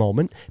big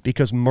moment,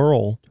 because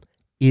Merle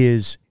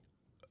is,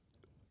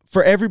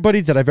 for everybody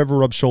that I've ever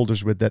rubbed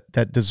shoulders with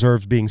that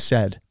deserves being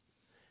said,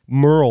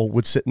 Merle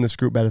would sit in this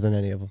group better than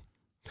any of them.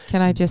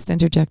 Can I just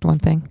interject one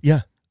thing?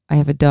 Yeah. I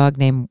have a dog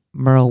named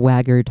Merle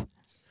Waggard.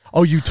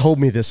 Oh, you told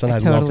me this, and I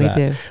totally love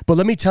that. do. But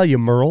let me tell you,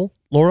 Merle,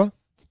 Laura,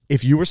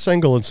 if you were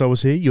single and so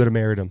was he, you would have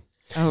married him.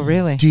 Oh,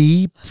 really?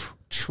 Deep,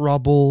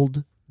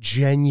 troubled,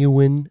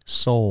 genuine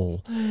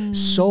soul.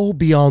 So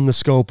beyond the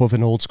scope of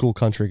an old school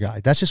country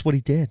guy. That's just what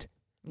he did.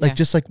 Like,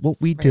 just like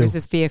what we do. It was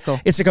his vehicle.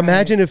 It's like,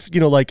 imagine if,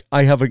 like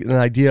I have an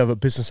idea of a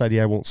business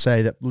idea I won't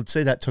say, that let's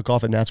say that took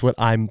off and that's what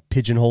I'm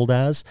pigeonholed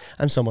as.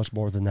 I'm so much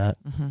more than that.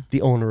 Mm-hmm.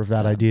 The owner of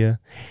that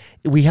idea.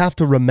 We have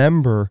to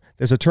remember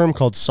there's a term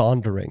called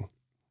sondering.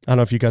 I don't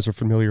know if you guys are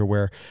familiar,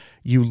 where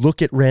you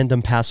look at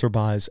random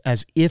passerbys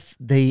as if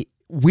they,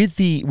 with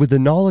the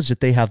knowledge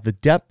that they have the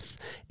depth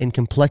and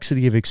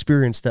complexity of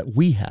experience that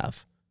we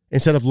have,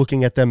 instead of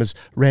looking at them as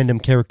random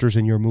characters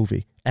in your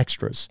movie,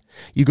 extras.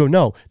 You go,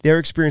 no, their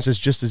experience is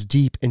just as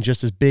deep and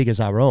just as big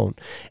as our own.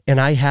 And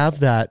I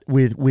have that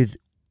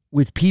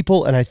with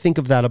people, and I think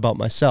of that about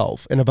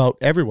myself and about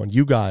everyone,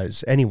 you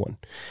guys, anyone,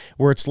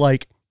 where it's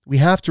like, we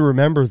have to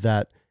remember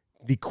that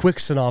the quick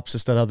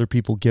synopsis that other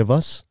people give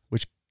us,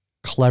 which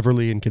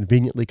cleverly and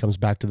conveniently comes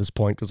back to this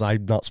point because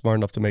I'm not smart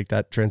enough to make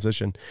that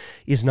transition,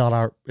 is not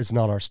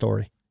our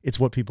story. It's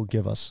what people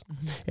give us.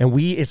 Mm-hmm. And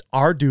it's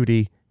our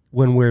duty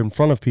when we're in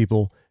front of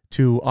people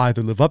to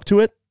either live up to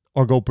it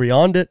or go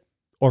beyond it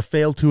or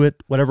fail to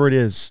it, whatever it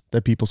is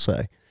that people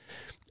say.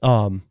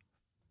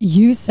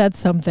 You said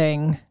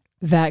something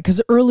that,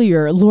 because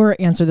earlier Laura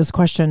answered this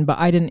question, but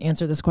I didn't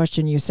answer this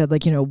question. You said,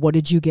 like, what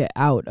did you get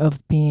out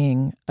of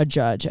being a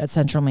judge at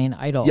Central Maine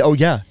Idol? Oh,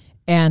 yeah.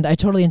 And I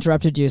totally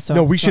interrupted you. So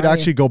no, we should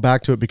actually go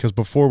back to it because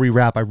before we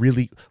wrap,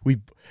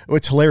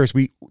 it's hilarious.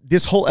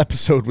 This whole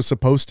episode was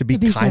supposed to be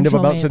kind of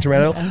about Central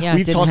Maine Idol. Yeah,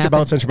 We've talked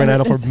about Central Maine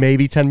Idol for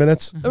maybe 10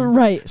 minutes.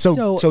 Right.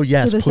 So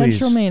yes, the please.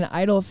 Central Maine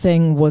Idol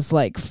thing was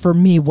like, for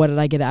me, what did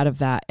I get out of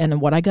that? And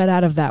what I got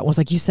out of that was,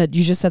 like you said,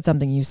 you just said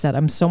something. You said,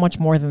 I'm so much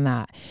more than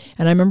that.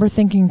 And I remember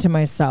thinking to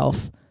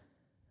myself,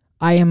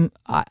 I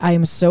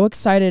am so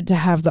excited to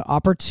have the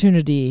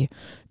opportunity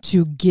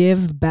to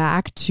give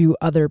back to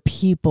other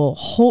people,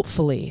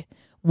 hopefully,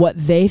 what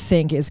they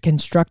think is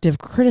constructive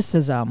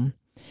criticism,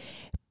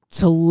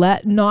 to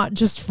let, not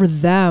just for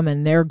them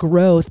and their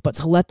growth, but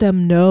to let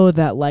them know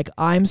that, like,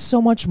 I'm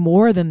so much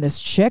more than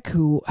this chick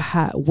who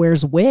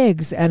wears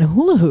wigs and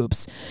hula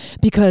hoops,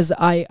 because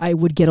I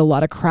would get a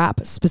lot of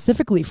crap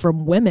specifically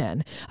from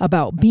women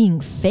about being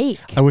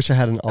fake. I wish I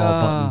had an all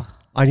button.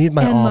 I need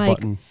my all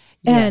button.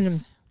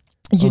 Yes.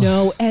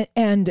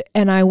 And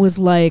and I was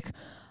like,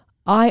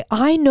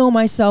 I know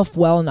myself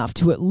well enough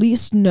to at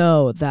least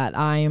know that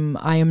I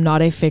am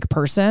not a fake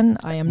person.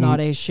 I am not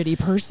a shitty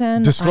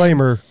person.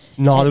 Disclaimer,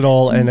 not at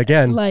all. And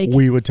again, like,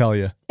 we would tell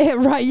you.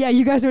 Right, yeah,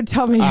 you guys would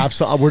tell me.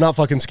 Absolutely. We're not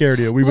fucking scared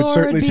of you. We would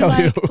certainly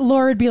tell you.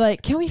 Laura would be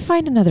like, can we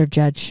find another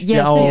judge?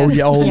 Yes,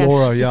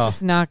 Laura, yeah. This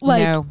is not,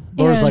 like, no.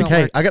 Laura's like,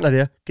 hey, I got an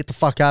idea. Get the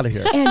fuck out of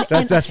here.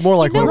 That's more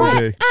like what it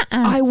would be.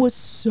 I was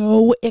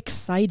so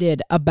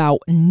excited about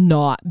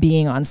not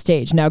being on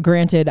stage. Now,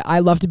 granted, I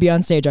love to be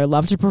on stage. I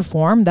love to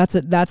perform. That's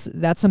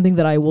something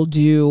that I will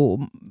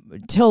do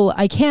till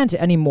I can't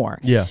anymore.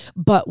 Yeah.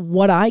 But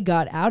what I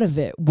got out of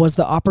it was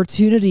the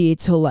opportunity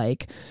to,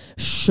 like,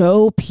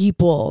 show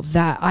people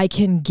that I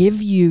can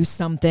give you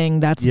something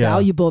that's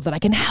valuable, that I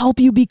can help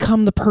you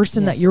become the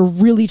person that you're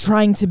really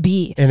trying to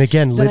be. And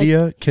again,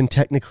 Lydia can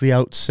technically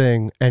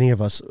outsing any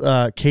of us.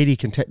 Katie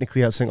can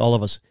technically outsing all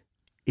of us.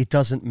 It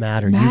doesn't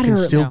matter. You can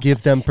still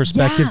give them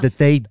perspective that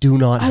they do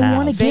not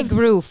have. They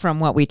grew from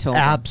what we told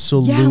them.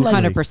 Absolutely. Yeah,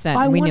 like,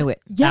 100%. We knew it.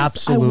 Yes,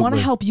 absolutely. I want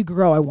to help you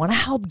grow. I want to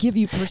help give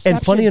you perception.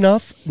 And funny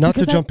enough, not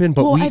to jump in,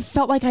 but I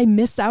felt like I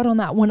missed out on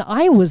that when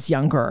I was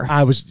younger.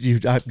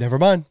 Never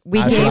mind.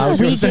 We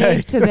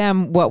gave to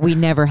them what we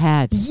never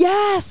had.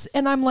 Yes.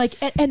 And I'm like,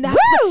 and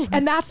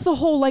that's the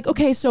whole, like,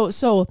 okay,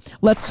 so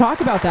let's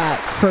talk about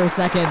that for a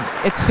second.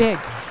 It's big.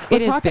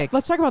 It is big.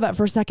 Let's talk about that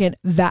for a second.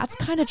 That's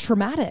kind of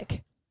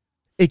traumatic.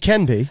 It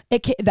can be.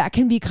 That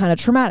can be kind of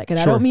traumatic. And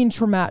Sure. I don't mean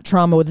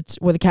trauma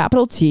with a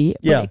capital T,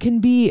 but it can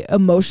be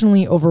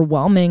emotionally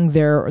overwhelming.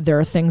 There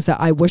are things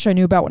that I wish I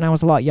knew about when I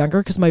was a lot younger,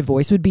 because my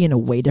voice would be in a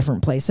way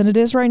different place than it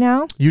is right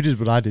now. You did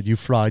what I did. You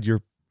fried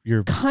your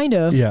kind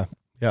of. Yeah.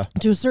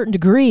 To a certain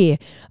degree.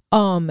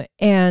 And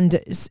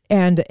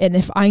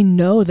if I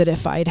know that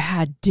if I'd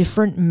had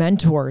different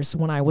mentors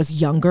when I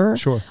was younger,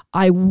 Sure.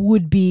 I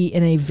would be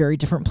in a very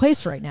different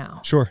place right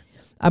now. Sure.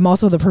 I'm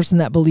also the person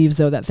that believes,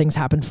 though, that things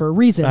happen for a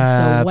reason.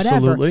 So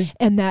whatever. Absolutely.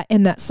 And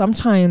that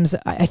sometimes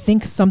I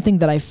think something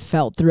that I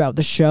felt throughout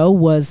the show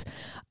was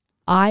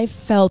I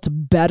felt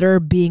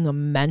better being a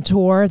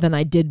mentor than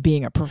I did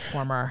being a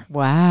performer.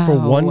 Wow. For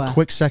one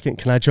quick second,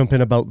 can I jump in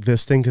about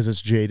this thing because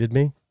it's jaded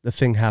me? The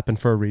thing happened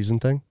for a reason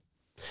thing.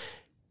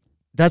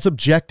 That's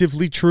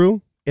objectively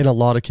true in a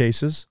lot of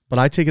cases, but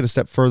I take it a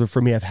step further.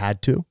 For me, I've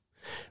had to,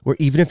 where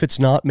even if it's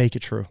not, make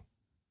it true.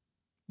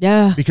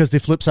 Yeah. Because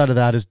the flip side of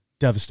that is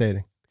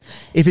devastating.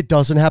 If it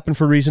doesn't happen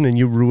for a reason and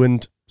you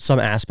ruined some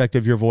aspect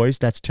of your voice,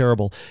 that's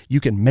terrible.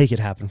 You can make it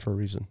happen for a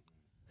reason.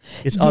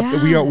 It's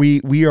up.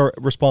 We are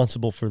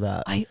responsible for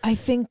that. I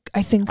think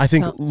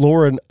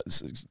Laura.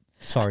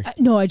 Sorry.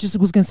 No, I just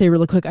was going to say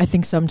really quick. I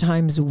think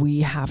sometimes we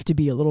have to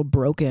be a little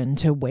broken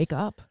to wake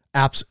up.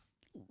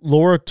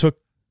 Laura took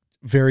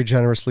very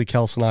generously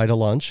Kels and I to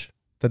lunch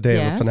the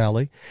day of the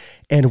finale,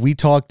 and we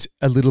talked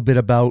a little bit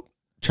about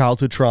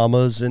childhood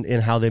traumas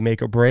and how they make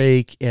or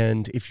break.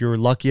 And if you're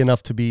lucky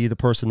enough to be the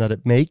person that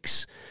it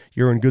makes,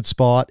 you're in a good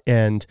spot.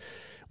 And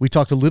we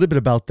talked a little bit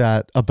about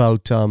that,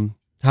 about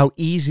how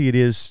easy it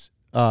is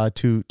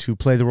to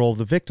play the role of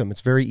the victim. It's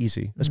very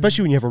easy,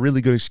 especially when you have a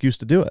really good excuse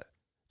to do it.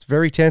 It's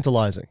very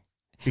tantalizing.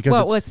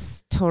 Because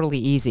it's totally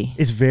easy.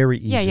 It's very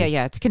easy.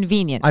 Yeah. It's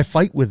convenient. I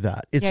fight with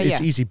that. It's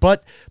easy.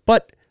 But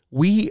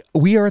we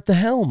are at the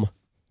helm.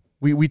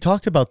 We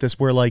talked about this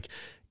where, like,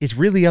 it's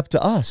really up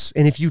to us.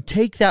 And if you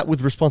take that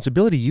with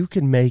responsibility, you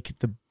can make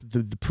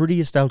the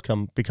prettiest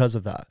outcome because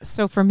of that.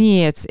 So for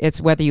me,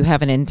 it's whether you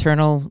have an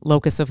internal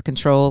locus of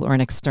control or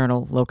an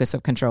external locus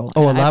of control.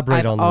 Oh,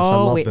 elaborate on this. I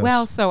love this.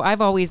 Well, so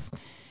I've always,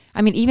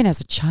 even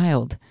as a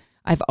child,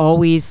 I've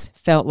always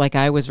felt like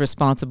I was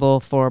responsible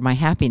for my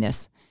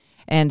happiness.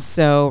 And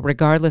so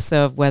regardless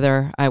of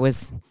whether I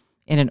was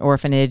in an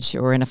orphanage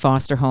or in a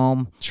foster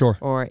home, sure,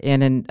 or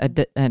in an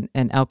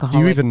alcoholic.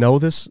 Do you even know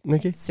this,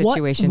 Nikki?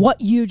 Situation.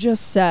 What you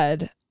just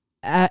said,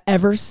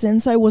 ever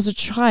since I was a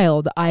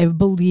child, I've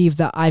believed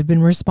that I've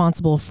been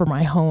responsible for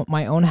my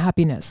own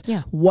happiness.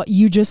 Yeah. What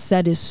you just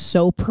said is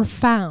so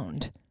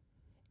profound.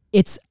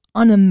 It's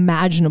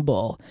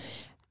unimaginable.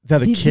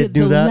 That a kid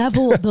knew that?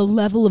 The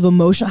level of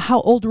emotion.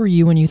 How old were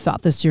you when you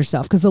thought this to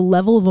yourself? Because the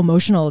level of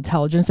emotional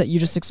intelligence that you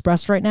just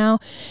expressed right now,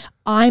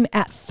 I'm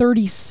at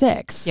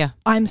 36. Yeah.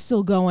 I'm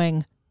still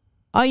going,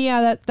 oh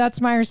yeah, that's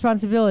my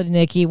responsibility,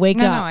 Nikki. Wake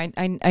up.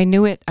 No, I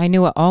knew it. I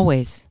knew it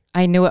always.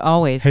 I knew it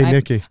always. Hey,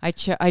 Nikki. I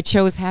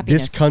chose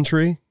happiness. This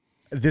country,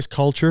 this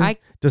culture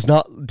does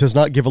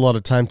not give a lot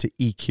of time to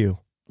EQ.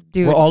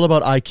 Dude. We're all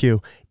about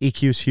IQ.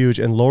 EQ is huge,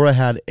 and Laura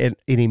had an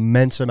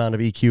immense amount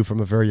of EQ from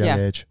a very young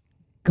age.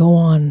 Go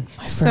on,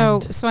 my so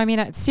friend. I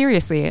mean,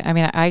 seriously, I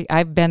mean,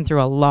 I've been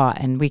through a lot,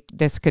 and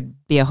this could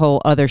be a whole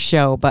other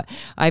show, but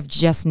I've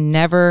just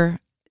never.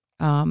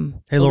 Hey,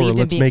 Laura,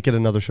 let's make it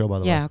another show, by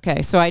the way. Yeah,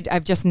 okay. So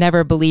I've just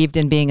never believed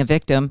in being a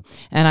victim,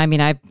 and I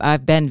mean,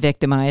 I've been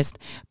victimized,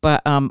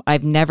 but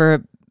I've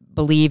never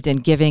believed in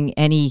giving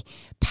any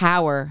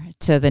power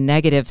to the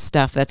negative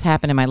stuff that's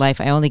happened in my life.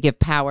 I only give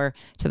power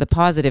to the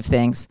positive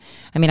things.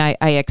 I mean, I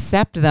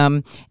accept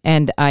them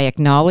and I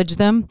acknowledge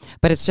them,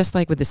 but it's just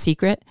like with The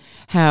Secret,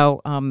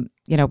 how,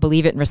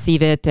 believe it and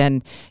receive it.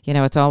 And,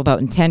 it's all about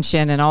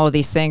intention and all of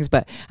these things.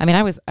 But I mean,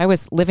 I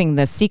was living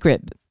The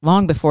Secret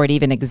long before it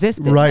even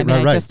existed. Right, I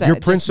mean, right. Your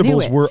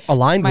principles were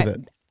aligned with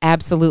it.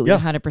 Absolutely,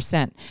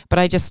 100%. But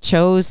I just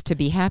chose to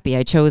be happy.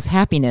 I chose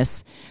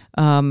happiness.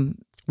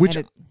 Which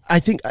I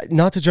think,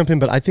 not to jump in,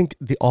 but I think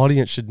the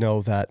audience should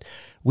know that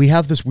we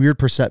have this weird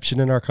perception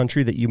in our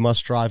country that you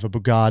must drive a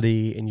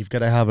Bugatti and you've got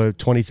to have a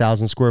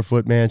 20,000 square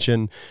foot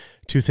mansion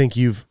to think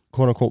you've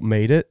quote unquote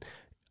made it.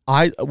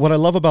 What I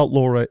love about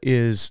Laura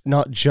is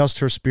not just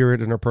her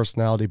spirit and her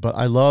personality, but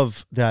I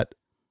love that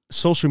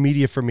social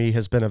media for me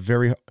has been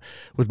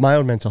with my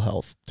own mental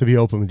health, to be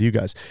open with you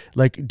guys,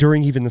 like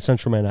during even the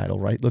Central Maine Idol,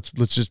 right? Let's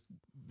just,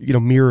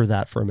 mirror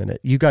that for a minute.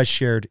 You guys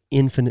shared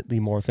infinitely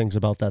more things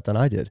about that than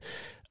I did.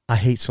 I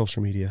hate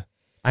social media.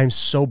 I'm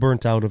so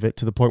burnt out of it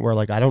to the point where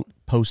I don't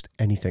post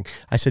anything.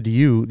 I said to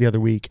you the other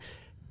week,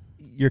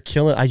 you're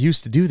killing. I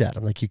used to do that.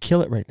 I'm like, you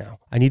kill it right now.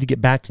 I need to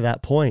get back to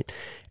that point.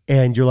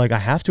 And you're like, I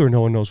have to, or no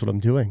one knows what I'm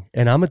doing.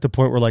 And I'm at the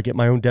point where at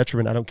my own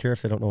detriment, I don't care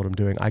if they don't know what I'm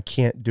doing. I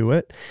can't do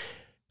it.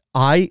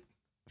 I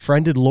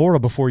friended Laura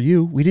before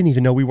you. We didn't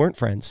even know we weren't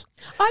friends.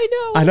 I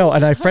know.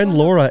 And I friend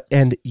Laura,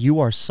 and you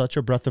are such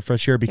a breath of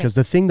fresh air, because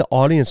the thing the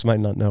audience might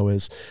not know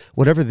is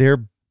whatever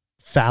their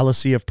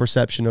fallacy of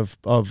perception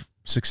of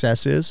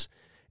success is,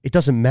 it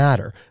doesn't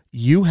matter.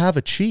 You have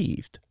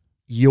achieved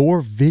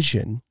your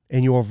vision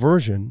and your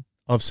version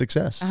of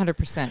success.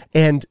 100%.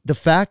 And the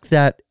fact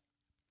that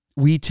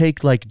we take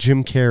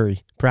Jim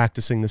Carrey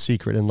practicing The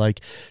Secret and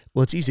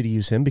it's easy to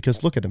use him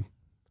because look at him.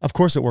 Of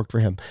course it worked for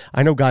him.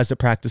 I know guys that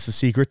practice The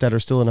Secret that are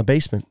still in a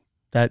basement,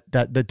 that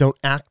don't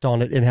act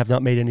on it and have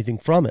not made anything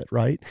from it,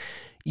 right?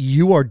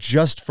 You are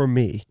just, for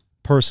me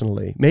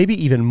personally, maybe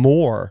even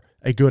more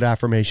a good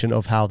affirmation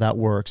of how that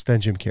works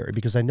than Jim Carrey,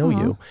 because I know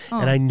you,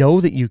 and I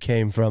know that you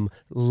came from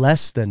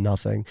less than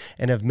nothing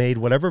and have made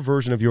whatever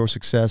version of your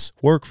success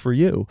work for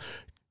you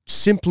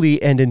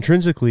simply and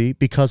intrinsically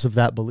because of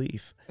that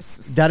belief.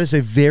 That is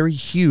a very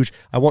huge,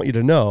 I want you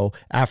to know,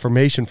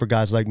 affirmation for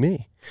guys like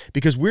me,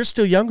 because we're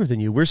still younger than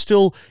you.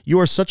 You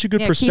are such a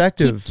good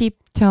perspective. Keep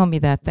telling me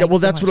that. Thanks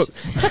that's so what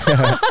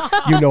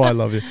I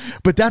love you.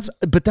 But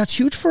that's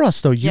huge for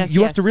us though.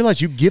 You have to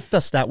realize you gift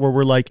us that, where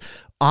we're like,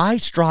 I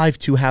strive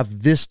to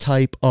have this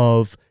type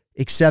of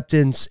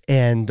acceptance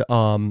and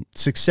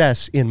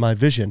success in my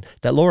vision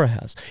that Laura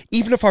has.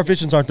 Even if our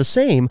visions aren't the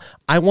same,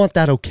 I want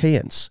that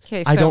okayance.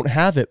 I don't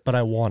have it, but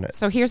I want it.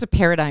 So here's a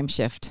paradigm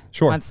shift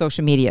on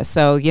social media.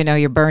 So,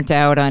 you're burnt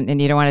out on, and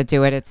you don't want to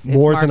do it. It's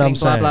more marketing, than I'm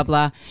blah, saying. blah,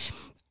 blah.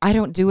 I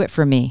don't do it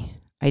for me.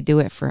 I do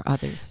it for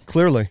others.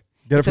 Clearly.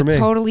 It's a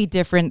totally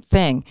different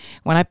thing.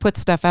 When I put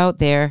stuff out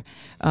there,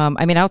 I'll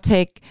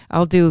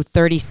do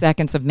 30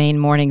 seconds of Maine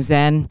Morning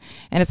Zen,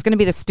 and it's going to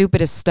be the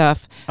stupidest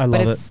stuff.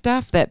 But it's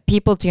stuff that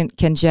people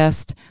can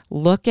just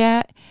look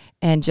at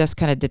and just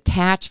kind of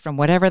detach from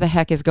whatever the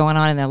heck is going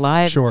on in their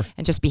lives,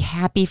 and just be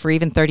happy for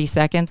even 30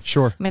 seconds.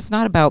 Sure. I mean, it's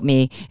not about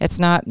me. It's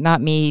not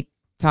me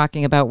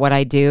talking about what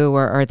I do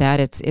or that.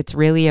 It's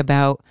really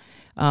about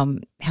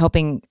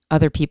helping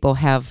other people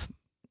have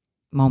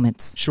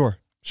moments. Sure.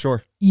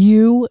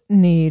 You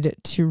need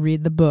to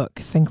read the book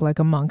Think Like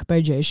a Monk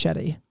by Jay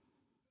Shetty.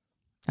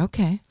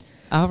 Okay.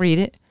 I'll read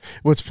it.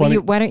 What's funny?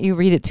 Why don't you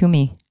read it to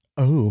me?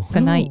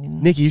 Tonight.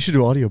 Nikki, you should do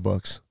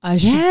audiobooks. I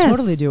should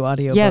totally do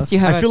audiobooks. Yes, you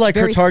have. I feel like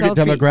her target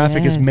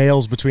demographic is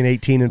males between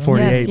 18 and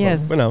 48.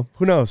 Yes. But,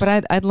 who knows?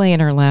 But I'd lay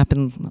in her lap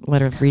and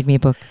let her read me a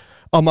book.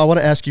 I want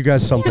to ask you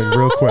guys something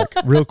real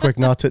quick,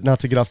 not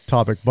to get off the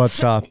topic, but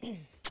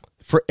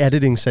for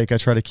editing's sake, I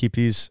try to keep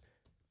these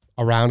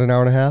around an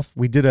hour and a half.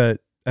 We did an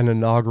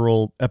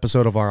inaugural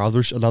episode of our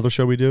another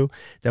show we do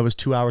that was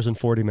 2 hours and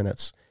 40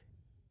 minutes.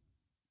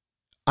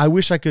 I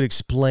wish I could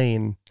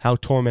explain how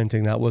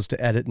tormenting that was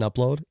to edit and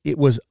upload. It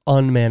was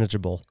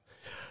unmanageable.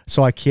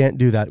 So I can't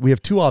do that. We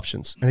have two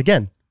options. And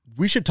again,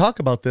 we should talk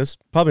about this,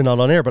 probably not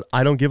on air, but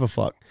I don't give a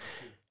fuck.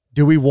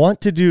 Do we want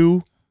to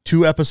do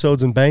 2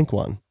 episodes and bank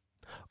one?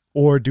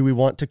 Or do we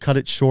want to cut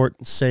it short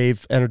and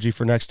save energy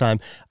for next time?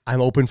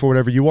 I'm open for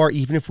whatever you are,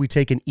 even if we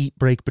take an eat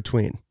break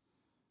between.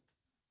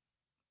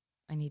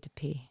 I need to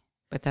pee,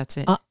 but that's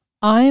it.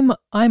 I'm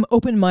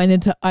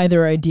open-minded to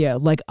either idea.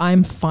 Like,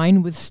 I'm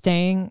fine with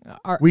staying.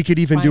 We could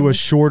even do a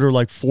shorter,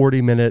 like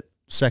 40-minute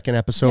second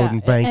episode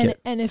and bank it.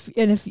 And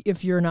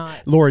if you're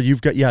not, Laura, you've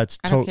got it's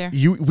I don't care.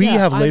 We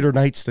have later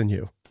nights than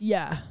you.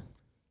 Yeah.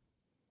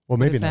 Well,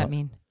 maybe what does not. that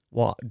mean?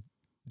 Well,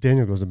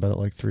 Daniel goes to bed at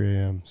like 3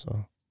 a.m.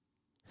 So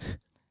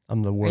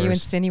I'm the worst. Are you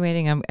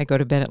insinuating I go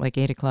to bed at like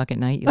 8 o'clock at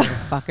night? You little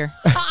fucker.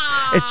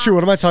 It's true.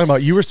 What am I talking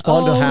about? You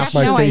respond to half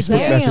my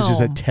Facebook messages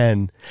at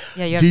 10.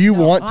 Yeah, do you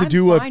want to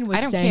do a I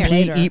don't care.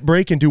 pee eat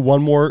break and do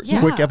one more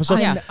quick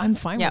episode? I'm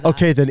fine with that.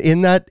 Okay, then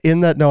in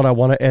that note, I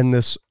want to end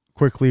this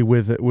quickly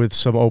with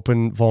some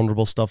open,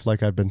 vulnerable stuff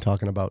like I've been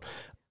talking about.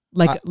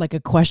 Like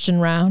a question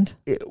round?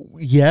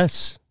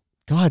 Yes.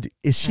 God,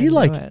 is she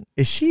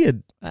is she a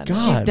God?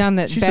 She's done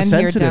that. She's Been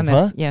here, done this.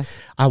 Huh? Yes.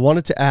 I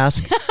wanted to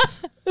ask.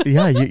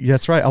 Yeah,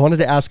 that's right. I wanted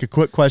to ask a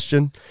quick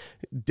question,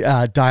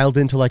 dialed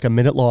into like a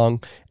minute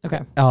long.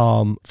 Okay.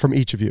 From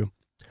each of you,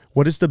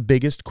 what is the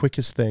biggest,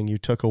 quickest thing you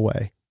took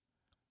away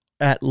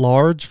at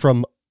large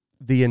from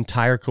the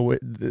entire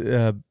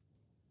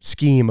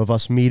scheme of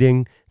us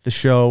meeting, the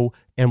show,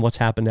 and what's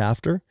happened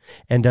after,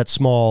 and at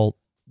small,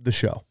 the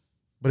show?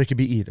 But it could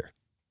be either.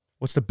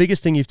 What's the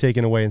biggest thing you've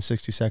taken away in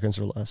 60 seconds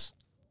or less?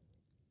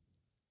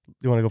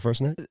 You want to go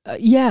first, Nick?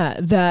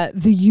 That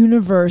the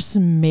universe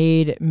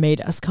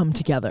made us come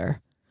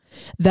together.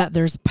 That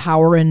there's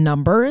power in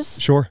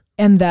numbers. Sure.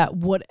 And that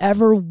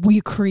whatever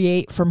we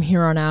create from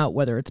here on out,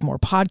 whether it's more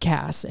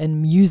podcasts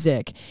and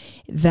music,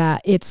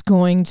 that it's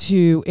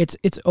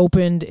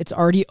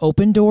already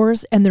opened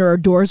doors, and there are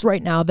doors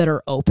right now that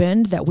are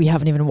opened that we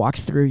haven't even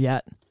walked through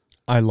yet.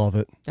 I love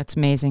it. That's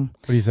amazing.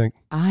 What do you think?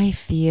 I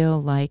feel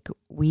like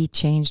we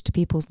changed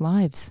people's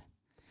lives.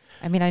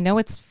 I mean, I know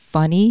it's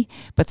funny,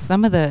 but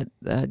some of the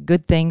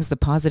good things, the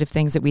positive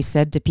things that we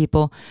said to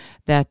people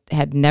that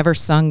had never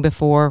sung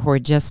before or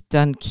had just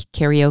done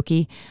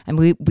karaoke, and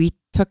we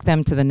took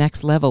them to the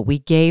next level. We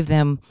gave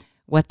them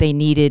what they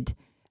needed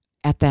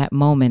at that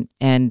moment,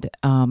 and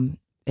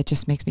it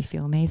just makes me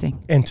feel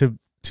amazing. And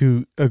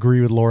to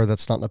agree with Laura,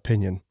 that's not an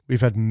opinion. We've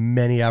had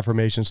many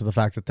affirmations to the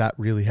fact that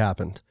really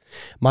happened.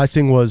 My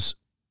thing was,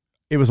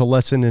 it was a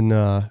lesson in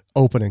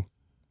opening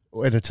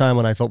at a time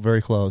when I felt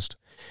very closed.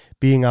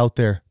 Being out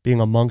there, being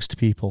amongst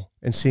people,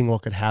 and seeing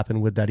what could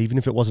happen with that, even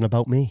if it wasn't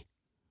about me.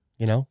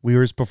 You know, we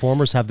as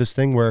performers have this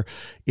thing where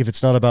if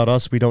it's not about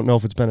us, we don't know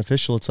if it's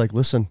beneficial. It's like,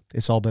 listen,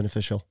 it's all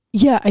beneficial.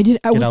 Yeah, I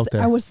did.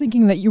 I was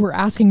thinking that you were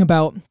asking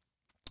about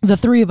the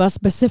three of us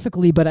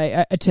specifically, but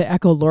to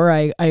echo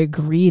Laura, I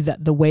agree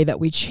that the way that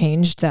we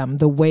changed them,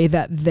 the way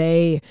that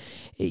they,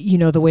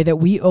 the way that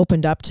we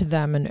opened up to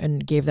them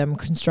and gave them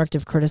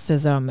constructive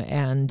criticism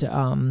and,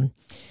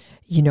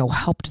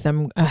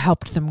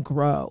 helped them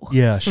grow.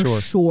 Yeah,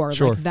 sure.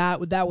 Like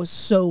that was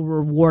so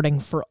rewarding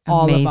for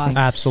all of us.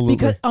 Absolutely.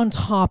 Because on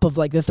top of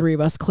like the three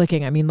of us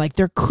clicking, I mean, like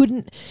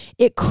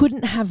it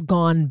couldn't have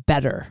gone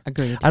better.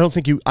 Agreed. I don't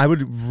think I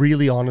would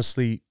really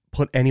honestly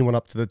put anyone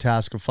up to the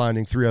task of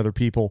finding 3 other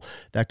people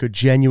that could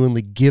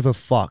genuinely give a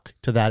fuck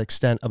to that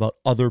extent about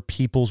other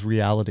people's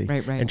reality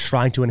and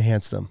trying to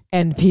enhance them.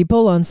 And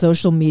people on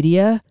social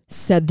media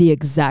said the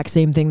exact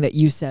same thing that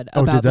you said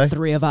about the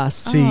 3 of us.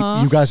 See,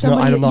 you guys know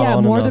I don't know.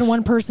 Yeah, more than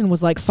one person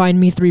was like, find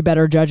me 3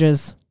 better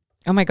judges.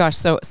 Oh my gosh.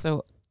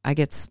 So I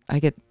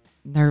get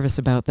nervous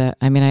about that.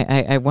 I mean,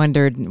 I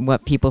wondered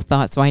what people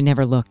thought, so I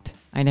never looked.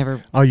 I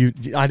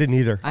didn't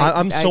either.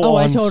 I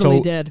totally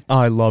did.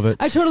 I love it.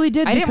 I totally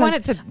did. I didn't want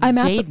it to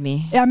jade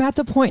me. I'm at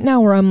the point now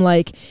where I'm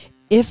like,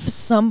 if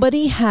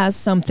somebody has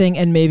something,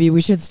 and maybe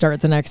we should start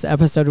the next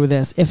episode with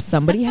this. If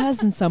somebody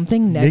has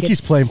something negative,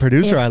 Nikki's playing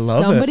producer. I love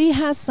it. If somebody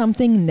has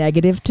something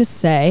negative to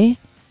say,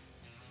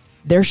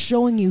 they're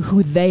showing you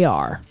who they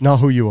are, not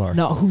who you are.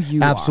 Not who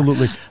you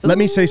Absolutely. Let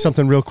me say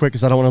something real quick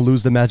because I don't want to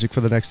lose the magic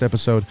for the next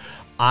episode.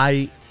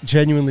 I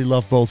genuinely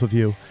love both of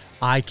you.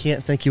 I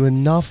can't thank you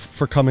enough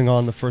for coming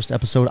on the first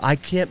episode. I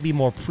can't be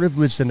more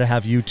privileged than to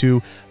have you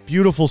two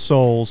beautiful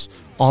souls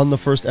on the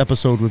first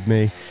episode with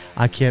me.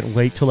 I can't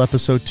wait till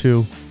episode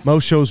 2.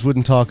 Most shows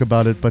wouldn't talk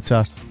about it, but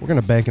we're going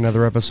to bank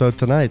another episode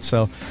tonight.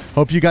 So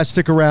hope you guys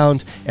stick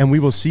around, and we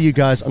will see you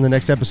guys on the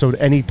next episode.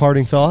 Any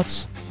parting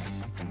thoughts?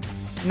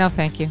 No,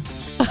 thank you.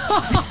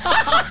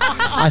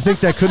 I think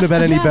that couldn't have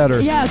been any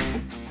better. Yes.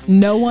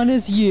 No one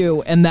is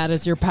you, and that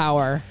is your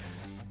power.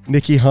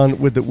 Nikki Hunt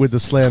with the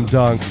slam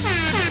dunk.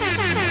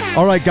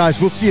 All right, guys,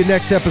 we'll see you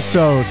next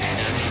episode.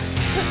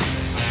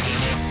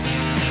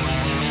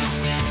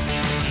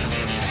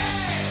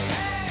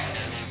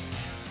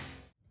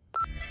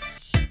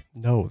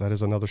 No, that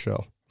is another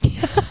show.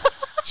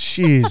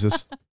 Jesus.